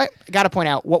 And you know what? I got to point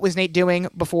out, what was Nate doing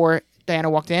before Diana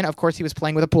walked in? Of course, he was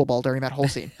playing with a pool ball during that whole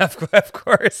scene. Of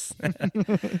course.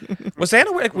 Was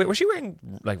Diana was she wearing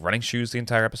like running shoes the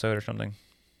entire episode or something?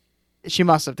 She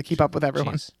must have to keep up with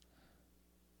everyone. Jeez.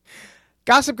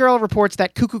 Gossip Girl reports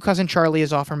that cuckoo cousin Charlie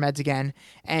is off her meds again,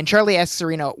 and Charlie asks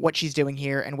Serena what she's doing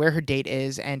here and where her date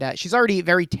is, and she's already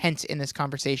very tense in this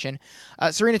conversation.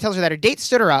 Serena tells her that her date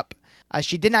stood her up.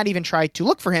 She did not even try to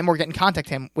look for him or get in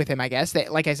contact with him, I guess.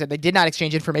 Like I said, they did not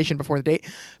exchange information before the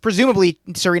date. Presumably,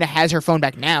 Serena has her phone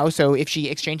back now, so if she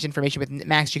exchanged information with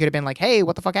Max, she could have been like, "Hey,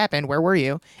 what the fuck happened? Where were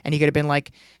you?" And he could have been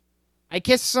like, I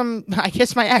kissed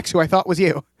my ex who I thought was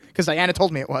you, because Diana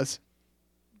told me it was.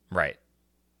 Right.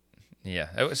 Yeah.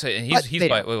 So But he's they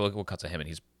by, don't. we'll cut to him, and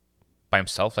he's by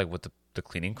himself, like with the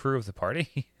cleaning crew of the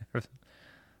party.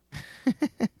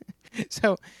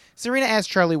 So Serena asked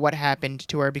Charlie what happened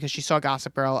to her because she saw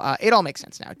Gossip Girl. It all makes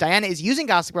sense now. Diana is using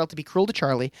Gossip Girl to be cruel to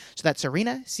Charlie so that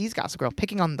Serena sees Gossip Girl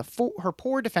picking on her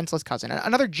poor defenseless cousin.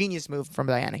 Another genius move from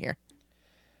Diana here.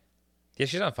 Yeah,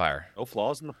 she's on fire. No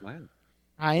flaws in the plan.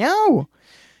 I know.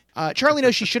 Charlie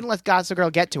knows she shouldn't let Gossip Girl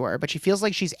get to her, but she feels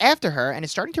like she's after her and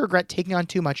is starting to regret taking on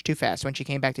too much too fast when she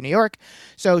came back to New York.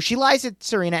 So she lies to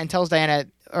Serena and tells Diana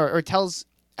or tells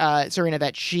Serena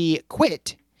that she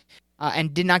quit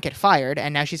and did not get fired,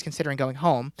 and now she's considering going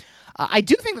home. I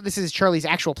do think that this is Charlie's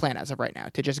actual plan as of right now,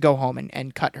 to just go home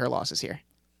and cut her losses here.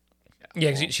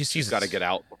 Yeah, because she sees She's got to get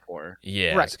out before.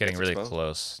 Yeah, Right. it's getting really Exposed.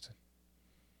 close.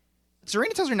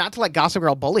 Serena tells her not to let Gossip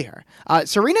Girl bully her.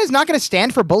 Serena is not going to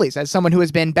stand for bullies as someone who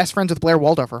has been best friends with Blair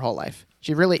Waldorf her whole life.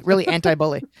 She's really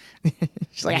anti-bully.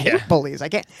 She's like, I hate Yeah. bullies. I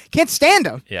can't stand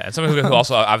them. Yeah, and someone who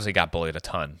also obviously got bullied a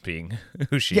ton, being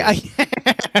who she is.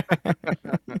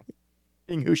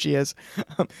 Being who she is.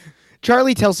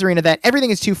 Charlie tells Serena that everything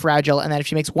is too fragile and that if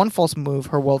she makes one false move,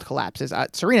 her world collapses.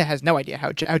 Serena has no idea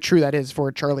how true that is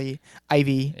for Charlie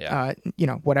Ivy, Yeah.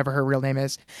 whatever her real name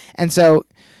is. And so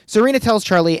Serena tells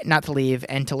Charlie not to leave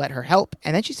and to let her help.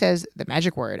 And then she says the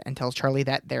magic word and tells Charlie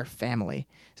that they're family.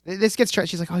 This gets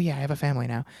she's like, oh yeah, I have a family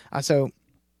now. So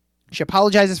she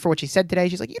apologizes for what she said today.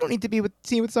 She's like, you don't need to be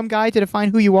seen with some guy to define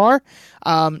who you are.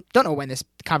 Don't know when this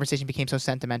conversation became so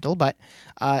sentimental, but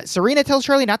Serena tells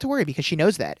Charlie not to worry because she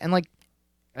knows that. And like,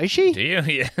 is she? Do you?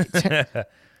 Yeah.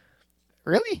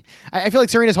 Really? I feel like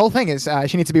Serena's whole thing is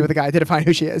she needs to be with a guy to define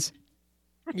who she is.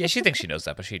 Yeah, she thinks she knows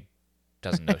that, but she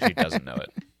doesn't know. She doesn't know it.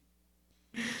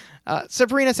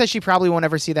 Sabrina says she probably won't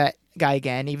ever see that guy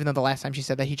again, even though the last time she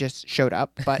said that he just showed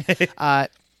up. But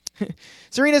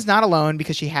Serena's not alone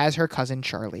because she has her cousin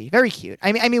Charlie. Very cute.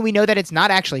 I mean, we know that it's not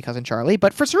actually cousin Charlie,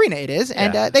 but for Serena it is.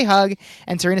 And Yeah. they hug,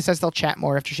 and Serena says they'll chat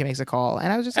more after she makes a call.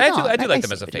 And I was just like, I do like them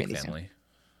nice as a between fake these two. family.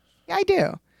 Yeah, I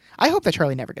do. I hope that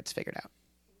Charlie never gets figured out.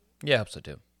 Yeah, I hope so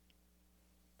too.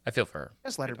 I feel for her.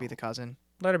 Just let her be the cousin.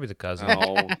 Let her be the cousin.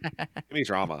 Oh, give me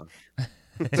drama.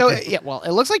 So yeah, well,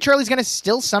 it looks like Charlie's gonna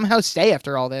still somehow stay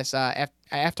after all this.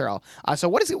 After all, so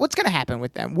what's gonna happen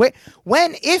with them?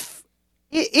 If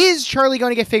is Charlie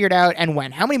going to get figured out, and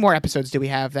when? How many more episodes do we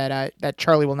have that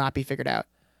Charlie will not be figured out?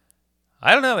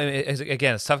 I don't know. I mean,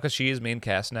 again, it's tough because she is main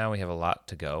cast now. We have a lot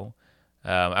to go.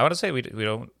 I want to say we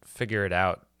don't figure it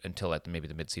out until at maybe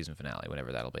the mid-season finale,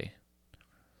 whenever that'll be.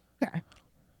 Okay.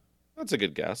 That's a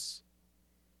good guess.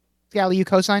 Scally, you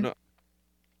co-sign? No.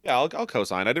 Yeah, I'll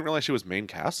co-sign. I didn't realize she was main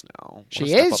cast now. What a She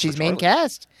step is. up She's for main Charlie.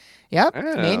 cast. Yep,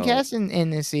 main Oh. cast in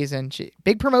this season.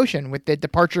 Big promotion with the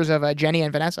departures of Jenny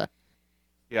and Vanessa.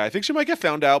 Yeah, I think she might get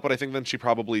found out, but I think then she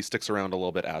probably sticks around a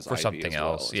little bit as For Ivy something as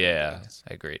well, else. is my Yeah, guess.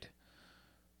 I agreed.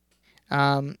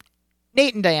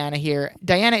 Nate and Diana here.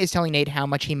 Diana is telling Nate how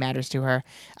much he matters to her.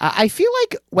 I feel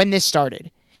like when this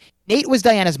started, Nate was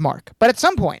Diana's mark, but at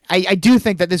some point, I do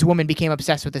think that this woman became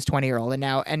obsessed with this 20-year-old, and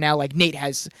now like Nate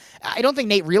has. I don't think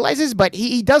Nate realizes, but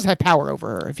he does have power over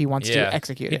her if he wants to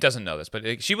execute he it. doesn't know this,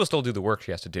 but she will still do the work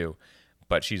she has to do,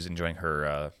 but she's enjoying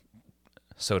her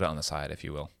soda on the side, if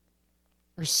you will.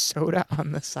 Her soda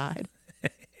on the side.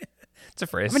 It's a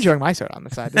phrase. I'm enjoying my soda on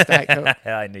the side. This Diet Coke.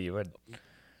 I knew you would.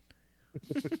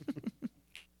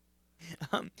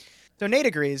 So Nate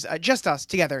agrees, just us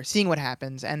together, seeing what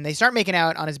happens, and they start making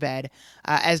out on his bed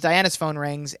as Diana's phone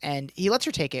rings, and he lets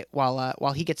her take it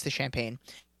while he gets the champagne.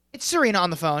 It's Serena on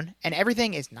the phone, and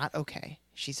everything is not okay.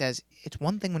 She says, it's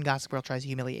one thing when Gossip Girl tries to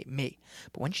humiliate me,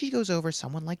 but when she goes over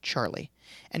someone like Charlie.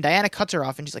 And Diana cuts her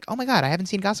off, and she's like, oh my god, I haven't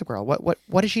seen Gossip Girl.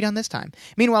 What has she done this time?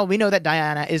 Meanwhile, we know that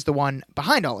Diana is the one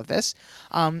behind all of this.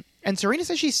 And Serena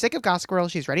says she's sick of Gossip Girl.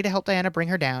 She's ready to help Diana bring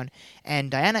her down.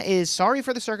 And Diana is sorry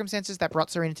for the circumstances that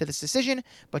brought Serena to this decision,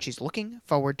 but she's looking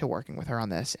forward to working with her on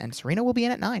this. And Serena will be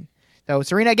in at 9. So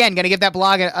Serena, again, going to give that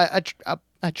blog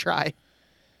a try.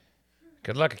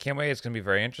 Good luck. I can't wait. It's going to be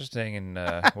very interesting and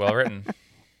well written.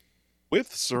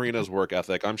 With Serena's work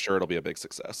ethic, I'm sure it'll be a big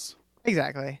success.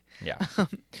 Exactly. Yeah.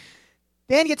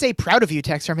 Dan gets a proud of you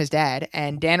text from his dad,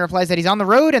 and Dan replies that he's on the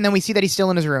road, and then we see that he's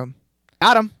still in his room.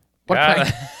 Got him. What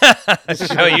a prank.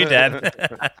 Show you, Dad.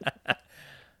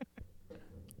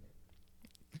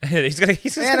 he's gonna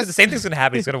the same thing's gonna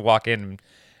happen. He's gonna walk in,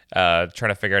 trying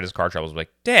to figure out his car troubles. Like,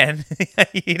 Dan,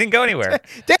 he didn't go anywhere.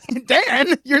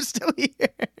 Dan, you're still here.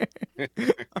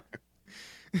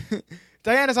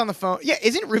 Diana's on the phone. Yeah,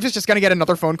 isn't Rufus just gonna get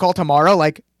another phone call tomorrow?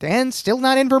 Like, Dan's still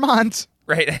not in Vermont.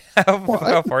 Right?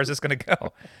 How far is this gonna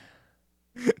go?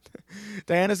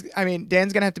 Dan's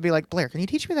gonna have to be like, Blair, can you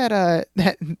teach me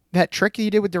that trick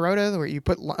you did with Dorota where you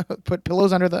put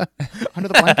pillows under the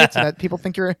blankets so that people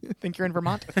think you're in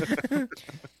Vermont?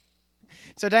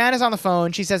 So Diana's on the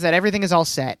phone. She says that everything is all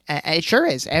set. It sure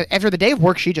is. After the day of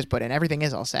work she just put in, everything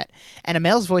is all set. And a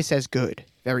male's voice says, good,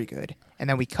 very good. And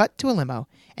then we cut to a limo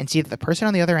and see that the person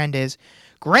on the other end is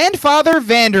Grandfather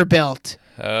Vanderbilt.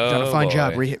 Oh, He's done a fine boy.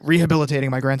 job rehabilitating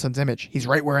my grandson's image. He's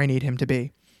right where I need him to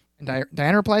be. And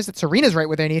Diana replies that Serena's right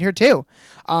where they need her, too.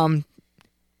 Did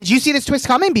you see this twist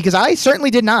coming? Because I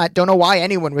certainly did not. Don't know why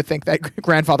anyone would think that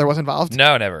grandfather was involved.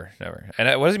 No, never.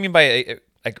 And what does he mean by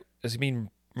does he mean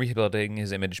rehabilitating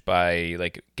his image by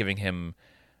like giving him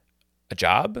a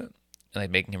job and like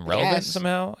making him relevant Yes.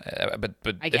 somehow? But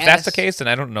I if that's the guess. case, then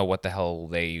I don't know what the hell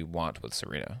they want with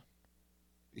Serena.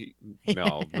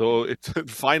 No, though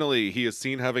finally he is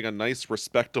seen having a nice,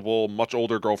 respectable, much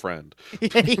older girlfriend.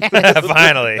 Yes.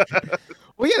 Finally.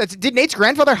 Well, yeah. Did Nate's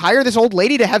grandfather hire this old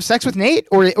lady to have sex with Nate,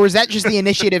 or is that just the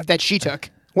initiative that she took?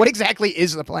 What exactly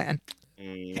is the plan?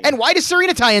 And why does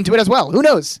Serena tie into it as well? Who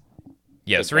knows?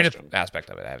 Yeah, Good Serena question. aspect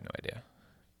of it, I have no idea.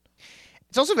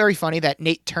 It's also very funny that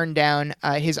Nate turned down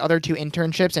his other 2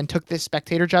 internships and took this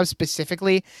spectator job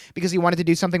specifically because he wanted to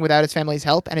do something without his family's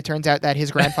help, and it turns out that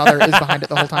his grandfather is behind it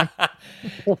the whole time.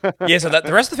 Yeah, so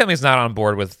the rest of the family is not on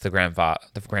board with the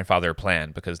grandfather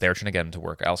plan because they're trying to get him to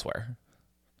work elsewhere.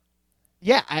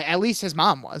 Yeah, at least his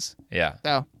mom was. Yeah.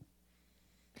 So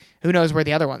who knows where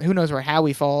the other one? Who knows where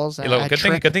Howie falls? Good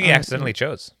thing he accidentally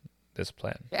chose this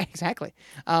plan. Yeah, exactly.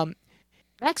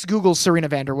 Max Googles Serena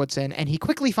Vanderwoodson, and he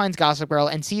quickly finds Gossip Girl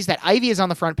and sees that Ivy is on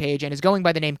the front page and is going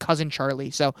by the name Cousin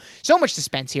Charlie. So much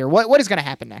suspense here. What is going to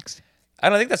happen next? I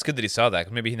don't think that's good that he saw that.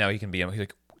 'Cause maybe now he can be he's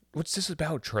like, what's this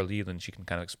about, Charlie? Then she can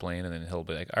kind of explain, and then he'll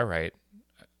be like, all right,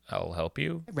 I'll help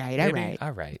you. Right, maybe? all right.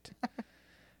 All right.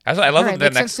 I love right, the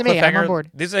makes next sense to me. I'm on cliffhanger.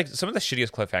 board. These are like some of the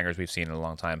shittiest cliffhangers we've seen in a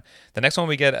long time. The next one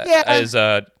we get Yeah. is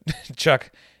Chuck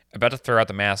about to throw out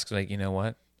the mask. Like, you know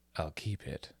what? I'll keep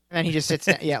it. And then he just sits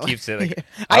down. Yeah, Keeps it like,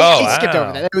 I skipped over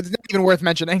wow. that. It was not even worth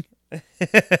mentioning.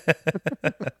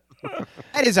 That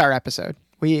is our episode.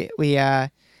 We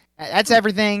that's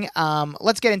everything.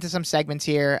 Let's get into some segments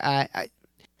here.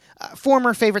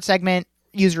 Former favorite segment,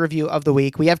 user review of the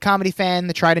week. We have Comedy Fan,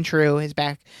 the tried and true, is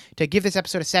back to give this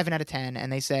episode a 7 out of 10,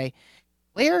 and they say,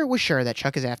 Blair was sure that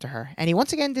Chuck is after her, and he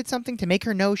once again did something to make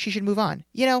her know she should move on.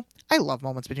 You know, I love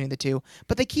moments between the two,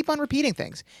 but they keep on repeating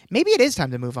things. Maybe it is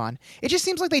time to move on. It just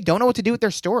seems like they don't know what to do with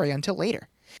their story until later.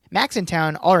 Max in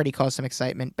town already caused some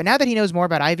excitement, but now that he knows more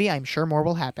about Ivy, I'm sure more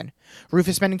will happen.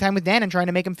 Rufus spending time with Dan and trying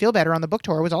to make him feel better on the book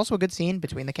tour was also a good scene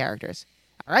between the characters.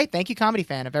 All right, thank you, Comedy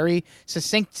Fan. A very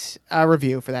succinct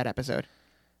review for that episode.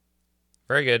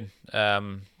 Very good.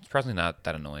 Surprisingly not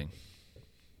that annoying.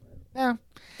 No.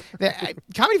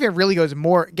 Comedy Fan really gets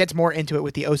more into it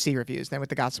with the OC reviews than with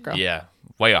the Gossip Girl. Yeah,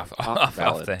 way off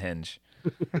Valid. the hinge.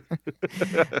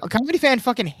 Comedy Fan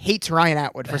fucking hates Ryan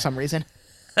Atwood for some reason.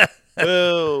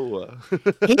 Oh.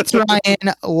 Hates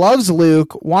Ryan, loves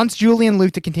Luke, wants Julie and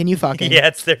Luke to continue fucking. Yeah,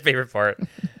 it's their favorite part.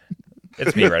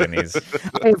 It's me writing these.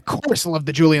 I, of course, love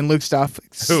the Julie and Luke stuff.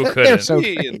 Who They're couldn't? so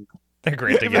Ian, great. They're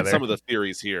great given together. some of the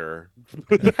theories here.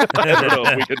 I don't know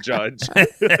if we could judge.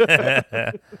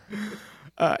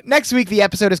 Next week, the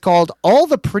episode is called All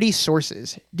the Pretty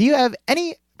Sources. Do you have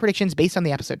any predictions based on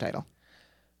the episode title?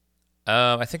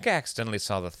 I think I accidentally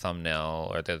saw the thumbnail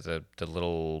or the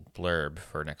little blurb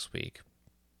for next week.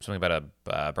 Something about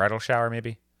a bridal shower,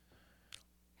 maybe?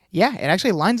 Yeah, it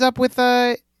actually lines up with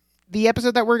the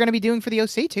episode that we're going to be doing for the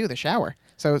OC, too, the shower.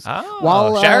 So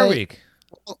Shower week.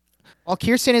 While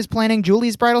Kirsten is planning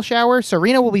Julie's bridal shower,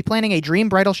 Serena will be planning a dream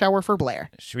bridal shower for Blair.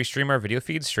 Should we stream our video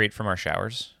feeds straight from our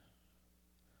showers?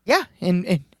 Yeah,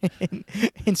 in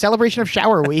celebration of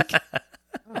Shower Week.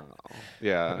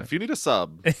 Yeah, if you need a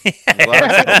sub.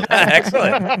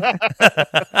 Excellent.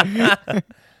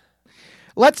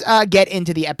 Let's get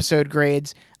into the episode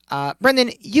grades.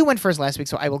 Brendan, you went first last week,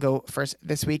 so I will go first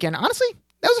this week. And honestly,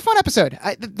 that was a fun episode.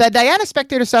 The Diana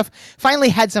Spectator stuff finally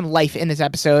had some life in this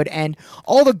episode, and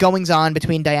all the goings-on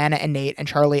between Diana and Nate and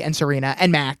Charlie and Serena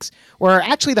and Max were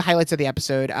actually the highlights of the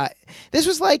episode. This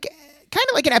was kind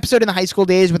of like an episode in the high school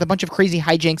days with a bunch of crazy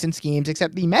hijinks and schemes,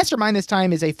 except the mastermind this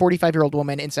time is a 45-year-old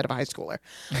woman instead of a high schooler.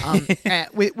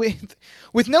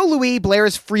 With no Louis, Blair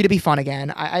is free to be fun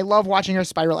again. I love watching her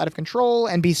spiral out of control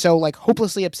and be so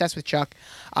hopelessly obsessed with Chuck.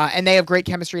 And they have great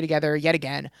chemistry together yet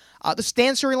again. The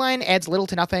Stan storyline adds little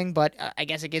to nothing, but I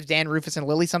guess it gives Dan, Rufus, and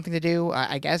Lily something to do,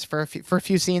 I guess, for a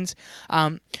few scenes.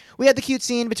 We had the cute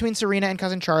scene between Serena and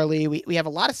Cousin Charlie. We have a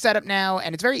lot of setup now,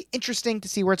 and it's very interesting to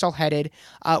see where it's all headed.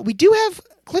 We do have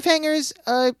cliffhangers,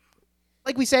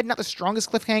 like we said, not the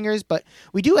strongest cliffhangers, but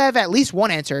we do have at least one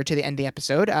answer to the end of the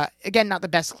episode. Again, not the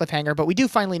best cliffhanger, but we do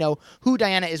finally know who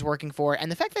Diana is working for,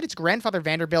 and the fact that it's Grandfather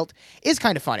Vanderbilt is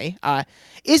kind of funny.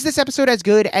 Is this episode as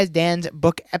good as Dan's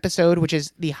book episode, which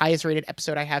is the highest rated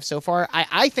episode I have so far?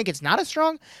 I think it's not as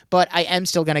strong, but I am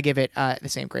still going to give it the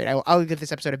same grade. I'll give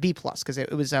this episode a B+, because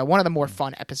it was one of the more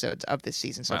fun episodes of this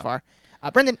season so far.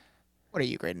 Brendan, what are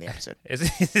you grading the episode?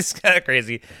 It's kind of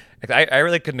crazy. I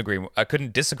really couldn't agree. I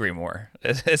couldn't disagree more.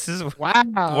 This is Wow.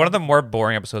 one of the more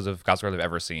boring episodes of Gossip Girl I've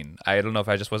ever seen. I don't know if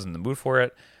I just wasn't in the mood for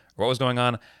it or what was going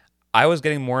on. I was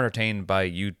getting more entertained by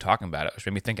you talking about it, which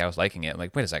made me think I was liking it. I'm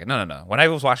like, wait a second, no. When I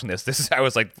was watching I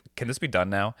was like, can this be done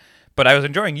now? But I was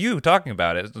enjoying you talking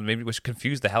about it. Maybe which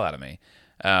confused the hell out of me.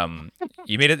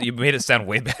 You made it sound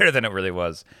way better than it really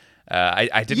was.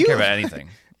 I didn't care about anything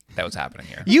that was happening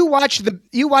here. You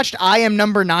watched I Am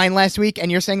Number 9 last week,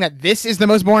 and you're saying that this is the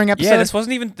most boring episode? Yeah,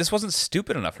 this wasn't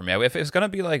stupid enough for me. If it's gonna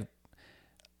be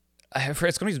if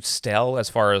it's gonna be stale as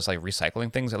far as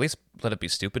recycling things, at least let it be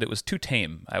stupid. It was too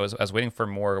tame. I was waiting for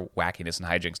more wackiness and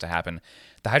hijinks to happen.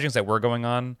 The hijinks that were going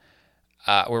on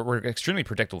were extremely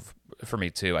predictable for me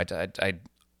too.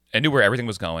 I knew where everything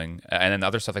was going, and then the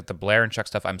other stuff like the Blair and Chuck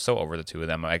stuff. I'm so over the two of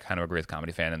them. I kind of agree with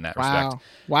Comedy Fan in that respect.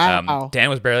 Wow. Dan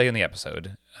was barely in the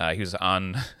episode. He was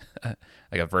on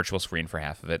a virtual screen for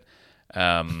half of it.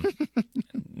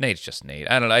 Nate's just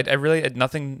Nate. I don't know. I really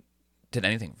nothing did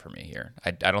anything for me here.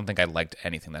 I don't think I liked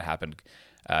anything that happened.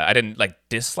 I didn't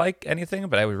dislike anything,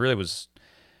 but I really was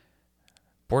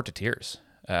bored to tears.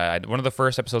 One of the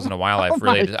first episodes in a while.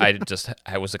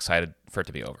 I was excited for it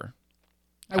to be over.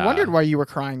 I wondered why you were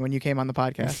crying when you came on the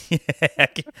podcast.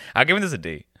 I'll give this a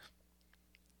D.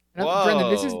 Now, Brendan,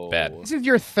 this is bad. This is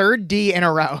your third D in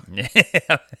a row.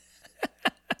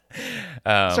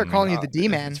 Start calling you the D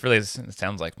man. It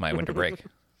sounds like my winter break.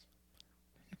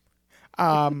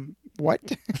 What?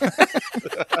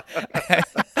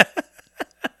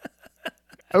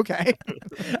 Okay.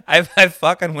 I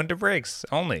fuck on winter breaks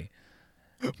only.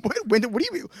 What do you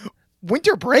mean?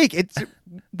 Winter break?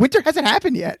 Winter hasn't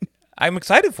happened yet. I'm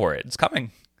excited for it. It's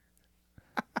coming.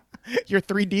 Your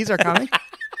 3 Ds are coming?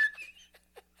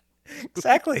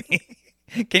 Exactly.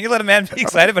 Can you let a man be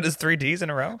excited about his 3 Ds in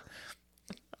a row?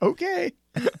 Okay.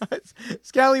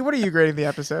 Scally, what are you grading the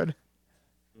episode?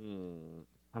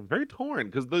 I'm very torn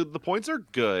because the points are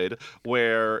good.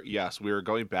 Where yes, we are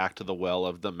going back to the well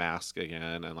of the mask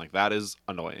again, and like that is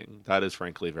annoying. That is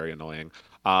frankly very annoying.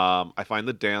 I find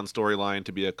the Dan storyline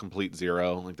to be a complete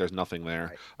zero. Like there's nothing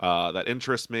there that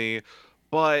interests me,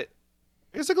 but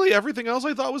basically everything else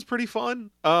I thought was pretty fun.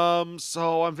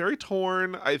 So I'm very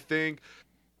torn. I think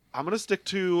I'm gonna stick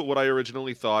to what I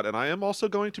originally thought, and I am also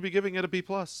going to be giving it a B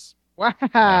plus.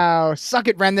 Wow. Suck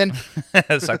it, Brendan.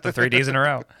 Suck the 3 Ds in a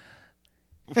row.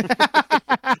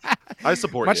 I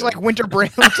support Much you. like winter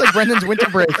break. Much like Brendan's winter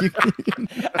break.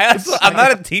 I'm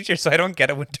not a teacher, so I don't get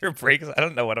a winter break. I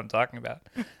don't know what I'm talking about.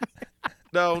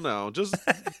 No, just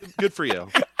good for you.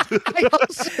 I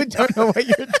also don't know what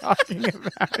you're talking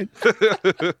about.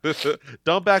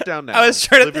 Don't back down now. I was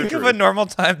trying to Live your think of a truth. normal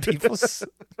time people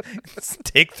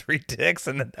take 3 dicks,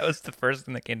 and then that was the first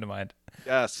thing that came to mind.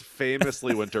 Yes,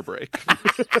 famously winter break.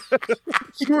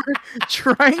 You were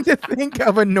trying to think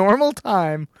of a normal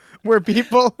time where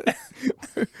people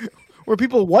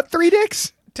what 3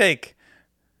 dicks? Take.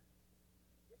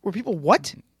 Where people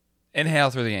what? Inhale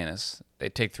through the anus. They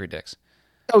take 3 dicks.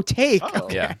 Oh, take. Oh.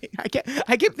 Okay. Yeah.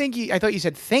 I kept thinking. I thought you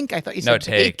said think. I thought you No,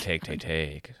 said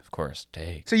take. Of course,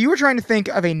 take. So you were trying to think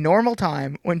of a normal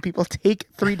time when people take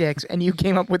 3 dicks, and you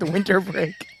came up with winter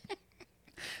break.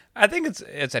 I think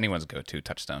it's anyone's go-to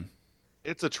touchstone.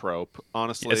 It's a trope.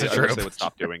 Honestly, It's a I wish trope. they would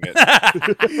stop doing it.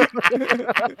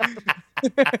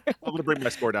 I'm gonna bring my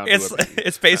score down.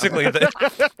 It's basically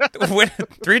when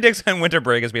 3 dicks and winter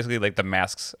break is basically like the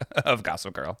masks of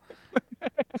Gossip Girl.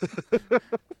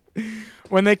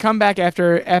 When they come back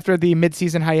after the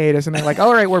mid-season hiatus, and they're like,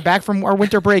 "All right, we're back from our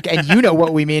winter break," and you know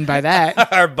what we mean by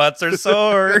that. Our butts are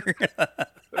sore.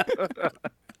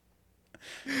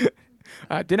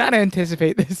 Did not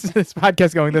anticipate this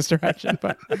podcast going this direction,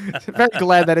 but very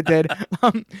glad that it did.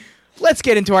 Let's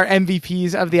get into our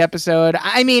MVPs of the episode.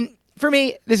 I mean, for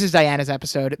me, this is Diana's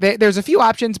episode. There's a few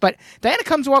options, but Diana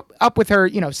comes up with her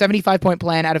 75-point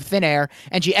plan out of thin air,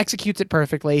 and she executes it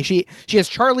perfectly. She has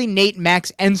Charlie, Nate,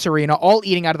 Max, and Serena all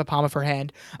eating out of the palm of her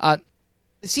hand. The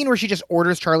scene where she just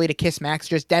orders Charlie to kiss Max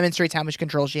just demonstrates how much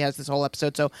control she has this whole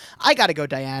episode. So I got to go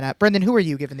Diana. Brendan, who are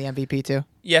you giving the MVP to?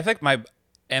 Yeah, I think my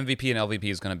MVP and LVP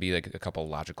is going to be like a couple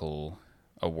logical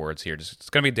awards here. It's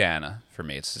going to be Diana for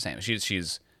me. It's the same.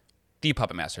 She's the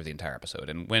puppet master of the entire episode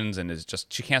and wins and is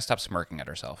just she can't stop smirking at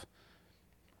herself.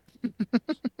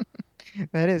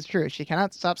 That is true. She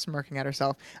cannot stop smirking at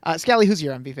herself. Scally, who's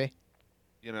your MVP?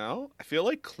 I feel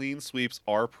like clean sweeps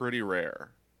are pretty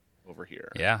rare over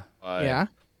here. Yeah. But, Yeah.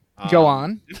 Go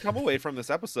on. Did come away from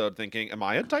this episode thinking, "Am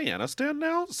I a Diana stan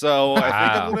now?" So I think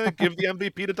I'm gonna give the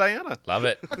MVP to Diana. Love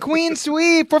it. A queen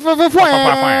sweep. Who would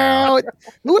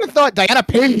have thought Diana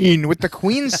Payne with the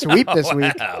queen sweep this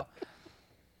week? Wow.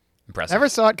 Impressive. Never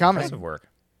saw it coming. Impressive work.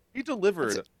 He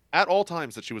delivered at all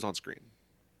times that she was on screen.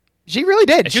 She really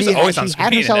did. And she was always on had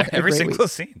screen in herself a every great single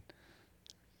scene.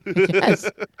 week. Yes.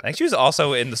 I think she was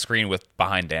also in the screen with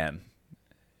behind Dan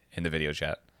in the video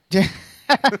chat.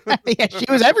 Yeah, she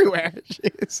was everywhere.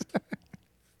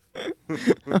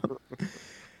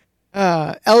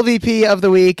 LVP of the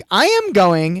week. I am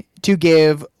going to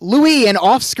give Louis an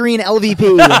off-screen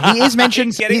LVP. He is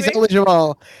mentioned. kidding He's me?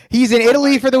 eligible. He's in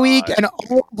Italy for the week, and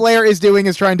all Blair is doing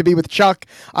is trying to be with Chuck.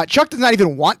 Chuck does not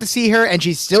even want to see her, and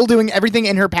she's still doing everything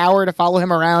in her power to follow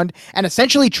him around and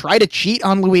essentially try to cheat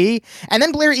on Louis. And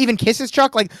then Blair even kisses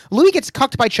Chuck. Like, Louis gets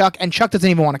cucked by Chuck, and Chuck doesn't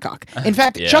even want to cuck. In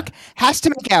fact, Yeah. Chuck has to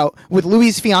make out with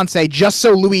Louis' fiance just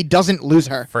so Louis doesn't lose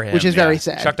her, For him, which is yeah. very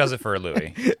sad. Chuck does it for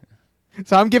Louis.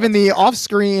 So I'm giving the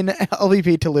off-screen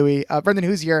LVP to Louis. Brendan,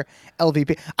 who's your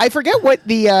LVP? I forget what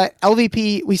the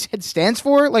LVP we said stands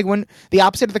for. Like when the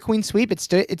opposite of the Queen Sweep, it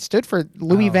stood for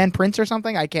Louis Van Prince or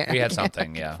something. I can't. We had I can't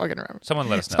something, yeah. fucking remember. Someone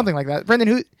let us know. Something like that.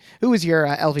 Brendan, who is your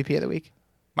LVP of the week?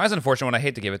 Mine's an unfortunate one. I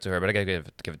hate to give it to her, but I gotta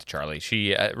give it to Charlie.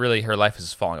 She really, her life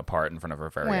is falling apart in front of her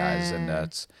very eyes, and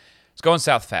it's going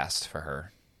south fast for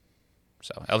her.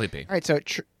 So LVP. All right, so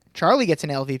Charlie gets an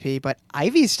LVP, but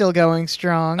Ivy's still going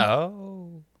strong.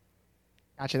 Oh.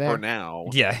 Gotcha For there. now.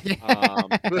 Yeah.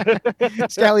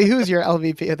 Scally, who's your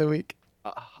LVP of the week?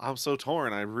 I'm so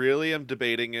torn. I really am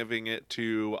debating giving it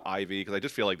to Ivy because I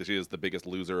just feel like that she is the biggest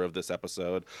loser of this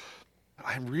episode.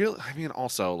 I mean,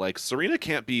 also, like, Serena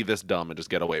can't be this dumb and just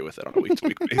get away with it on a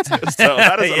week-to-week basis. So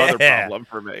that is another Yeah. problem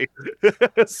for me.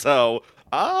 So,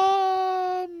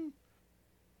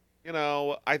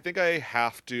 I think I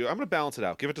have to. I'm going to balance it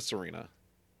out. Give it to Serena.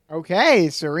 Okay,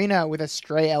 Serena with a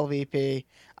stray LVP.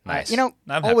 Nice. I'm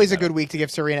happy always a about good it. week to give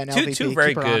Serena an LVP. Two very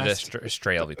Keep her good honest.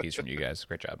 stray LVPs from you guys.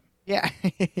 Great job. Yeah,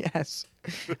 yes.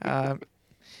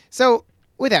 So,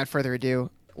 without further ado,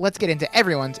 let's get into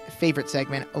everyone's favorite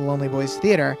segment, Lonely Boys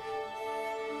Theater.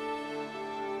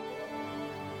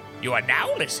 You are now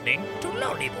listening to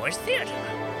Lonely Boys Theater.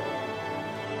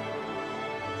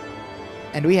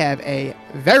 And we have a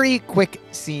very quick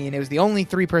scene. It was the only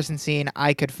 3-person scene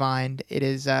I could find. It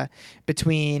is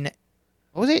between,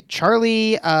 what was it?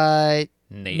 Charlie,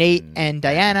 Nate, and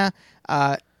Diana.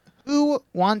 Who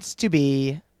wants to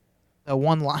be the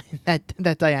one line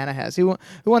that Diana has? Who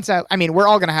wants to? I mean, we're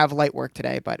all gonna have light work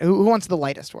today, but who wants the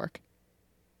lightest work?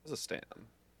 As a stand.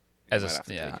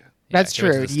 Yeah. That's give it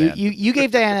to true. the stand. You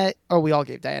gave Diana, or we all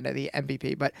gave Diana the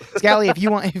MVP. But Scally, if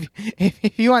you want,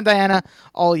 if you want Diana,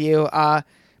 all you.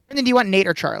 Brendan, do you want Nate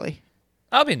or Charlie?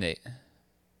 I'll be Nate.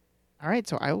 All right,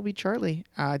 so I will be Charlie.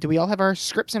 Do we all have our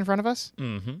scripts in front of us?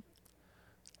 Mm-hmm.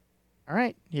 All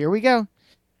right, here we go.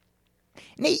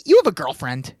 Nate, you have a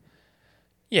girlfriend.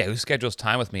 Yeah, who schedules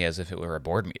time with me as if it were a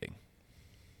board meeting?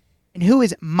 And who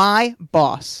is my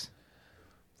boss?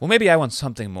 Well, maybe I want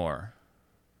something more.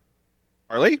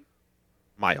 Charlie,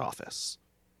 my office.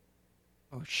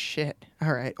 Oh, shit.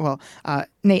 All right. Well,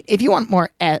 Nate, if you want more,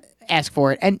 ask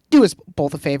for it. And do us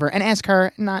both a favor and ask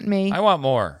her, not me. I want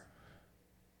more.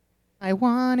 I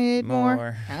wanted more.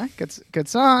 More. Huh? Good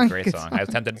song. Great Good song. I was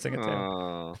tempted to sing it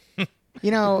too.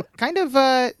 You know, kind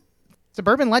of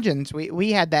Suburban Legends.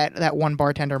 We had that one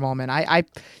bartender moment. I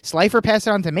Slifer passed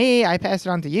it on to me. I passed it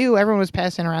on to you. Everyone was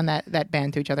passing around that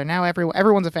band to each other. Now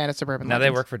everyone's a fan of Suburban Now Legends.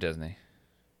 they work for Disney.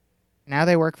 Now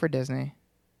they work for Disney.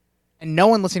 And no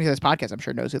one listening to this podcast, I'm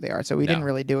sure, knows who they are. So we didn't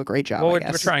really do a great job. Well, I we're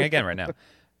guess. trying again right now.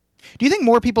 Do you think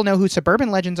more people know who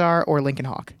Suburban Legends are or Lincoln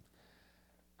Hawk?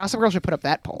 Gossip Girl should put up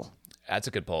that poll. That's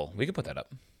a good poll. We could put that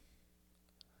up.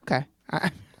 Okay.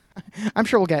 I'm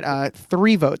sure we'll get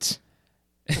 3 votes.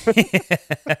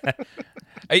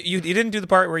 You didn't do the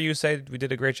part where you said we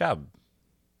did a great job.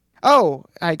 Oh,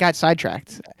 I got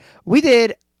sidetracked. We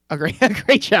did a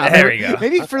great job. There we go.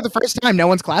 Maybe for the first time, no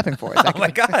one's clapping for it. Oh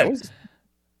my god!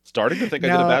 Starting to think I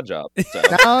did a bad job. So.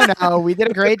 No, we did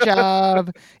a great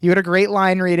job. You had a great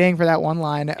line reading for that one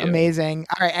line. Amazing.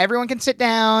 All right, everyone can sit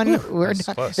down. We're That's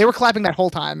done. close. They were clapping that whole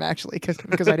time actually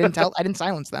because I didn't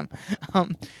silence them.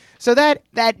 So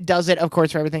that does it, of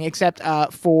course, for everything except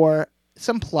for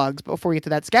some plugs. But before we get to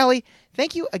that, Scally,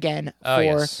 thank you again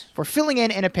for filling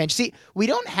in a pinch. See, we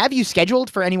don't have you scheduled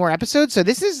for any more episodes, so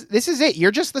this is it.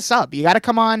 You're just the sub. You got to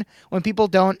come on when people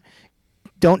don't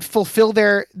fulfill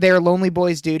their Lonely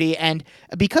Boys duty, and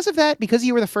because of that, because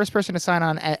you were the first person to sign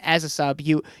on as a sub,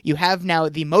 you have now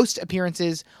the most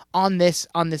appearances on this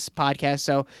podcast.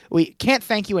 So we can't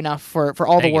thank you enough for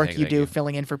all the work you do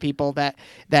filling in for people that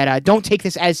don't take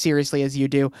this as seriously as you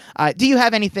do. Do you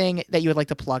have anything that you would like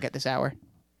to plug at this hour?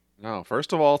 No,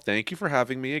 first of all, thank you for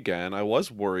having me again. I was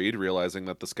worried, realizing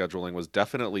that the scheduling was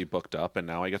definitely booked up, and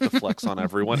now I get to flex on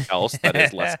everyone else that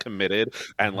is less committed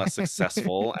and less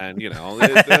successful. And,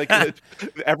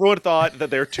 everyone thought that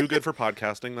they're too good for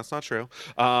podcasting. That's not true.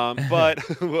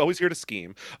 But we're always here to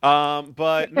scheme.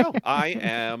 But no, I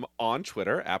am on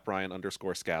Twitter,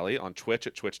 @Brian_Scally, on Twitch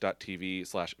at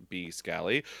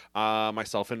twitch.tv/bscally.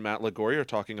 Myself and Matt Liguori are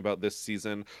talking about this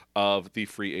season of the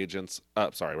Free Agents. We're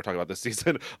talking about this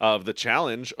season of the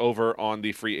challenge over on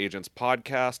the Free Agents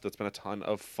podcast. It's been a ton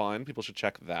of fun. People should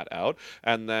check that out.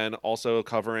 And then also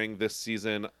covering this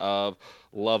season of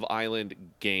Love Island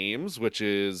Games, which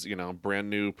is, brand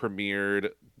new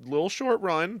premiered, little short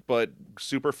run, but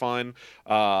super fun.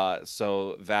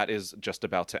 So that is just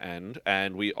about to end.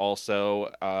 And we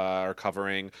also are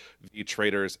covering the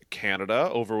Traders Canada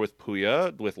over with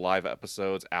Puya, with live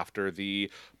episodes after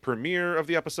the premiere of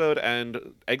the episode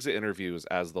and exit interviews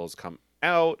as those come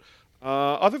out.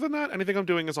 Other than that, anything I'm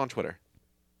doing is on Twitter.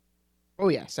 Oh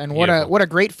yes, and Beautiful. what a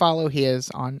great follow he is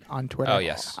on Twitter. Oh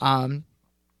yes. The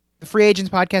Free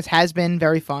Agents podcast has been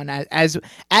very fun, as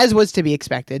was to be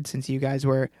expected, since you guys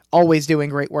were always doing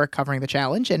great work covering the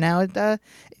challenge, and now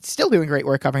it's still doing great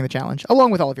work covering the challenge, along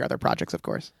with all of your other projects, of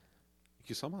course. Thank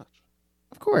you so much.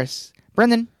 Of course,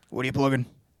 Brendan, what are you plugging?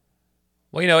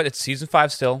 Well, it's season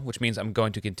 5 still, which means I'm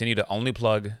going to continue to only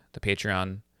plug the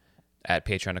Patreon at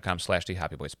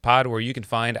patreon.com/thehappyboyspod, where you can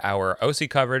find our OC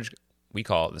coverage. We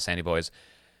call it the Sandy Boys.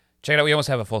 Check it out. We almost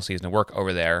have a full season of work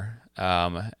over there.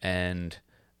 And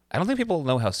I don't think people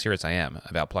know how serious I am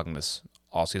about plugging this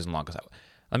all season long.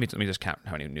 Let me just count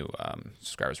how many new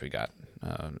subscribers we got.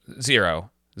 0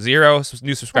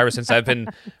 new subscribers since I've been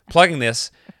plugging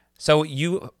this. So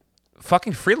you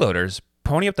fucking freeloaders,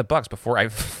 pony up the bucks before I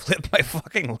flip my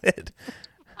fucking lid.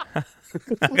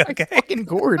 Okay. Fucking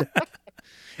gourd.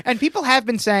 And people have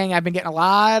been saying, I've been getting a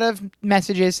lot of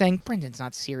messages saying, Brendan's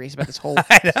not serious about this whole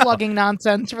plugging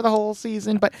nonsense for the whole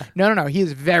season. But no, he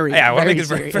is very, I want to very make it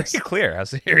serious. very clear how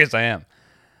serious I am.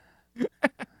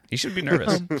 You should be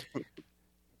nervous.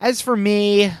 As for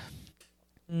me,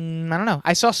 I don't know.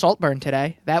 I saw Saltburn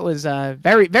today. That was a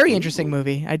very, very interesting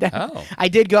movie. Oh. I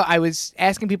did go. I was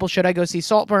asking people, should I go see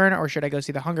Saltburn or should I go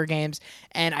see The Hunger Games?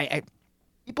 And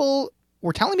people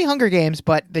were telling me Hunger Games,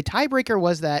 but the tiebreaker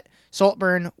was that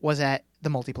Saltburn was at the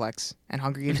multiplex and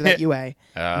Hunger Games was at UA.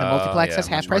 And the multiplex has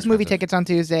half price movie tickets on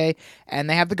Tuesday, and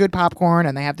they have the good popcorn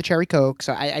and they have the cherry Coke.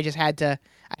 So I just had to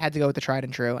go with the tried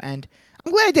and true, and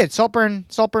I'm glad I did. Saltburn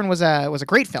was a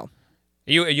great film.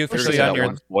 Are you officially That on your?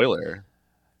 one spoiler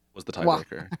was the Well,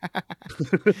 tiebreaker.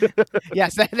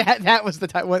 Yes, that was the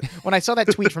time when I saw that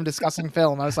tweet from Discussing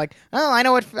Film. I was like, oh, I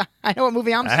know what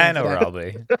movie I'm seeing. I know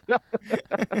today. where I'll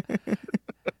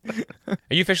be.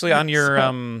 Are you officially on your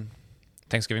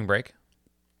Thanksgiving break?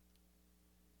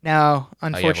 No, you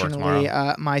have work unfortunately,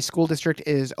 tomorrow? my school district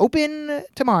is open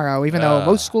tomorrow, even though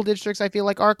most school districts I feel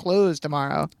like are closed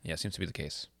tomorrow. Yeah, seems to be the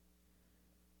case.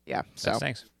 Yeah, so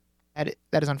Thanks. that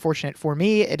is unfortunate for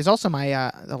me. It is also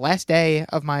my the last day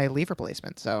of my leave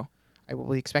replacement, so I will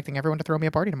be expecting everyone to throw me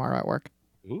a party tomorrow at work.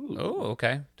 Ooh. Oh,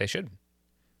 okay. They should.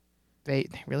 They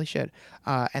really should,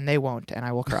 and they won't, and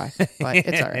I will cry. But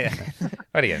it's all right.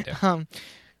 What are you gonna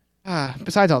do?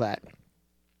 Besides all that,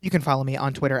 you can follow me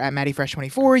on Twitter at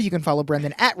MattyFresh24. You can follow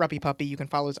Brendan at Ruppy Puppy. You can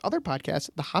follow his other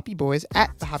podcast, The Hoppy Boys,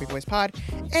 at The Hoppy Boys Pod.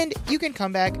 And you can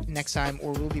come back next time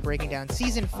where we'll be breaking down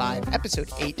Season 5,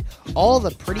 Episode 8, All the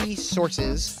Pretty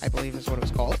Sources, I believe is what it was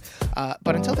called.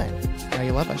 But until then, you know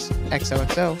you love us.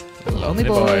 XOXO. Lonely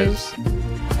Boys.